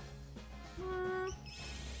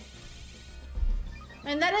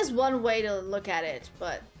 And that is one way to look at it,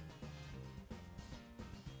 but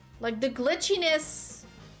like the glitchiness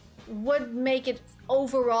would make it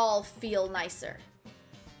overall feel nicer.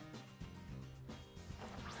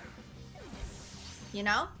 You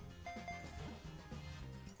know?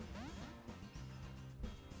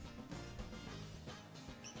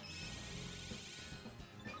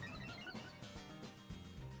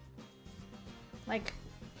 Like,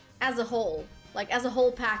 as a whole. Like, as a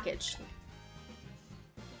whole package.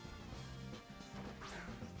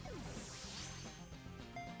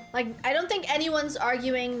 Like, I don't think anyone's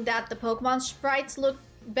arguing that the Pokemon sprites look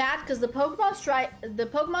bad, because the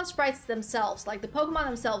Pokemon sprites themselves, like the Pokemon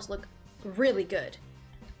themselves, look really good.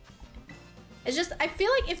 It's just, I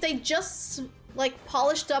feel like if they just like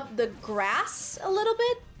polished up the grass a little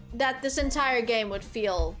bit, that this entire game would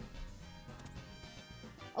feel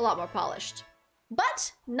a lot more polished.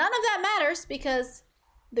 But none of that matters because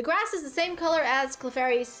the grass is the same color as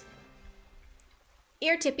Clefairy's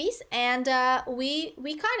ear tippies, and we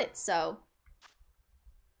caught it, so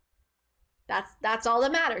that's all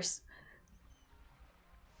that matters.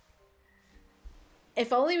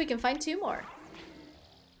 If only we can find 2 more.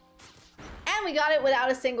 And we got it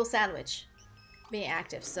without a single sandwich being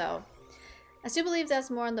active, so I still believe that's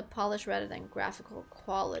more on the polish rather than graphical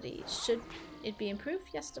quality. Should it be improved?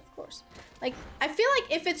 Yes, of course. Like, I feel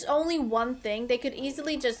like if it's only one thing, they could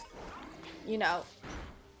easily just, you know,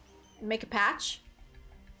 make a patch.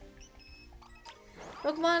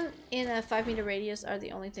 Pokemon in a 5-meter radius are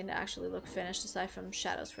the only thing that actually look finished aside from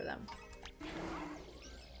shadows for them.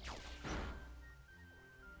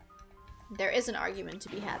 There is an argument to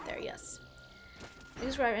be had there, yes. I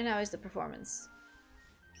think right now is the performance.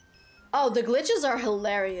 Oh, the glitches are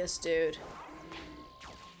hilarious, dude.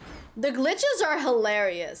 The glitches are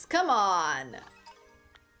hilarious. Come on.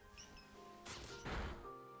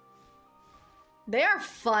 They are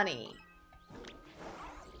funny.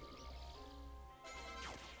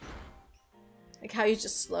 Like how you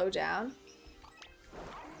just slow down.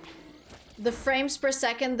 The frames per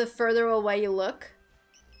second, the further away you look.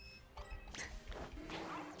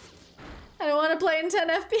 I don't want to play in 10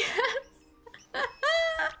 FPS.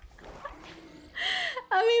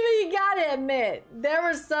 I mean, but you gotta admit, there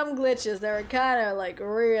were some glitches that were kind of like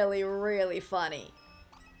really, really funny.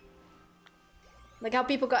 Like how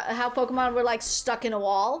Pokemon were like stuck in a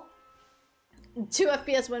wall. 2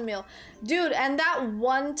 FPS windmill. Dude, and that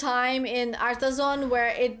one time in Artazon where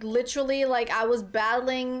it literally, like, I was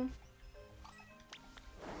battling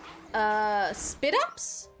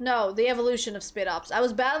Spit-Ups? No, the evolution of Spit-Ups. I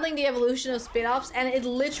was battling the evolution of Spit-Ups and it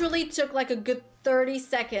literally took like a good 30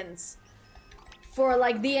 seconds for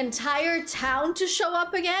like the entire town to show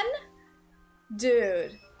up again.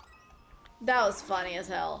 Dude, that was funny as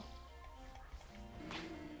hell.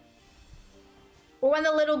 Or when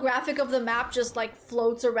the little graphic of the map just like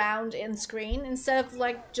floats around in screen instead of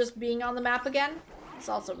like just being on the map again. It's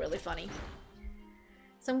also really funny.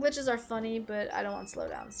 Some glitches are funny, but I don't want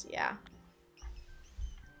slowdowns. Yeah.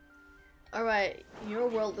 Alright, your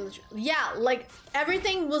world is... Yeah, like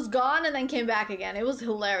everything was gone and then came back again. It was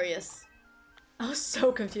hilarious. I was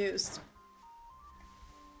so confused.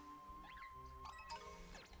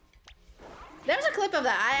 There's a clip of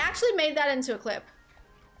that. I actually made that into a clip.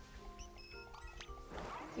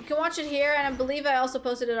 You can watch it here, and I believe I also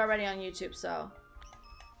posted it already on YouTube, so...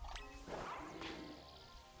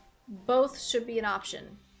 both should be an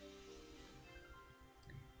option.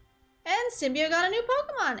 And Symbio got a new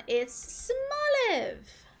Pokemon! It's Smoliv!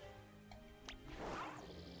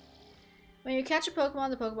 When you catch a Pokemon,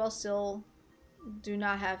 the Pokeballs still do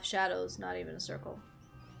not have shadows, not even a circle.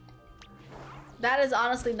 That is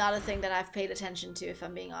honestly not a thing that I've paid attention to, if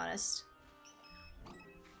I'm being honest.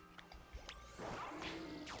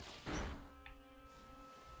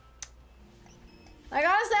 Like,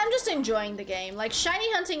 honestly, I'm just enjoying the game. Like,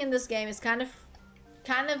 shiny hunting in this game is kind of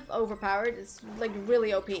overpowered. It's, like,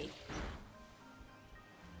 really OP.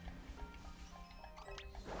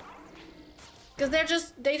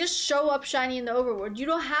 Because they just show up shiny in the overworld. You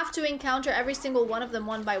don't have to encounter every single one of them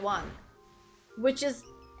one by one. Which is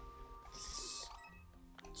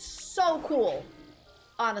so cool,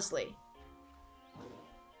 honestly.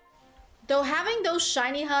 Though having those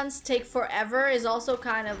shiny hunts take forever is also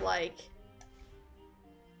kind of like...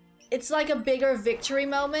 it's like a bigger victory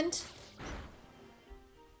moment,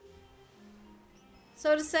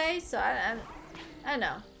 so to say. So I don't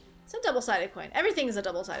know. It's a double-sided coin. Everything is a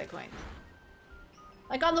double-sided coin.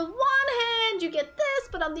 Like on the one hand, you get this,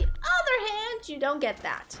 but on the other hand, you don't get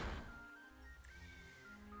that.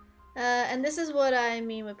 And this is what I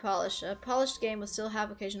mean with polish. A polished game will still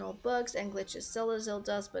have occasional bugs and glitches. Celesil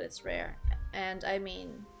does, but it's rare. And I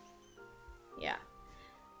mean, yeah.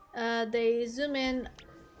 They zoom in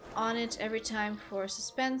on it every time for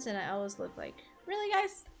suspense, and I always look like, really,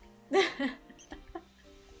 guys?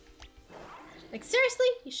 Like, seriously?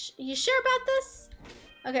 You sure about this?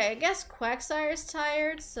 Okay, I guess Quagsire is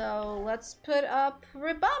tired, so let's put up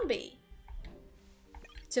Ribombee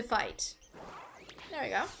to fight. There we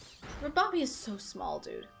go. Ribombee is so small,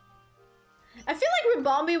 dude. I feel like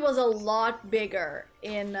Ribombee was a lot bigger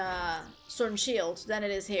in Sword and Shield than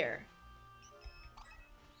it is here.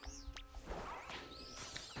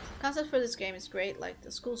 Concept for this game is great, like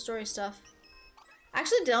the school story stuff. I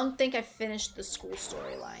actually don't think I finished the school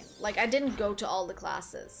storyline. Like, I didn't go to all the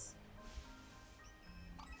classes.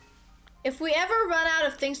 If we ever run out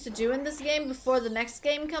of things to do in this game before the next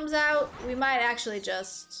game comes out, we might actually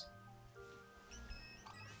just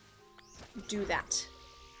do that.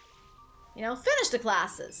 You know, finish the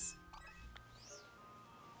classes.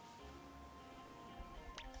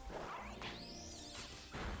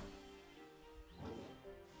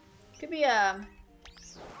 Could be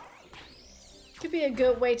a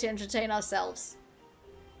good way to entertain ourselves.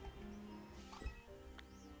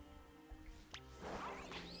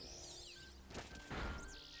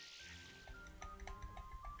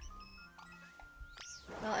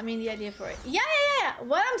 Well, I mean, the idea for it. Yeah.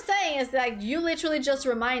 What I'm saying is that you literally just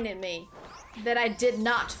reminded me that I did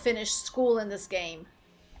not finish school in this game.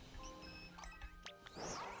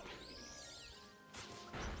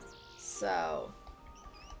 So...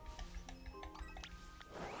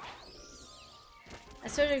 I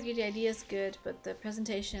sort of agree the idea is good, but the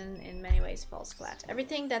presentation in many ways falls flat.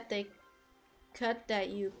 Everything that they cut that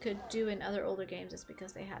you could do in other older games is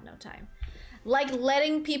because they had no time. Like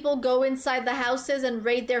letting people go inside the houses and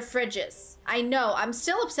raid their fridges. I know, I'm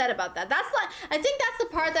still upset about that. That's like, I think that's the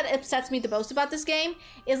part that upsets me the most about this game,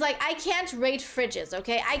 is like, I can't raid fridges,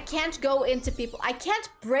 okay? I can't go into people, I can't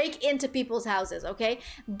break into people's houses, okay?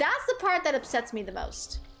 That's the part that upsets me the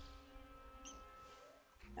most.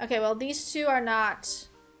 Okay, well, these two are not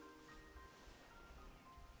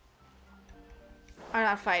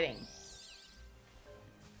fighting.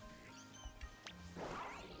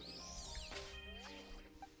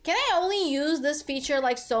 Can I only use this feature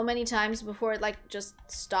like so many times before it like just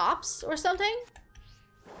stops or something?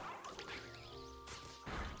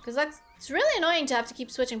 Because it's really annoying to have to keep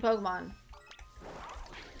switching Pokemon.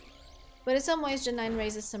 But in some ways, Gen 9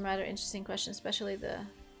 raises some rather interesting questions, especially the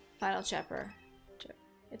final chapter.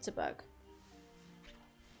 It's a bug.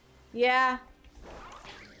 Yeah.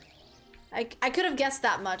 I could have guessed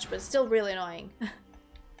that much, but it's still really annoying.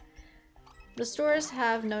 The stores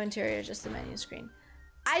have no interior, just the menu screen.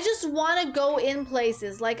 I just want to go in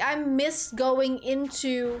places. Like, I miss going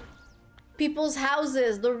into people's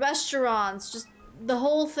houses, the restaurants, just the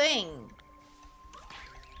whole thing.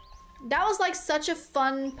 That was like such a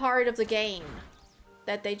fun part of the game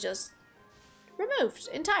that they just removed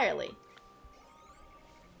entirely.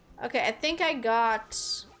 Okay, I think I got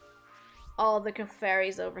all the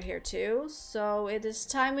Clefairies over here too, so it is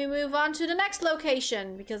time we move on to the next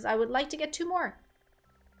location, because I would like to get two more.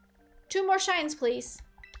 Two more shines, please.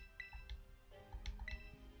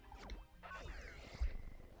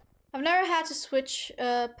 I've never had to switch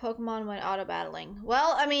Pokemon when auto-battling.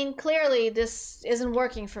 Well, I mean, clearly this isn't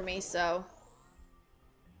working for me, so...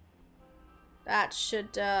 that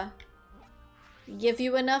should give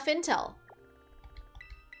you enough intel.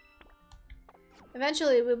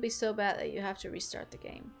 Eventually, it will be so bad that you have to restart the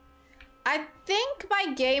game. I think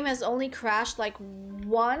my game has only crashed like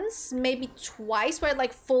once, maybe twice, where it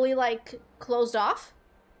like fully like closed off.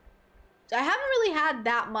 So I haven't really had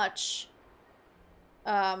that much.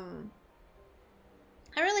 I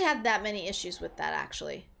really had that many issues with that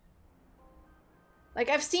actually. Like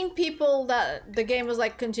I've seen people that the game was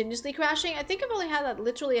like continuously crashing. I think I've only had that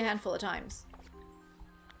literally a handful of times.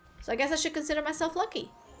 So I guess I should consider myself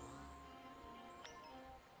lucky.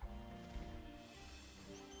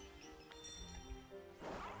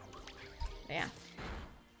 Yeah.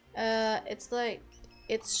 It's like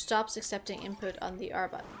it stops accepting input on the R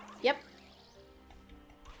button. Yep.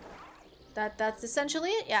 That's essentially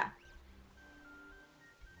it, yeah.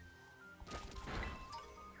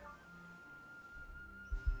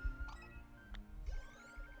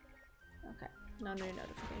 Okay, no new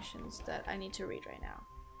notifications that I need to read right now.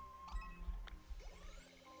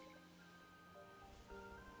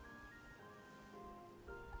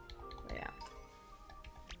 Yeah.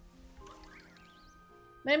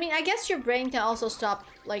 But I mean, I guess your brain can also stop,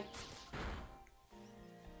 like,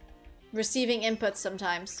 receiving inputs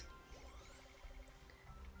sometimes.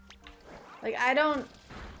 Like, I think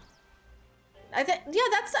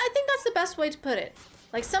that's the best way to put it.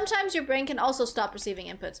 Like, sometimes your brain can also stop receiving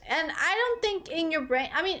inputs. And I don't think in your brain...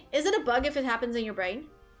 I mean, is it a bug if it happens in your brain?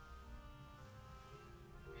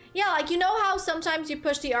 Yeah, like, you know how sometimes you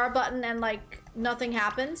push the R button and, like, nothing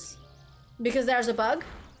happens? Because there's a bug?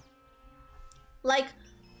 Like,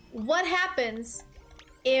 what happens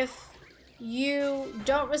if you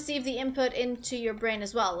don't receive the input into your brain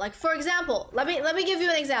as well? Like, for example, let me give you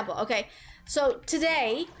an example. Okay, so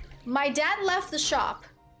today my dad left the shop.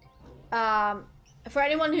 For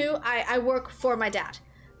anyone who I work for my dad.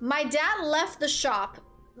 My dad left the shop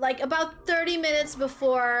like about 30 minutes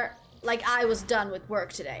before like I was done with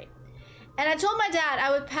work today. And I told my dad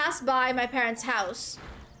I would pass by my parents' house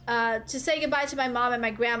to say goodbye to my mom and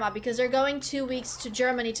my grandma because they're going 2 weeks to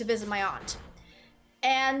Germany to visit my aunt.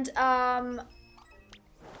 And I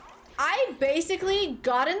basically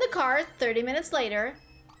got in the car 30 minutes later.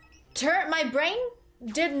 My brain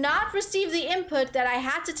did not receive the input that I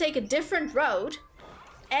had to take a different road.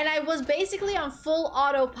 And I was basically on full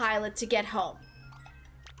autopilot to get home.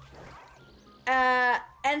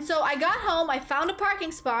 And so I got home, I found a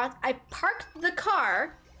parking spot, I parked the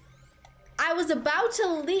car. I was about to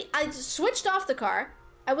leave, I switched off the car.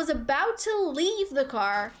 I was about to leave the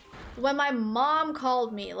car when my mom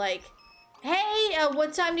called me like, hey,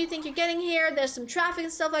 what time do you think you're getting here? There's some traffic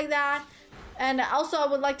and stuff like that. And also I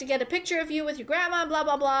would like to get a picture of you with your grandma, blah,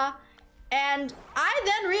 blah, blah. And I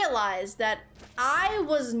then realized that I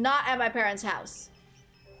was not at my parents' house.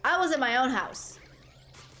 I was at my own house.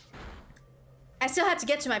 I still had to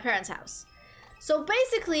get to my parents' house. So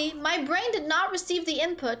basically, my brain did not receive the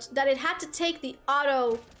input that it had to take the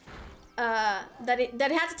auto, that it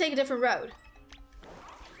had to take a different road.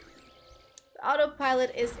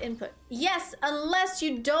 Autopilot is input. Yes, unless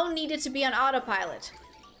you don't need it to be on autopilot.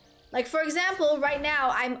 Like for example, right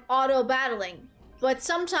now I'm auto battling, but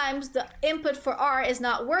sometimes the input for R is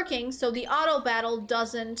not working, so the auto battle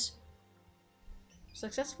doesn't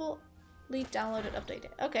successfully downloaded, updated.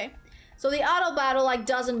 Okay. So the auto battle like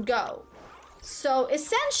doesn't go. So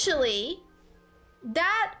essentially,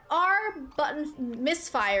 that R button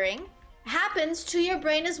misfiring happens to your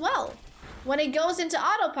brain as well when it goes into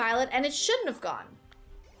autopilot, and it shouldn't have gone.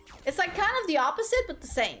 It's like kind of the opposite, but the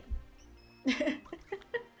same.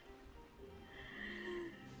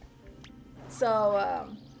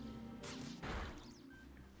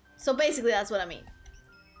 So basically that's what I mean.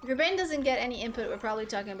 If your brain doesn't get any input, we're probably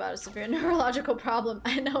talking about a severe neurological problem.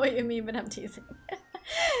 I know what you mean, but I'm teasing.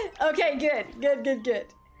 Okay, good.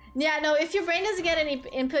 Yeah, no, if your brain doesn't get any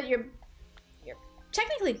input, you're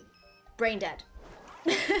technically brain dead.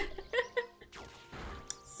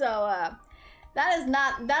 So, that's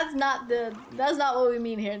not what we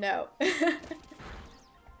mean here, no.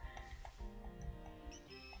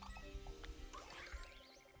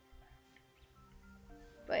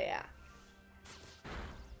 But yeah.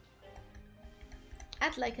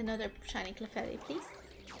 I'd like another shiny Clefairy, please.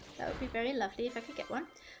 That would be very lovely if I could get one.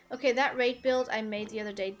 Okay, that raid build I made the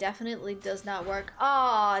other day definitely does not work.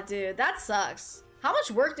 Aw, dude, that sucks. How much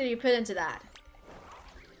work did you put into that?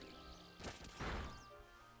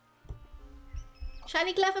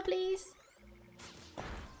 Shiny Clefairy, please.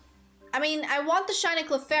 I mean, I want the shiny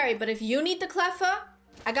Clefairy, but if you need the Clefairy,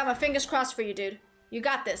 I got my fingers crossed for you, dude. You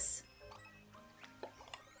got this.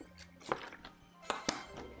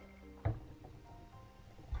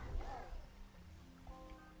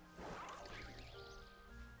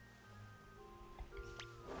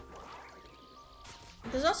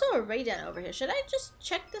 There's also a Raiden over here. Should I just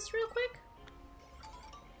check this real quick?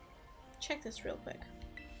 Check this real quick.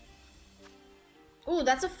 Ooh,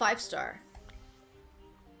 that's a 5-star.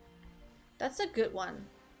 That's a good one.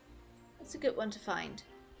 That's a good one to find.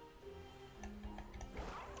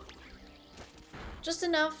 Just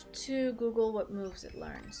enough to Google what moves it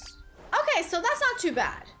learns. Okay, so that's not too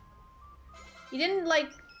bad. You didn't, like,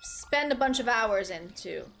 spend a bunch of hours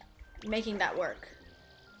into making that work.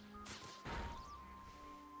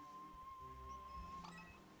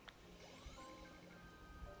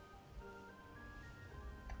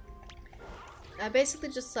 I basically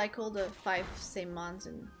just cycle the 5 same mons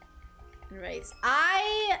in raids.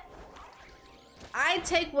 I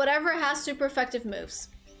take whatever has super effective moves.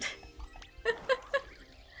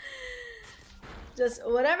 Just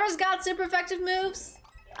whatever's got super effective moves,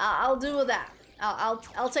 I'll do with that.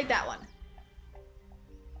 I'll take that one.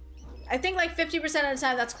 I think like 50% of the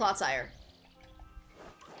time that's Clotsire.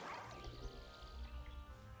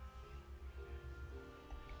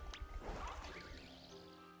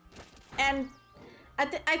 And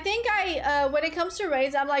I think when it comes to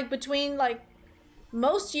raids, I'm like between like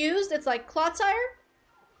most used, it's like Clotsire.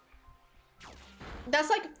 That's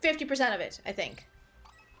like 50% of it, I think.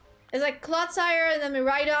 It's like Clotsire and then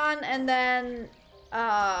Miraidon, and then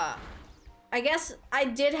I guess I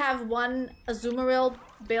did have one Azumarill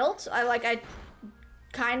built. I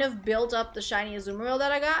kind of built up the shiny Azumarill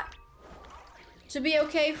that I got to be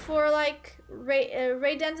okay for like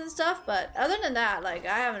ray dents and stuff, but other than that, like,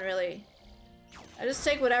 I haven't really... I just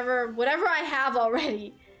take whatever I have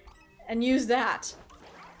already and use that.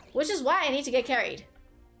 Which is why I need to get carried.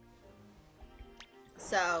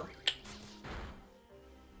 So...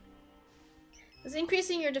 Does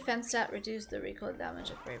increasing your defense stat reduce the recoil damage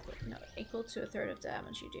of brave? No, equal to 1/3 of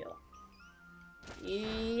damage you deal.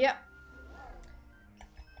 Yep.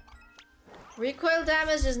 Recoil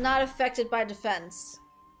damage is not affected by defense.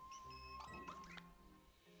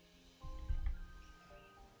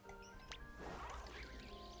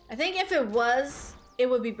 I think if it was, it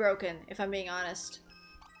would be broken, if I'm being honest.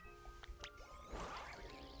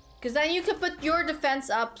 Because then you could put your defense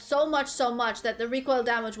up so much that the recoil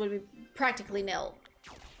damage would be practically nil.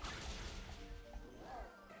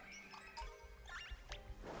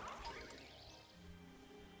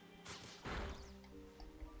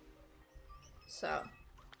 So,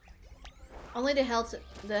 only the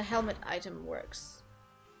helmet item works.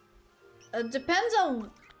 Depends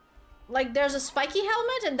on, like, there's a spiky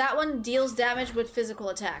helmet and that one deals damage with physical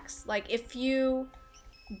attacks. Like, if you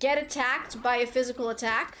get attacked by a physical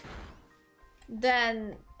attack,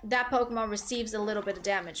 then that Pokemon receives a little bit of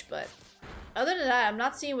damage, but other than that, I'm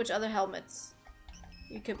not seeing which other helmets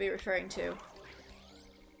you could be referring to.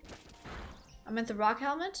 I meant the rock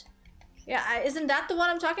helmet? Yeah, isn't that the one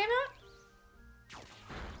I'm talking about?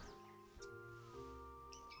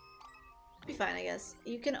 Be fine, I guess.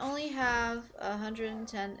 You can only have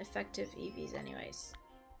 110 effective EVs anyways.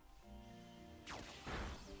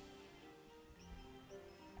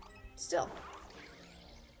 Still.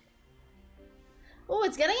 Oh,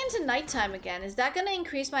 it's getting into nighttime again. Is that gonna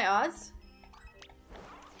increase my odds?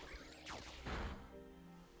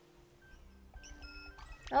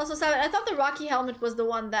 Also, I thought the Rocky Helmet was the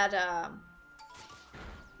one that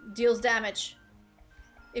deals damage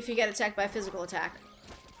if you get attacked by a physical attack.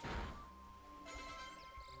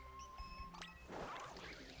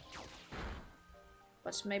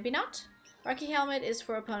 But maybe not. Rocky Helmet is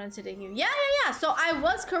for opponents hitting you. Yeah. So I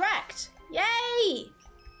was correct. Yay!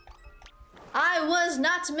 I was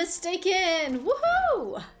not mistaken.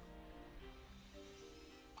 Woohoo!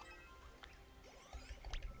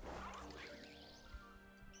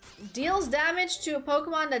 Deals damage to a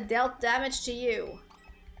Pokemon that dealt damage to you.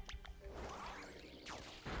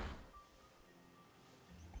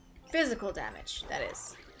 Physical damage, that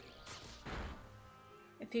is.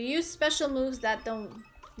 If you use special moves, that don't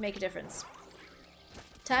make a difference.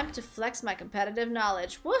 Time to flex my competitive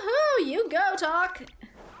knowledge. Woohoo! You go, Talk!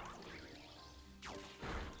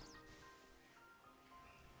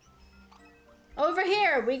 Over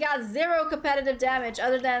here, we got 0 competitive damage,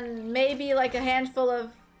 other than maybe like a handful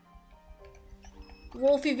of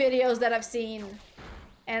Wolfie videos that I've seen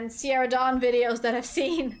and Sierra Dawn videos that I've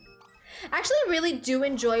seen. I actually really do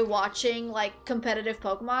enjoy watching like competitive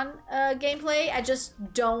Pokemon gameplay. I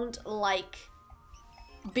just don't like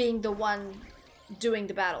being the one doing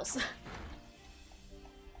the battles.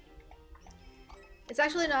 It's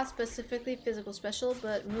actually not specifically physical special,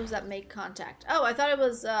 but moves that make contact. Oh, I thought it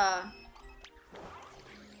was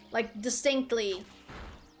like distinctly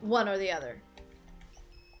one or the other.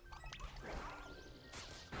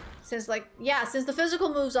 Since like, yeah, since the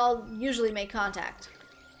physical moves all usually make contact.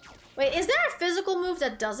 Wait, is there a physical move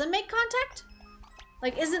that doesn't make contact?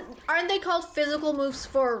 Like, aren't they called physical moves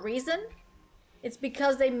for a reason? It's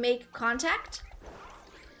because they make contact?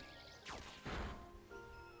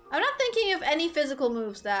 I'm not thinking of any physical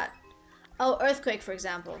moves that... Oh, Earthquake, for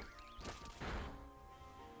example.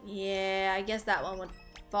 Yeah, I guess that one would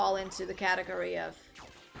fall into the category of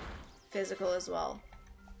physical as well.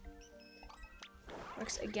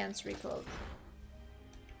 Works against recoil,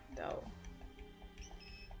 though.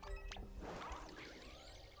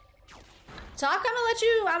 Talk,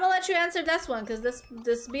 I'm gonna let you answer this one, because this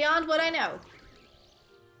is beyond what I know.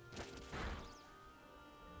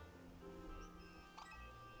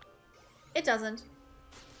 It doesn't.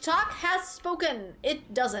 Talk has spoken.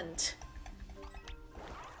 It doesn't.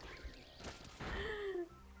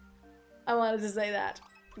 I wanted to say that.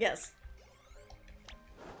 Yes.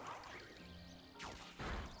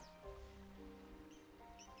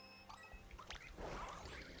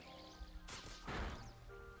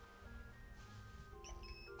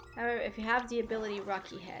 However, if you have the ability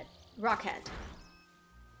Rockhead.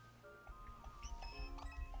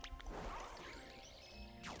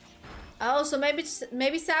 Oh, so maybe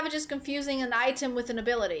Savage is confusing an item with an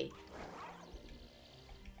ability.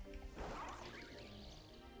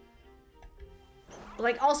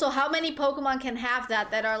 Like, also, how many Pokemon can have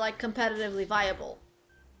that are like competitively viable?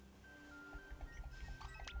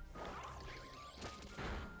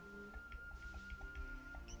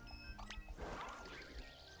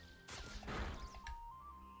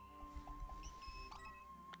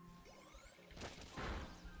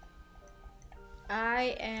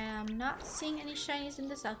 I am not seeing any shinies in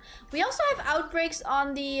this house. We also have outbreaks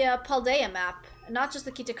on the Paldea map, not just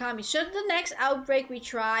the Kitakami. Should the next outbreak we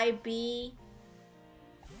try be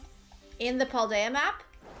in the Paldea map?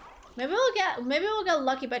 Maybe we'll get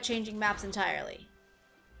lucky by changing maps entirely.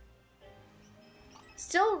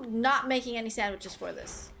 Still not making any sandwiches for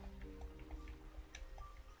this.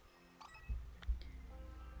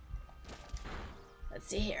 Let's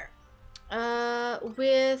see here.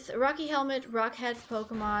 With Rocky Helmet, Rockhead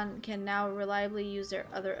Pokemon can now reliably use their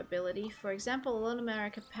other ability. For example, Alone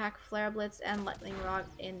America pack Flare Blitz and Lightning Rod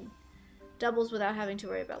in doubles without having to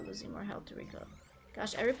worry about losing more health to Rico.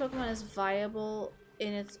 Gosh, every Pokemon is viable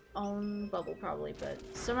in its own bubble probably, but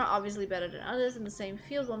some are obviously better than others in the same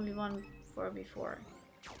field. 1v1, 4v4.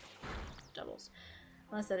 Doubles.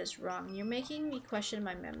 Unless that is wrong. You're making me question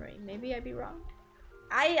my memory. Maybe I'd be wrong?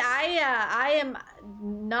 I am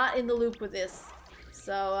not in the loop with this.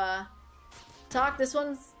 So, Talk, this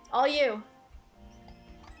one's all you.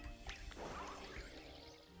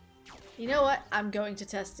 You know what? I'm going to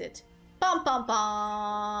test it. Bum bum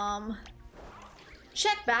bum!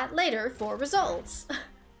 Check that later for results.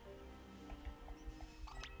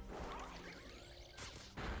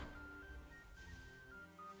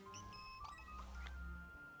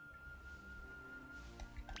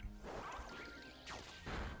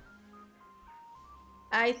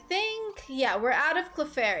 I think, yeah, we're out of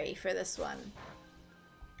Clefairy for this one.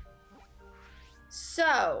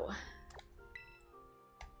 So,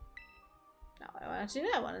 no, I wanted to do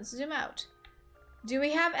that. I wanted to zoom out. Do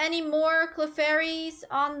we have any more Clefairies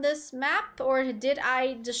on this map, or did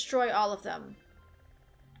I destroy all of them?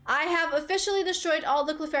 I have officially destroyed all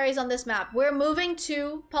the Clefairies on this map. We're moving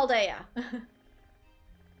to Paldea.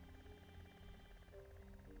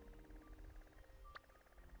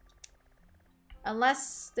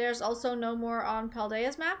 Unless there's also no more on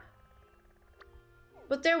Paldea's map.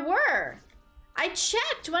 But there were! I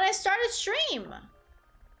checked when I started stream!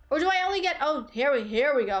 Or do I only get... Oh, here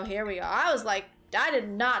we go. I was like, I did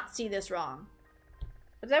not see this wrong.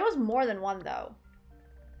 But there was more than one, though.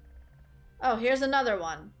 Oh, here's another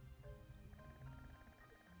one.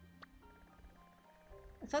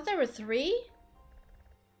 I thought there were 3?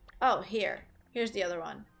 Oh, here's the other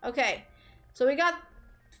one. Okay, so we got...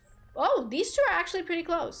 Oh, these two are actually pretty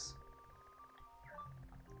close.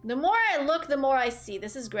 The more I look, the more I see.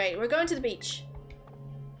 This is great. We're going to the beach.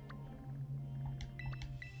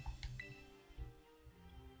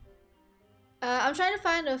 I'm trying to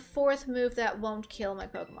find a 4th move that won't kill my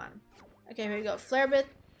Pokemon. Okay, here we go. Flare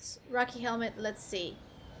Blitz, Rocky Helmet, let's see.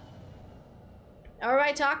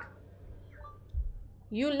 Alright, Talk.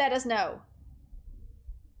 You let us know.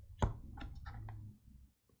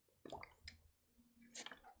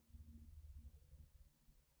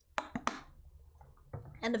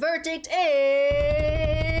 And the verdict is...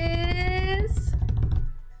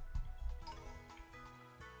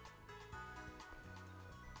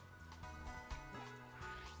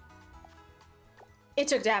 It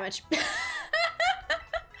took damage.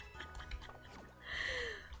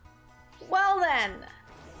 Well then.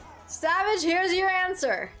 Savage, here's your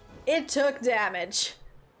answer. It took damage.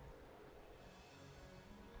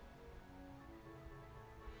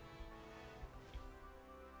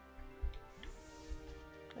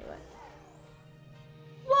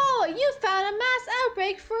 Whoa, you found a mass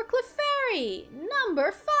outbreak for Clefairy!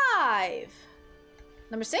 Number 5!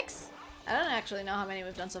 Number 6? I don't actually know how many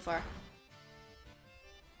we've done so far.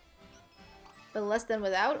 But less than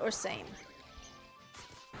without or same?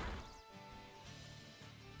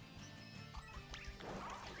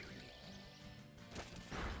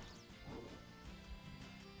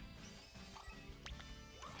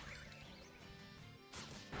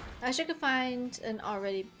 I wish I could find an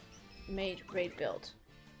already made raid build.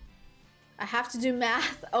 I have to do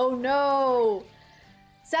math. Oh no!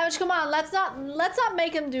 Savage, come on, let's not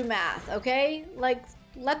make him do math, okay? Like,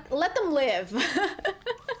 let them live.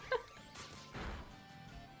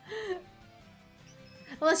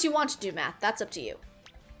 Unless you want to do math, that's up to you.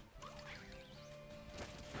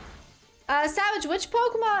 Savage, which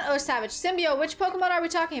Pokemon, or Savage, Symbio, which Pokemon are we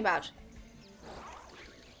talking about?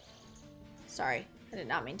 Sorry, I did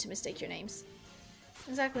not mean to mistake your names.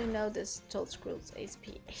 Exactly know this told Squirrel's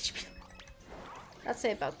HP. I'd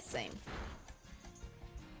say about the same.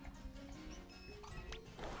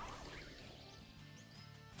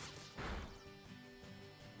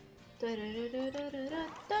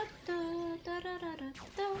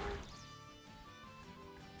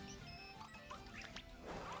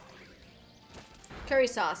 Curry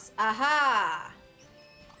sauce. Aha!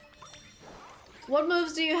 What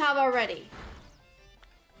moves do you have already?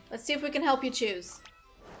 Let's see if we can help you choose.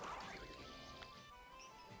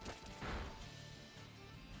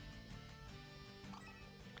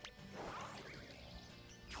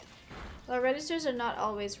 Well, registers are not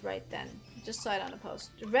always right then. Just saw it on a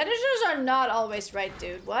post. Registers are not always right,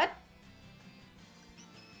 dude. What?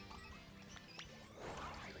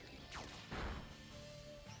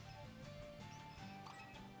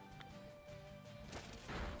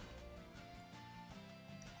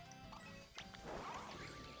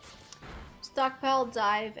 Stockpile,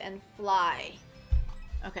 dive, and fly.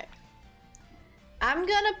 Okay. I'm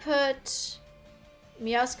gonna put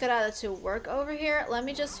Meowscarada to work over here. Let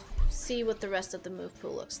me just see what the rest of the move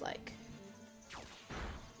pool looks like.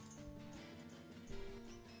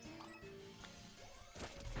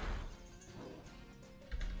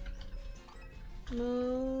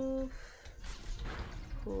 Move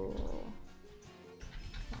pool.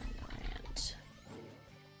 Land.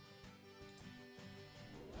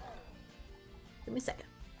 Give me a second.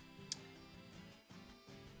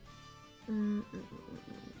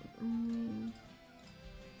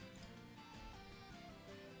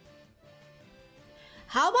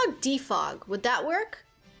 How about defog? Would that work?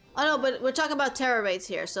 Oh no, but we're talking about Tera raids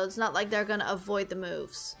here, so it's not like they're gonna avoid the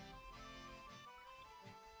moves.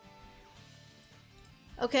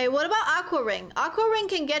 Okay, what about Aqua Ring? Aqua Ring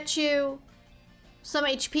can get you some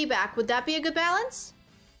HP back. Would that be a good balance?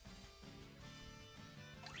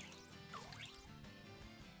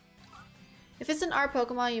 If it's an R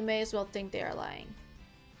Pokemon, you may as well think they are lying.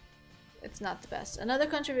 It's not the best. Another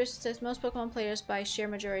controversy says most Pokemon players by sheer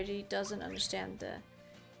majority doesn't understand the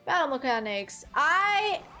battle mechanics.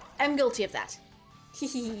 I am guilty of that.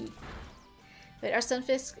 Wait, our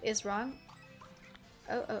Stunfisk is wrong.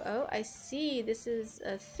 Oh, I see. This is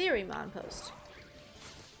a Theorymon post.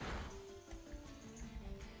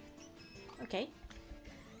 Okay.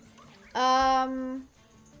 Let's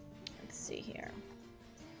see here.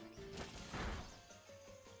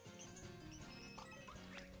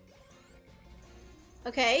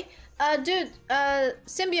 Okay. Dude,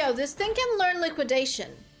 Symbio, this thing can learn Liquidation.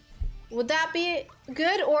 Would that be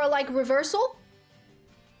good? Or like Reversal?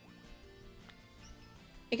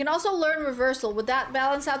 It can also learn Reversal. Would that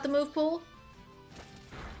balance out the move pool?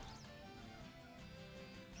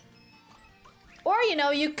 Or, you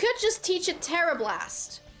know, you could just teach it Terra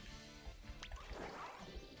Blast.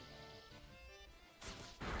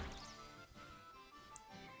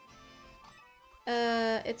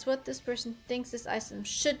 It's what this person thinks this item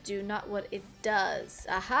should do, not what it does.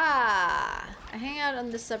 Aha! I hang out on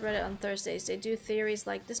this subreddit on Thursdays. They do theories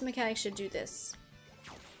like, this mechanic should do this.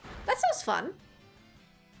 That sounds fun.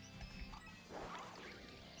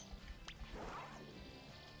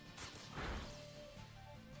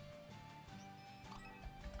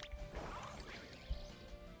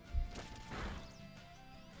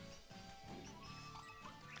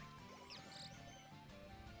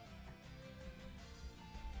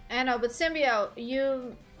 I know, but Symbio,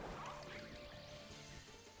 you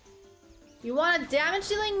want a damage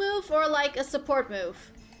dealing move or like a support move?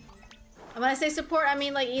 And when I say support, I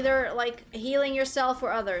mean like either like healing yourself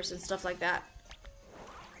or others and stuff like that.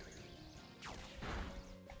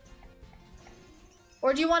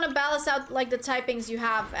 Or do you want to balance out like the typings you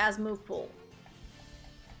have as move pool?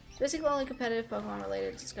 It's basically only competitive Pokemon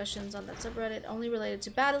related discussions on that subreddit, only related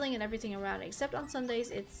to battling and everything around it, except on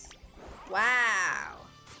Sundays it's... Wow!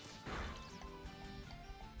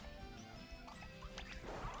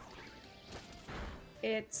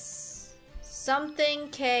 It's something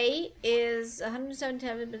K is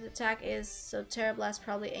 177, but attack is, so Tera Blast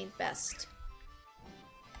probably ain't best.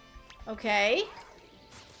 Okay.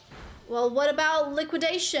 Well, what about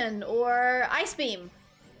Liquidation or Ice Beam?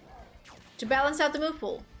 To balance out the move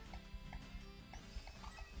pool.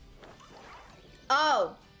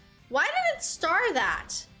 Oh. Why did it star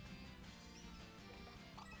that?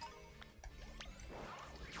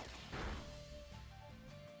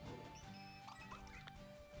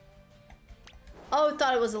 Oh,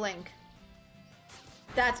 thought it was a link.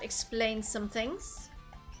 That explains some things.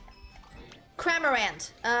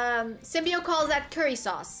 Cramorant. Symbio calls that curry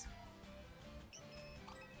sauce.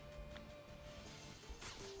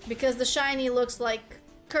 Because the shiny looks like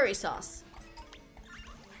curry sauce.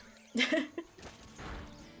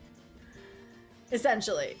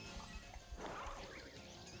 Essentially.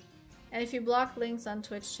 And if you block links on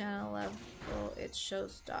Twitch channel level, it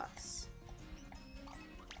shows dots.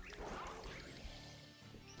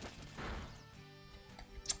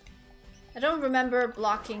 I don't remember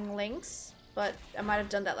blocking links, but I might have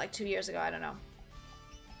done that like 2 years ago. I don't know.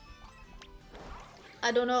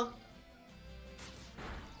 I don't know.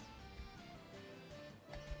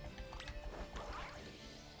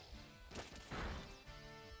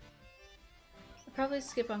 I'll probably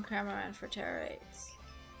skip on Cramorant for Tera raids.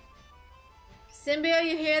 Symbio,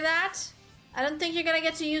 you hear that? I don't think you're gonna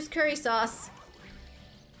get to use curry sauce.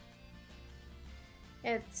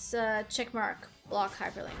 It's checkmark block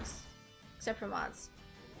hyperlinks. Except for mods.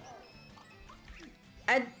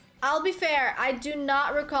 I'll be fair, I do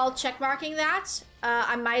not recall checkmarking that.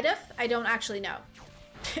 I might have. I don't actually know.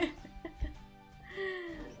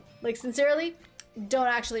 Like, sincerely, don't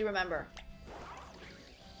actually remember.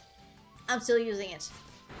 I'm still using it.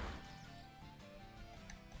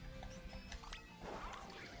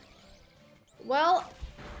 Well,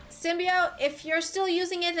 Symbio, if you're still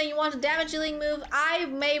using it and you want a damage dealing move, I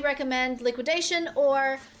may recommend Liquidation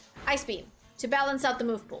or Ice Beam to balance out the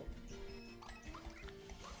move pool.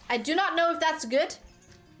 I do not know if that's good,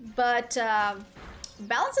 but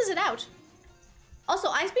balances it out. Also,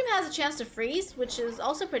 Ice Beam has a chance to freeze, which is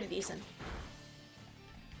also pretty decent.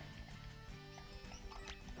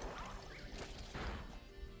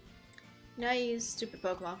 Now I use stupid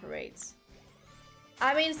Pokemon for raids.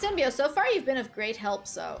 I mean, Symbio, so far you've been of great help,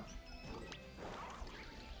 so...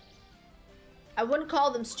 I wouldn't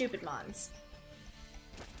call them stupid mons.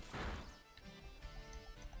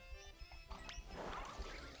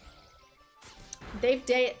 They've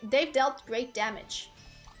dealt great damage.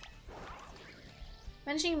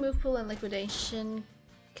 Managing move pool and liquidation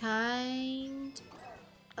kind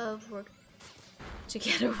of work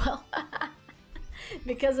together well.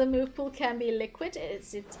 Because a move pool can be liquid,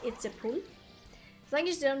 it's a pool. As long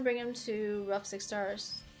as you don't bring him to rough 6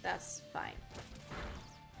 stars, that's fine.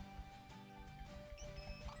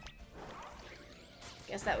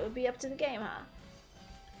 Guess that would be up to the game, huh?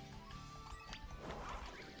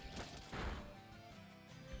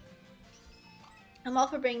 I'm all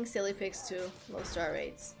for bringing silly picks to low star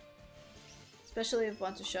rates. Especially if you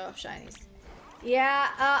want to show off shinies. Yeah,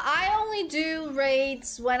 I only do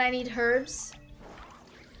raids when I need herbs.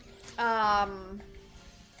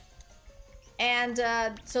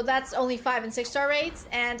 So that's only 5 and 6 star raids,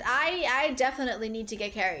 and I definitely need to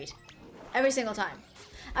get carried. Every single time.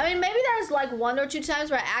 I mean, maybe there's like 1 or 2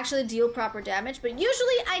 times where I actually deal proper damage, but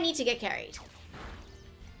usually I need to get carried.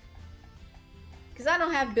 Because I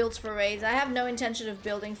don't have builds for raids. I have no intention of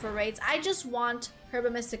building for raids. I just want Herba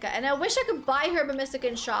Mystica, and I wish I could buy Herba Mystica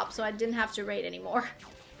in shop so I didn't have to raid anymore.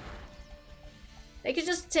 They could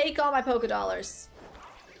just take all my Poké Dollars.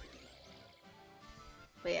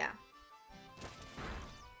 But yeah.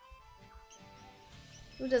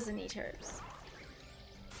 Who doesn't need herbs?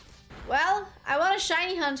 Well, I want to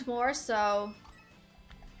shiny hunt more, so...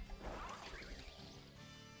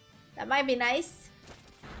 that might be nice.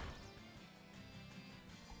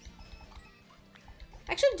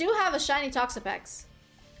 I actually do have a shiny Toxapex.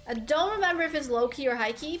 I don't remember if it's low-key or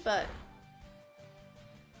high-key, but...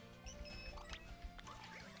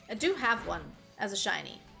 I do have one as a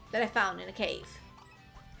shiny that I found in a cave.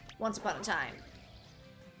 Once upon a time.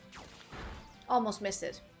 Almost missed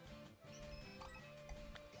it.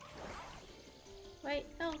 Wait,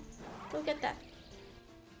 no. Go get that.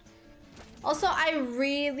 Also, I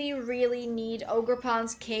really, really need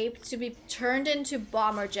Ogerpon's cape to be turned into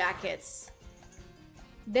bomber jackets.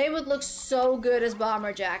 They would look so good as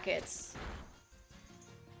bomber jackets.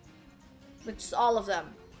 Like, just all of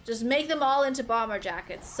them. Just make them all into bomber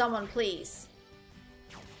jackets. Someone, please.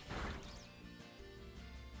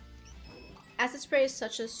 Acid Spray is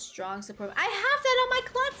such a strong support. I have that on my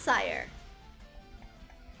Clodsire.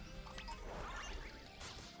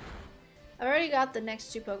 I've already got the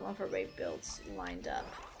next 2 Pokemon for raid builds lined up.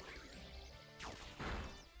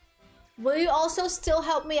 Will you also still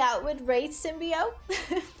help me out with raid, Symbio?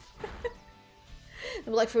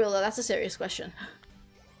 I'm like, for real though, that's a serious question.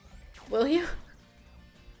 Will you?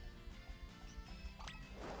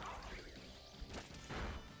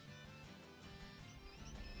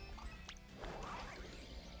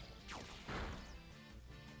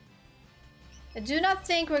 I do not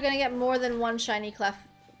think we're gonna get more than 1 shiny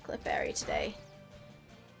Clefairy today.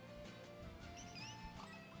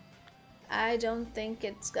 I don't think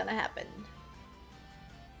it's gonna happen.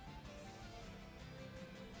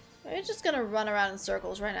 We're just gonna run around in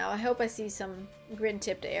circles right now. I hope I see some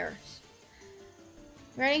grin-tipped air.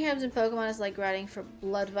 Grinding herbs in Pokemon is like grinding for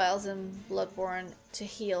blood vials and Bloodborne to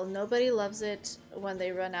heal. Nobody loves it when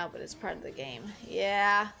they run out, but it's part of the game.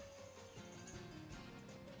 Yeah.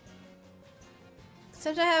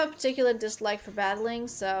 Except I have a particular dislike for battling,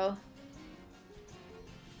 so...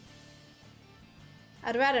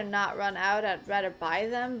 I'd rather not run out, I'd rather buy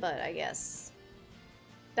them, but I guess...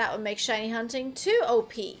 that would make shiny hunting too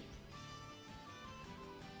OP.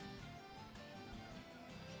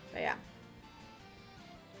 But yeah.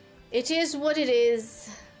 It is what it is.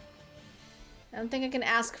 I don't think I can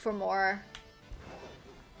ask for more.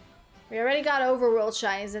 We already got overworld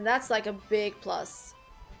shinies, and that's like a big plus.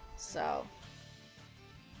 So.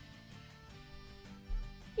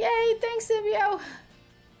 Yay, thanks, Sibio!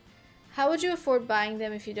 How would you afford buying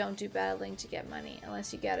them if you don't do battling to get money?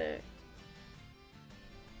 Unless you get it.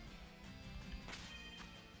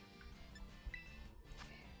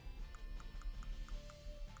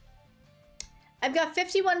 I've got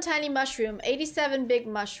 51 tiny mushroom, 87 big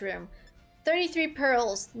mushroom, 33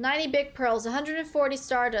 pearls, 90 big pearls, 140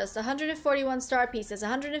 stardust, 141 star pieces,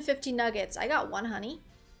 150 nuggets. I got 1 honey.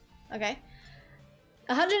 Okay.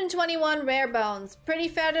 121 rare bones, pretty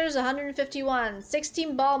feathers, 151,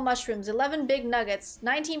 16 ball mushrooms, 11 big nuggets,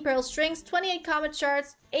 19 pearl strings, 28 comet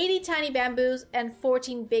shards, 80 tiny bamboos, and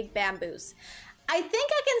 14 big bamboos. I think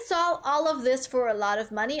I can sell all of this for a lot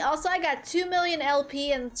of money. Also, I got 2 million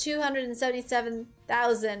LP and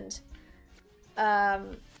 277,000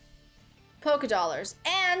 Poké Dollars.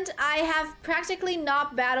 And I have practically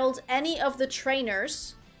not battled any of the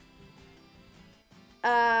trainers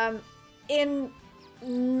in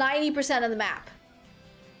 90% of the map.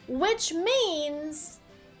 Which means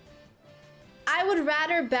I would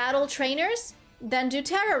rather battle trainers than do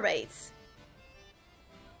Tera raids.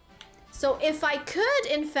 So if I could,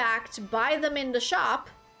 in fact, buy them in the shop,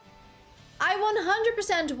 I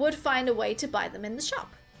 100% would find a way to buy them in the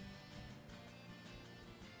shop.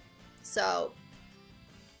 So.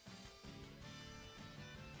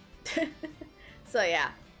 So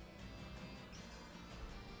yeah.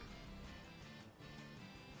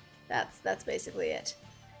 That's basically it.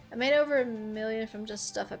 I made over $1 million from just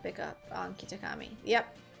stuff I pick up on Kitakami.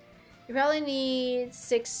 Yep. You probably need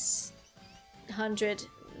 600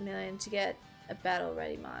 million to get a battle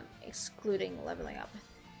ready mon, excluding leveling up.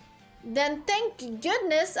 Then thank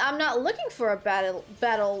goodness I'm not looking for a battle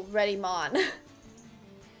ready mon. I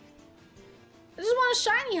just want a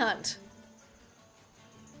shiny hunt.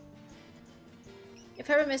 If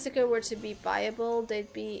Herba Mystica were to be buyable,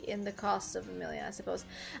 they'd be in the cost of $1 million, I suppose.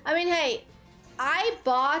 I mean, hey, I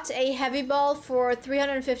bought a heavy ball for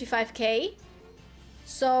 355k.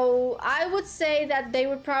 So I would say that they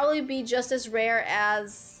would probably be just as rare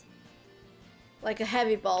as like a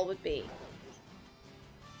heavy ball would be.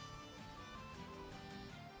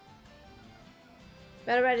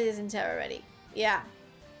 Battle ready isn't Tera ready. Yeah.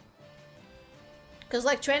 Because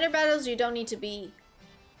like trainer battles, you don't need to be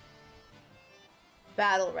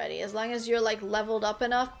battle ready. As long as you're like leveled up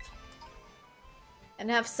enough and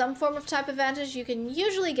have some form of type advantage, you can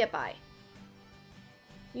usually get by.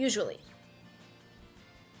 Usually.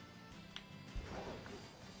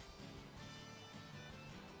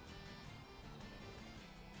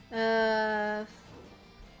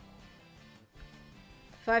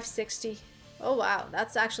 $560. Oh wow,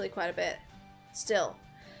 that's actually quite a bit. Still.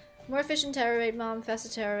 More efficient Tera rate, mom, faster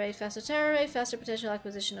Tera rate, faster potential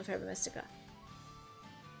acquisition of Herba Mystica.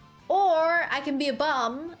 Or I can be a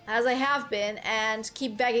bum, as I have been, and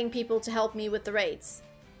keep begging people to help me with the raids.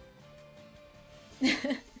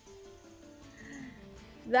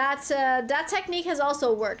 That technique has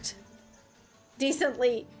also worked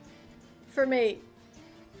decently for me.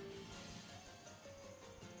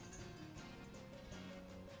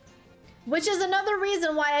 Which is another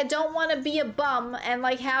reason why I don't want to be a bum and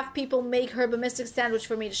like have people make Herba Mystic sandwich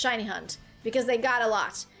for me to shiny hunt. Because they got a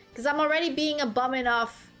lot. Because I'm already being a bum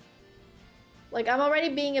enough. Like, I'm already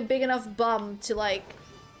being a big enough bum to like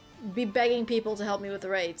be begging people to help me with the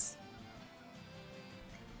raids.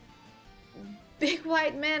 Big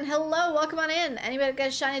white man, hello, welcome on in. Anybody got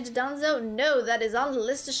a shiny Dodonzo? No, that is on the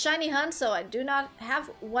list of shiny hunt, so I do not have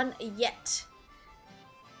one yet.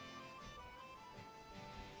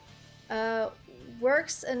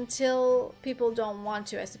 Works until people don't want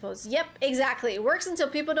to, I suppose. Yep, exactly. Works until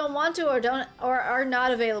people don't want to or are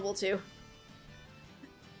not available to.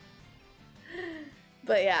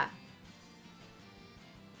 But yeah.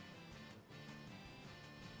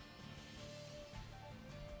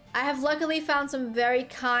 I have luckily found some very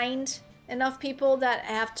kind enough people that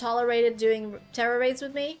have tolerated doing Tera raids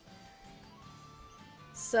with me.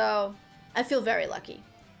 So, I feel very lucky.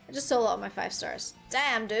 I just solo all my 5 stars.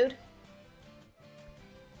 Damn, dude.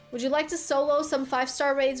 Would you like to solo some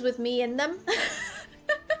 5-star raids with me in them?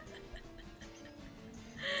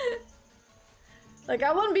 Like,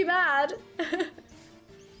 I wouldn't be mad.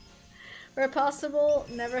 Where possible,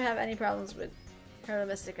 never have any problems with Herba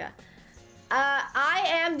Mystica. I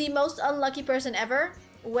am the most unlucky person ever,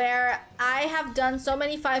 where I have done so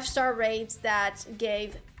many 5-star raids that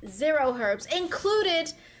gave 0 herbs,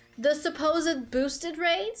 included the supposed boosted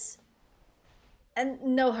raids, and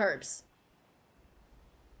no herbs.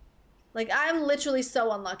 Like, I'm literally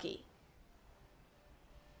so unlucky.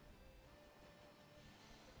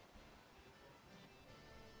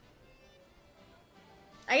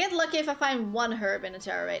 I get lucky if I find one herb in a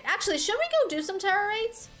Tera raid. Actually, should we go do some Tera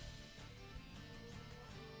raids?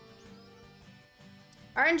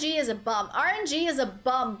 RNG is a bum. RNG is a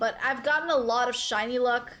bum, but I've gotten a lot of shiny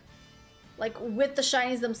luck, like with the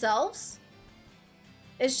shinies themselves.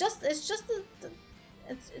 It's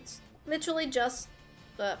literally just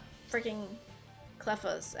the freaking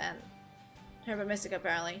Clefas and Herba Mystica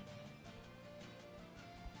apparently.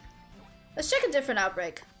 Let's check a different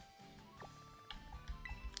outbreak.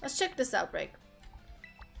 Let's check this outbreak.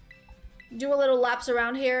 Do a little laps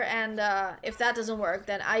around here, and if that doesn't work,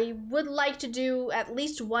 then I would like to do at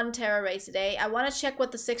least one Tera race today. I want to check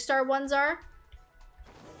what the 6-star ones are.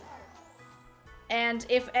 And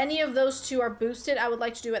if any of those two are boosted, I would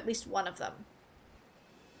like to do at least one of them.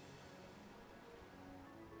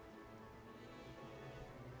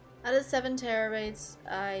 Out of the 7 Tera raids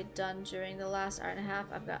I done during the last hour and a half,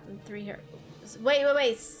 I've gotten 3 here. Wait.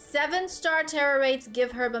 7-star Tera raids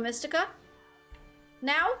give Herba Mystica?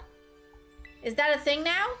 Now? Is that a thing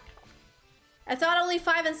now? I thought only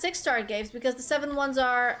 5 and 6-star games because the 7 ones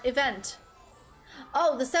are event.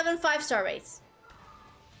 Oh, the 7 5-star rates.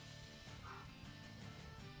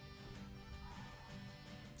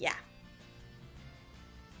 Yeah.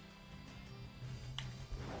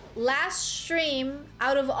 Last stream,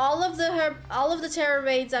 out of all of the Tera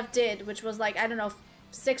raids I've did, which was like, I don't know,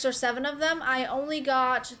 6 or 7 of them, I only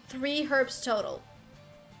got 3 herbs total.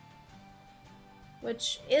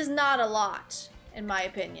 Which is not a lot, in my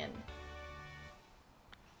opinion.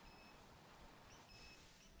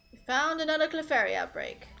 We found another Clefairy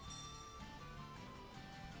outbreak.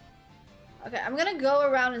 Okay, I'm gonna go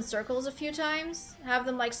around in circles a few times. Have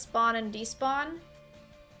them like spawn and despawn.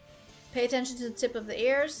 Pay attention to the tip of the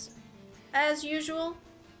ears, as usual.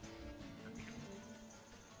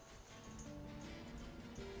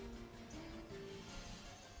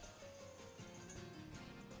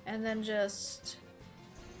 And then just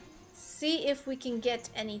see if we can get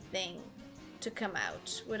anything to come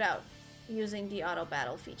out without using the auto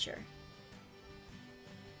battle feature.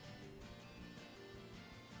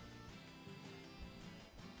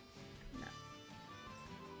 No.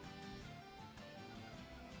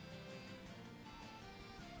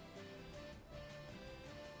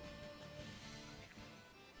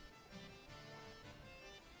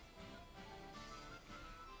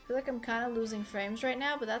 I feel like I'm kind of losing frames right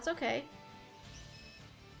now, but that's okay.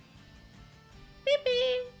 Beep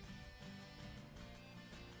beep.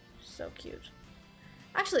 So cute.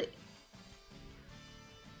 Actually,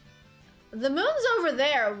 the moon's over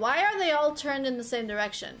there. Why are they all turned in the same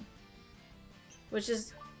direction? Which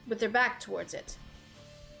is with their back towards it.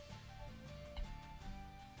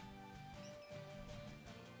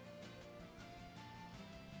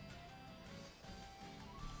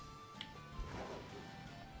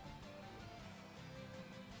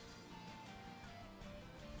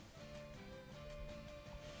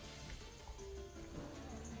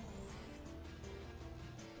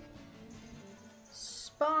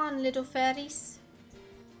 Spawn, little fairies.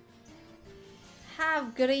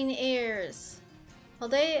 Have green ears.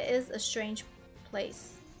 Paldea is a strange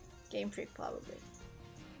place. Game Freak, probably.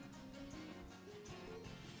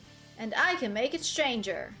 And I can make it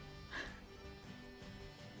stranger.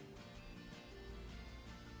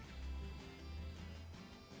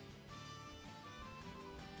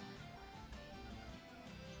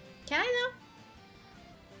 Can I though?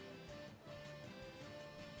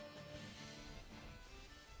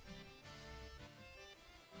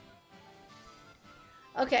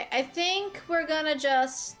 Okay, I think we're gonna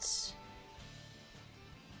just...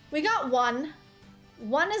 We got one.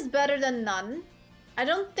 One is better than none. I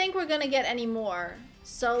don't think we're gonna get any more.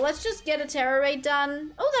 So let's just get a Tera raid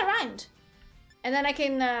done. Oh, that rhymed. And then I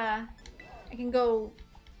can go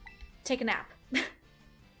take a nap.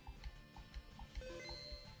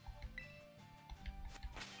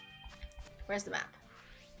 Where's the map?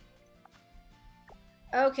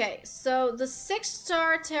 Okay, so the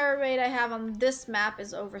 6-star Tera raid I have on this map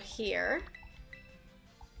is over here.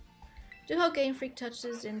 Do how Game Freak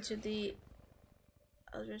touches into the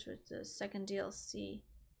others with the second DLC.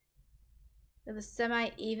 With the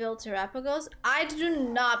semi-evil Terrapagos. I do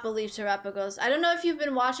not believe Terrapagos. I don't know if you've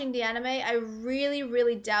been watching the anime. I really,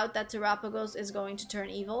 really doubt that Terrapagos is going to turn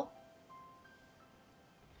evil.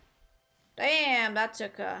 Damn, that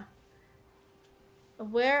took a...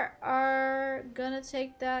 Where are gonna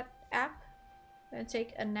take that app? Gonna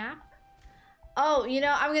take a nap? Oh, you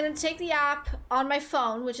know, I'm gonna take the app on my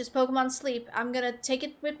phone, which is Pokemon Sleep. I'm gonna take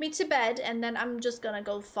it with me to bed, and then I'm just gonna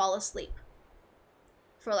go fall asleep.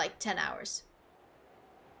 For like 10 hours.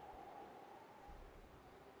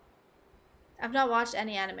 I've not watched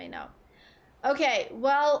any anime, no. Okay,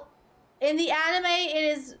 well, in the anime,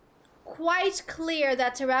 it is quite clear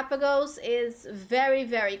that Terapagos is very,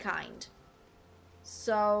 very kind.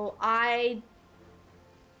 So I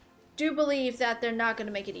do believe that they're not going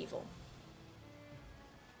to make it evil.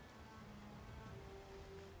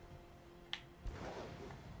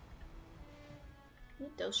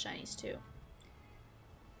 Need those shinies too.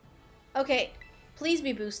 Okay, please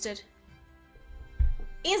be boosted.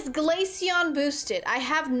 Is Glaceon boosted? I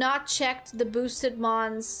have not checked the boosted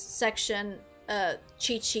mons section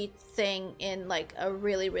cheat sheet thing in like a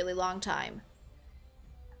really, really long time.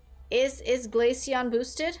 Is Glaceon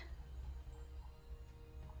boosted?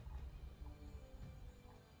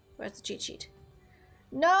 Where's the cheat sheet?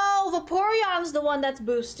 No, Vaporeon's the one that's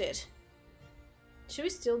boosted. Should we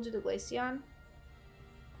still do the Glaceon?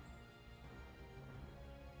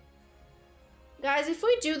 Guys, if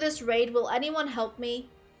we do this raid, will anyone help me?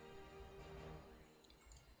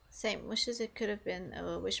 Same. Wishes it could have been a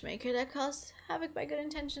wishmaker that caused havoc by good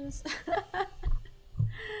intentions.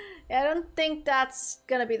 Yeah, I don't think that's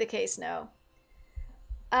gonna be the case, no.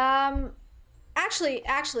 Actually,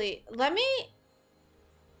 let me...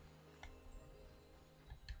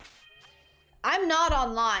 I'm not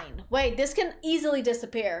online. Wait, this can easily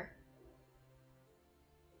disappear.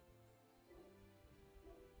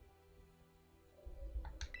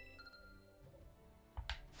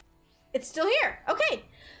 It's still here. Okay.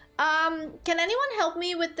 Can anyone help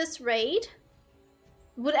me with this raid?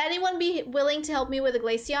 Would anyone be willing to help me with a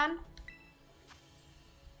Glaceon?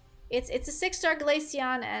 It's a 6-star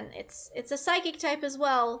Glaceon and it's a psychic type as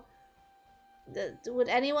well. Would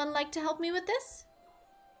anyone like to help me with this?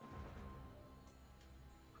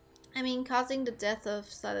 I mean, causing the death of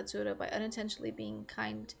Sadatura by unintentionally being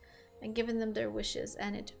kind and giving them their wishes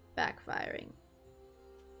and it backfiring.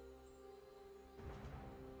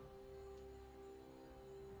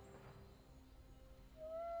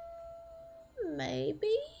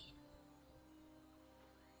 Maybe?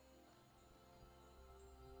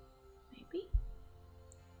 Maybe?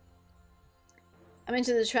 I'm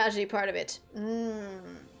into the tragedy part of it.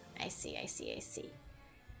 I see.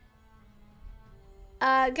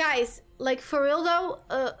 Guys, like for real though,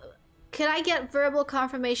 can I get verbal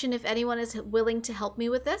confirmation if anyone is willing to help me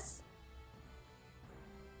with this?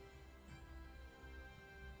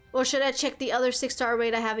 Or should I check the other 6-star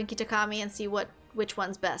raid I have in Kitakami and see which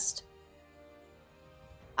one's best?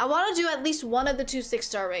 I want to do at least one of the 2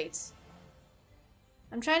 6-star raids.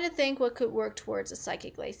 I'm trying to think what could work towards a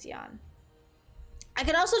Psychic Glaceon. I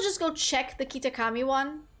can also just go check the Kitakami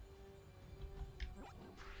one.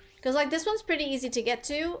 Because like this one's pretty easy to get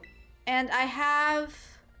to. And I have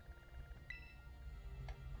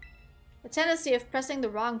a tendency of pressing the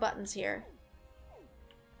wrong buttons here.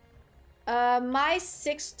 My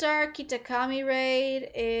 6-star Kitakami raid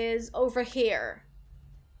is over here.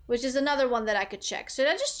 Which is another one that I could check. Should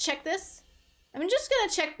I just check this? I'm just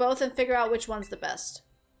gonna check both and figure out which one's the best.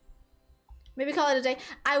 Maybe call it a day.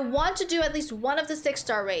 I want to do at least one of the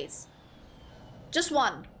 6-star raids. Just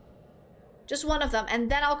one. Just one of them.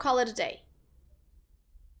 And then I'll call it a day.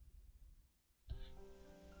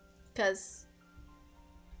 Cause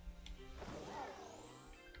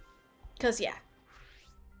yeah.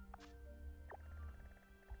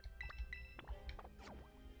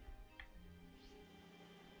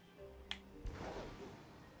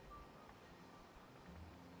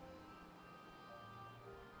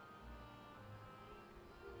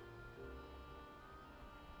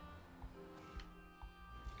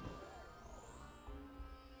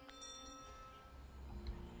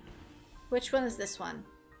 Which one is this one?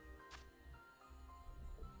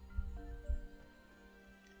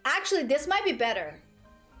 Actually, this might be better.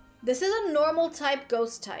 This is a normal type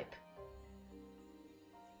ghost type.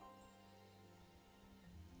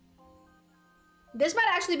 This might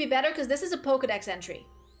actually be better because this is a Pokédex entry.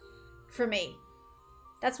 For me.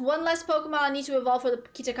 That's one less Pokemon I need to evolve for the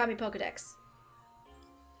Kitakami Pokédex.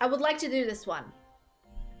 I would like to do this one.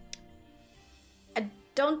 I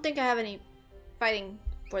don't think I have any fighting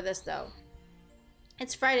for this though.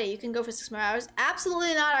 It's Friday, you can go for 6 more hours.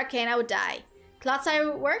 Absolutely not, Arcane, I would die.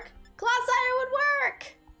 Clodsire would work? Clodsire would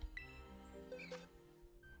work!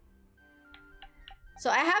 So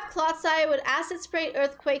I have Clodsire with Acid Spray,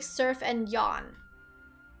 Earthquake, Surf, and Yawn.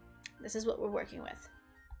 This is what we're working with.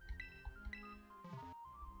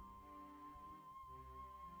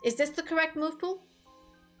 Is this the correct move pool?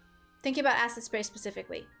 Thinking about Acid Spray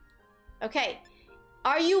specifically. Okay.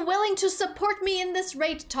 Are you willing to support me in this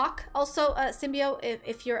raid talk? Also, Symbio,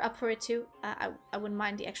 if you're up for it too, I wouldn't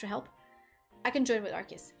mind the extra help. I can join with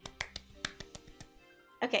Arceus.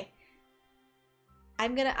 Okay.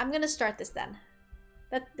 I'm gonna start this then.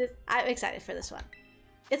 I'm excited for this one.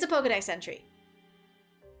 It's a Pokedex entry.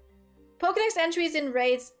 Pokedex entries in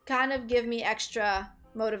raids kind of give me extra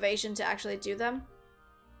motivation to actually do them.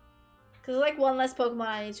 Because like one less Pokemon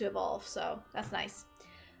I need to evolve, so that's nice.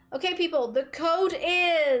 Okay, people, the code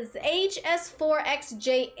is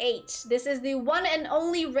HS4XJ8. This is the one and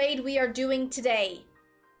only raid we are doing today.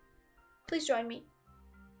 Please join me.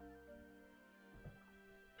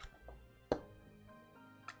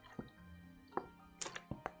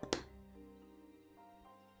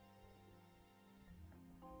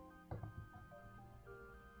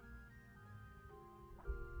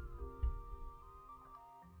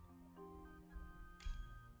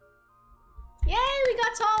 Yay, we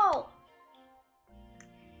got tall!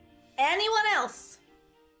 Anyone else?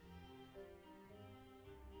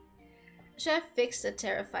 Should have fixed the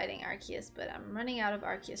Tera fighting Arceus, but I'm running out of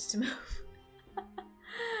Arceus to move.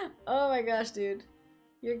 Oh my gosh, dude.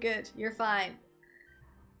 You're good. You're fine.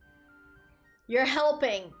 You're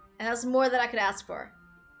helping. And that's more than I could ask for.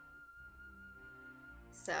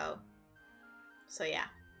 So yeah.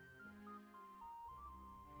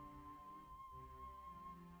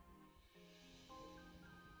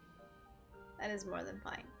 That is more than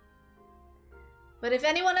fine. But if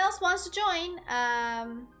anyone else wants to join,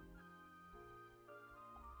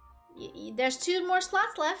 there's 2 more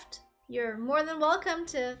slots left. You're more than welcome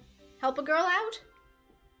to help a girl out.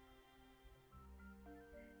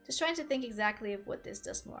 Just trying to think exactly of what this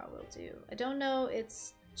Dusknoir will do. I don't know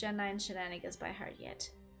its Gen 9 shenanigans by heart yet.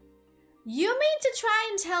 You mean to try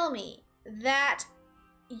and tell me that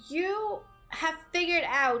you have figured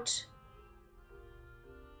out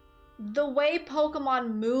the way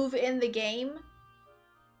Pokemon move in the game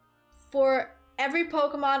for every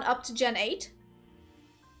Pokemon up to Gen 8?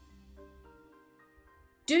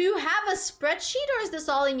 Do you have a spreadsheet or is this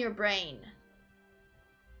all in your brain?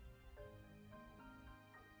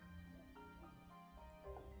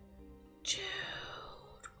 Dude,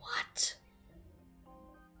 what?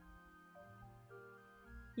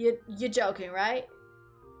 You're joking, right?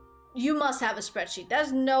 You must have a spreadsheet.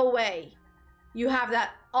 There's no way you have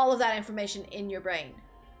all of that information in your brain.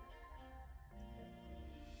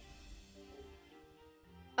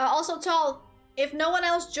 Also, Tall, if no one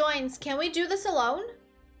else joins, can we do this alone?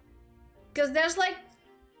 Because there's like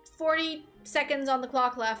 40 seconds on the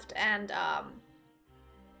clock left, and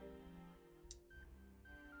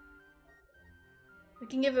we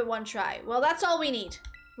can give it one try. Well, that's all we need.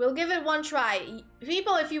 We'll give it one try.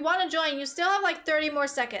 People, if you want to join, you still have like 30 more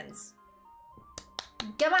seconds.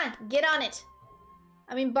 Come on, get on it.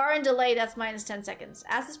 I mean, bar and delay, that's minus 10 seconds.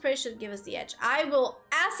 Acid spray should give us the edge. I will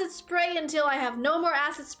acid spray until I have no more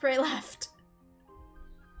acid spray left.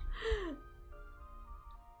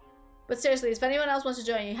 But seriously, if anyone else wants to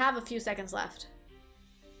join, you have a few seconds left.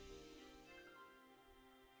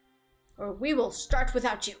 Or we will start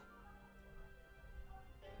without you.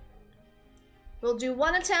 We'll do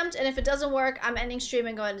one attempt, and if it doesn't work, I'm ending stream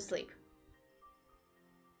and going to sleep.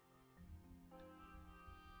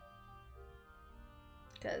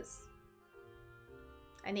 Because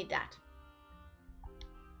I need that.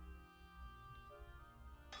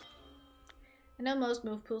 I know most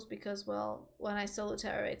move pools because, well, when I solo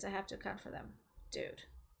Tera raids, I have to account for them. Dude,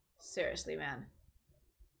 seriously, man.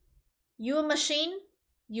 You a machine?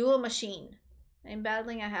 You a machine. In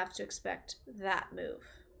battling, I have to expect that move.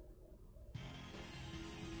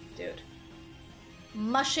 Dude.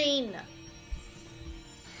 Machine.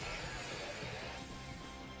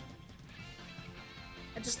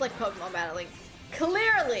 I just like Pokemon battling.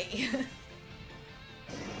 Clearly!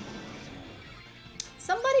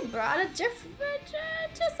 Somebody brought a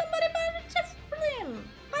somebody brought a Drifblim!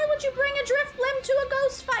 Why would you bring a Drifblim to a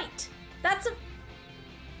ghost fight? That's a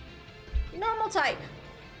normal type.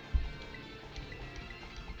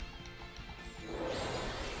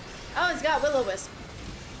 Oh, it's got Will-O-Wisp.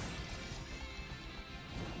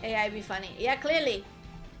 AI be funny. Yeah, clearly.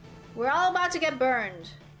 We're all about to get burned.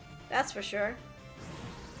 That's for sure.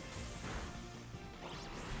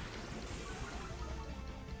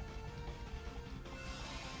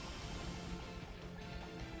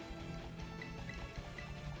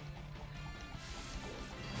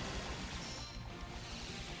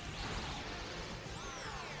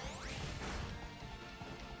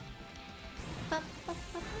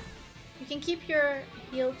 You can keep your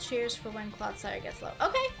heal cheers for when Clodsire gets low.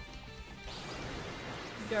 Okay.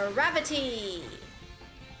 Gravity.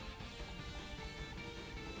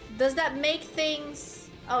 Does that make things...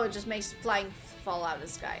 Oh, it just makes flying fall out of the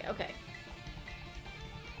sky. Okay.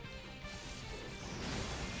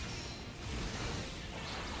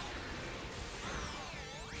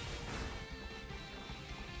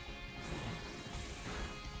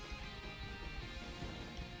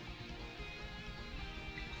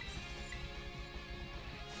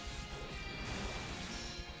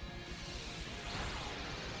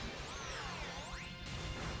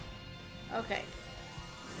 Okay.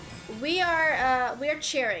 We are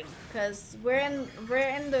cheering because we're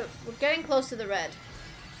getting close to the red.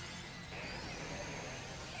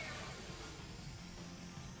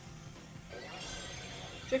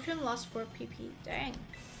 Drifloon lost 4 PP. Dang.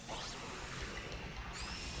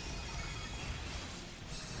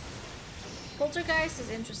 Poltergeist is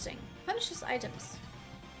interesting. Punishes items.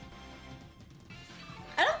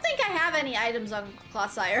 I don't think I have any items on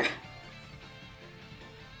Clefairy.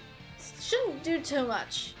 Shouldn't do too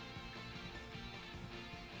much.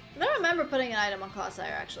 I don't remember putting an item on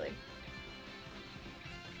Clefairy actually.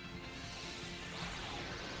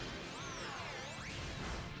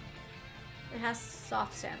 It has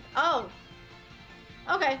soft sand. Oh!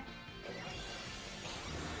 Okay.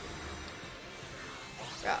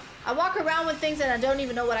 Bro, I walk around with things and I don't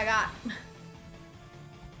even know what I got.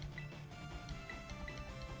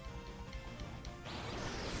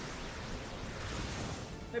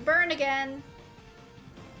 We burn again.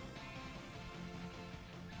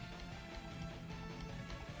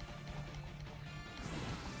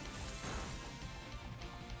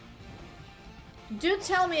 Do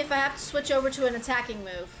tell me if I have to switch over to an attacking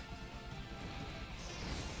move.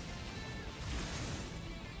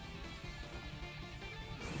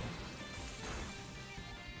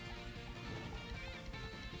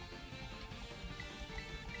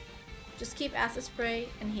 Just keep acid spray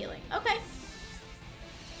and healing. Okay.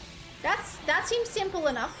 That seems simple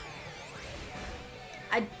enough.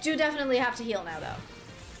 I do definitely have to heal now though.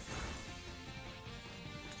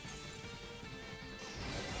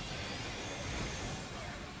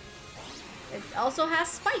 It also has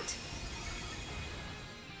Spite.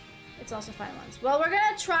 It's also fine ones. Well, we're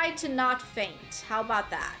gonna try to not faint. How about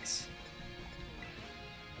that?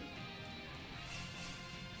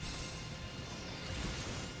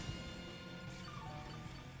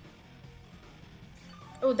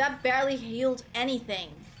 Oh, that barely healed anything.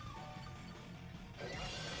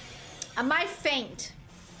 I might faint.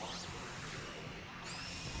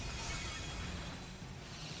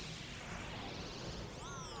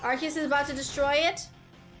 Arceus is about to destroy it.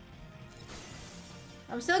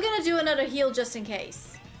 I'm still gonna do another heal just in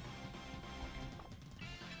case.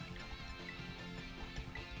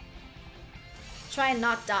 Try and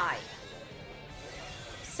not die.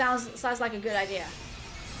 Sounds like a good idea.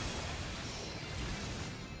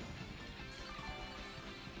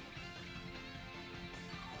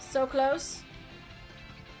 So close.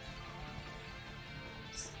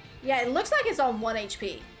 Yeah, it looks like it's on 1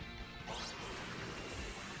 HP.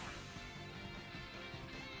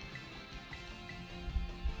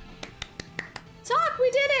 Talk,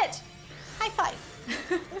 we did it! High five.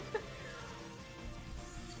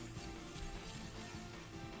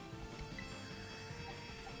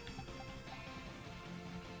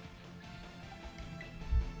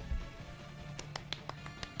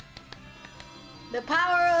 The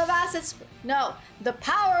power of acid no, the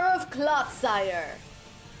power of Clefairy.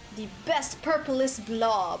 The best purplest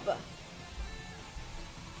blob.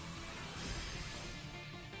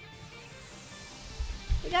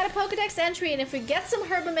 We got a Pokedex entry, and if we get some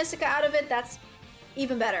Herba Mystica out of it, that's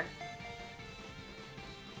even better.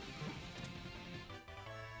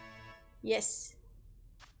 Yes.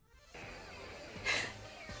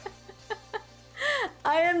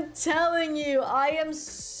 I am telling you, I am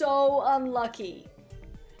so unlucky.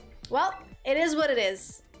 Well, it is what it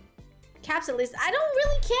is. Caps at least. I don't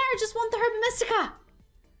really care, I just want the Herba Mystica.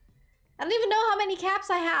 I don't even know how many caps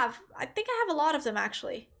I have. I think I have a lot of them,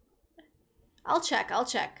 actually. I'll check. I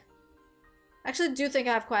actually do think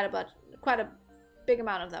I have quite a big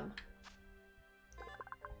amount of them.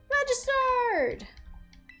 Registered!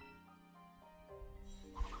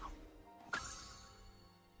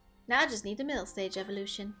 Now I just need the middle stage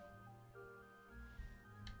evolution.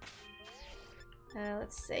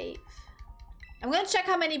 Let's save. I'm gonna check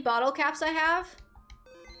how many bottle caps I have.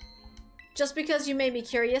 Just because you made me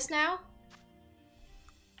curious now.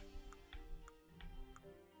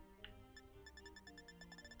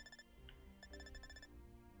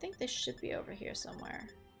 I think this should be over here somewhere.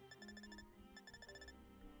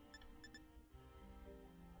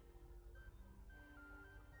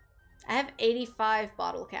 I have 85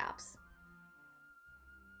 bottle caps.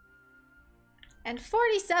 And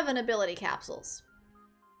 47 ability capsules.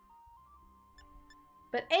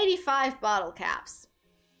 But 85 bottle caps.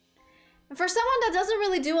 And for someone that doesn't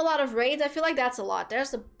really do a lot of raids, I feel like that's a lot.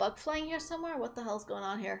 There's a bug flying here somewhere. What the hell's going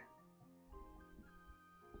on here?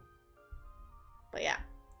 But yeah.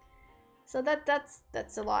 So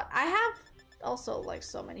that's a lot. I have also like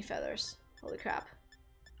so many feathers. Holy crap.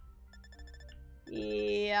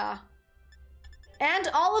 Yeah. And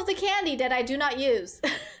all of the candy that I do not use.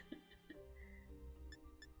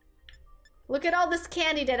 Look at all this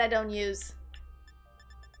candy that I don't use.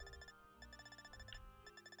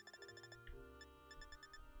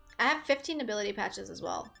 I have 15 ability patches as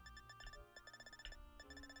well.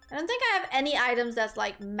 I don't think I have any items that's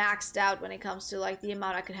like maxed out when it comes to like the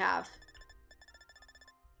amount I could have.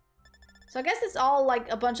 So I guess it's all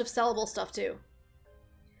like a bunch of sellable stuff too.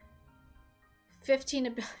 15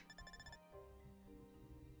 ability.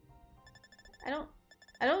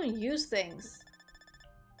 I don't use things.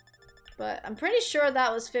 But I'm pretty sure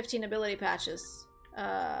that was 15 ability patches.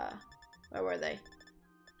 Where were they?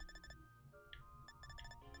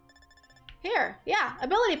 Here, yeah,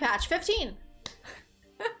 ability patch, 15.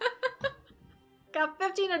 Got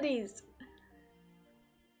 15 of these.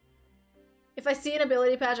 If I see an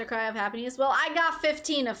ability patch, I cry of happiness. Well, I got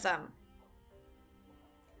 15 of them.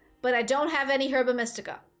 But I don't have any Herba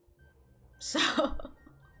Mystica. So...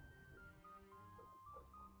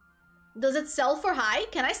 Does it sell for high?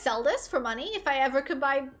 Can I sell this for money if I ever could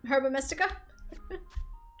buy Herba Mystica?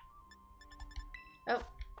 Oh,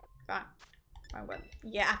 wrong one.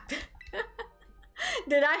 Yeah.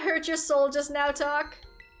 Did I hurt your soul just now, Talk?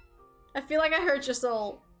 I feel like I hurt your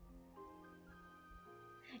soul.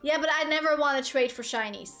 Yeah, but I never want to trade for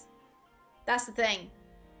shinies. That's the thing.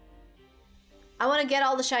 I want to get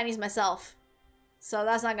all the shinies myself. So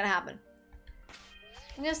that's not going to happen.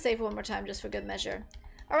 I'm going to save one more time just for good measure.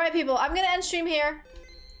 Alright, people. I'm going to end stream here.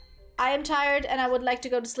 I am tired and I would like to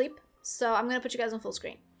go to sleep. So I'm going to put you guys on full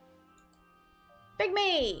screen. Big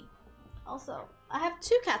me! Also, I have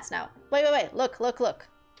 2 cats now. Wait. Look.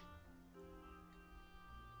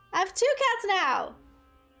 I have 2 cats now.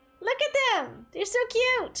 Look at them. They're so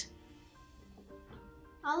cute.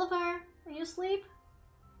 Oliver, are you asleep?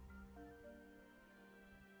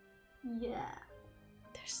 Yeah.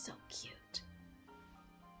 They're so cute.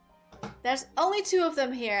 There's only 2 of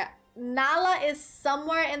them here. Nala is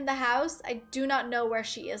somewhere in the house. I do not know where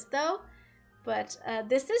she is though. But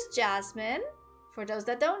this is Jasmine, for those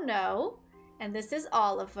that don't know. And this is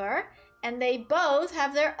Oliver. And they both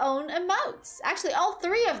have their own emotes. Actually, all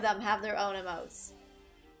 3 of them have their own emotes.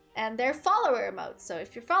 And they're follower emotes. So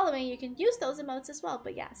if you're following, you can use those emotes as well.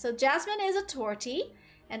 But yeah, so Jasmine is a tortie.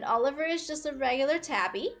 And Oliver is just a regular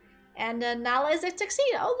tabby. And Nala is a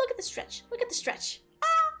tuxedo. Oh, look at the stretch. Look at the stretch. Ah!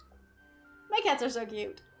 My cats are so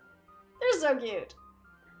cute. They're so cute.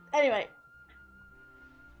 Anyway.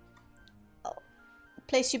 I'll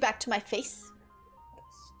place you back to my face.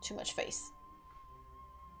 That's too much face.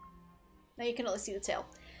 Now you can only see the tail.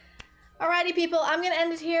 Alrighty, people. I'm going to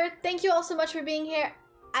end it here. Thank you all so much for being here.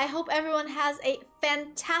 I hope everyone has a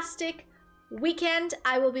fantastic weekend.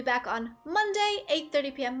 I will be back on Monday,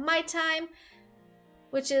 8:30 p.m. my time,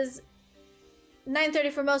 which is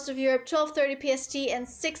 9:30 for most of Europe, 12:30 PST, and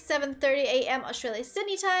 7:30 a.m. Australia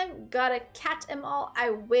Sydney time. Gotta cat them all.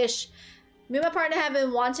 I wish. Me and my partner have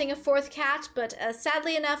been wanting a 4th cat, but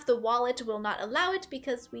sadly enough, the wallet will not allow it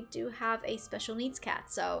because we do have a special needs cat.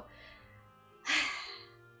 So,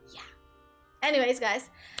 yeah. Anyways, guys,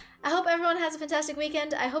 I hope everyone has a fantastic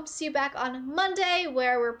weekend. I hope to see you back on Monday,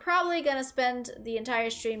 where we're probably gonna spend the entire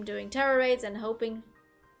stream doing Tera raids and hoping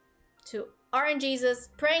to RNGesus,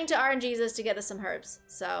 praying to RNGesus to get us some herbs.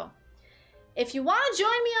 So, if you want to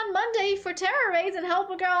join me on Monday for Tera raids and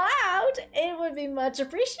help a girl out, it would be much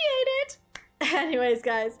appreciated. Anyways,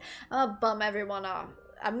 guys, I'm gonna bum everyone off.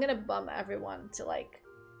 I'm gonna bum everyone to, like,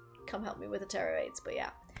 come help me with the Tera raids. But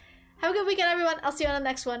yeah. Have a good weekend, everyone. I'll see you on the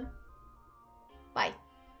next one. Bye.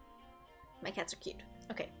 My cats are cute.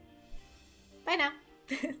 Okay. Bye now.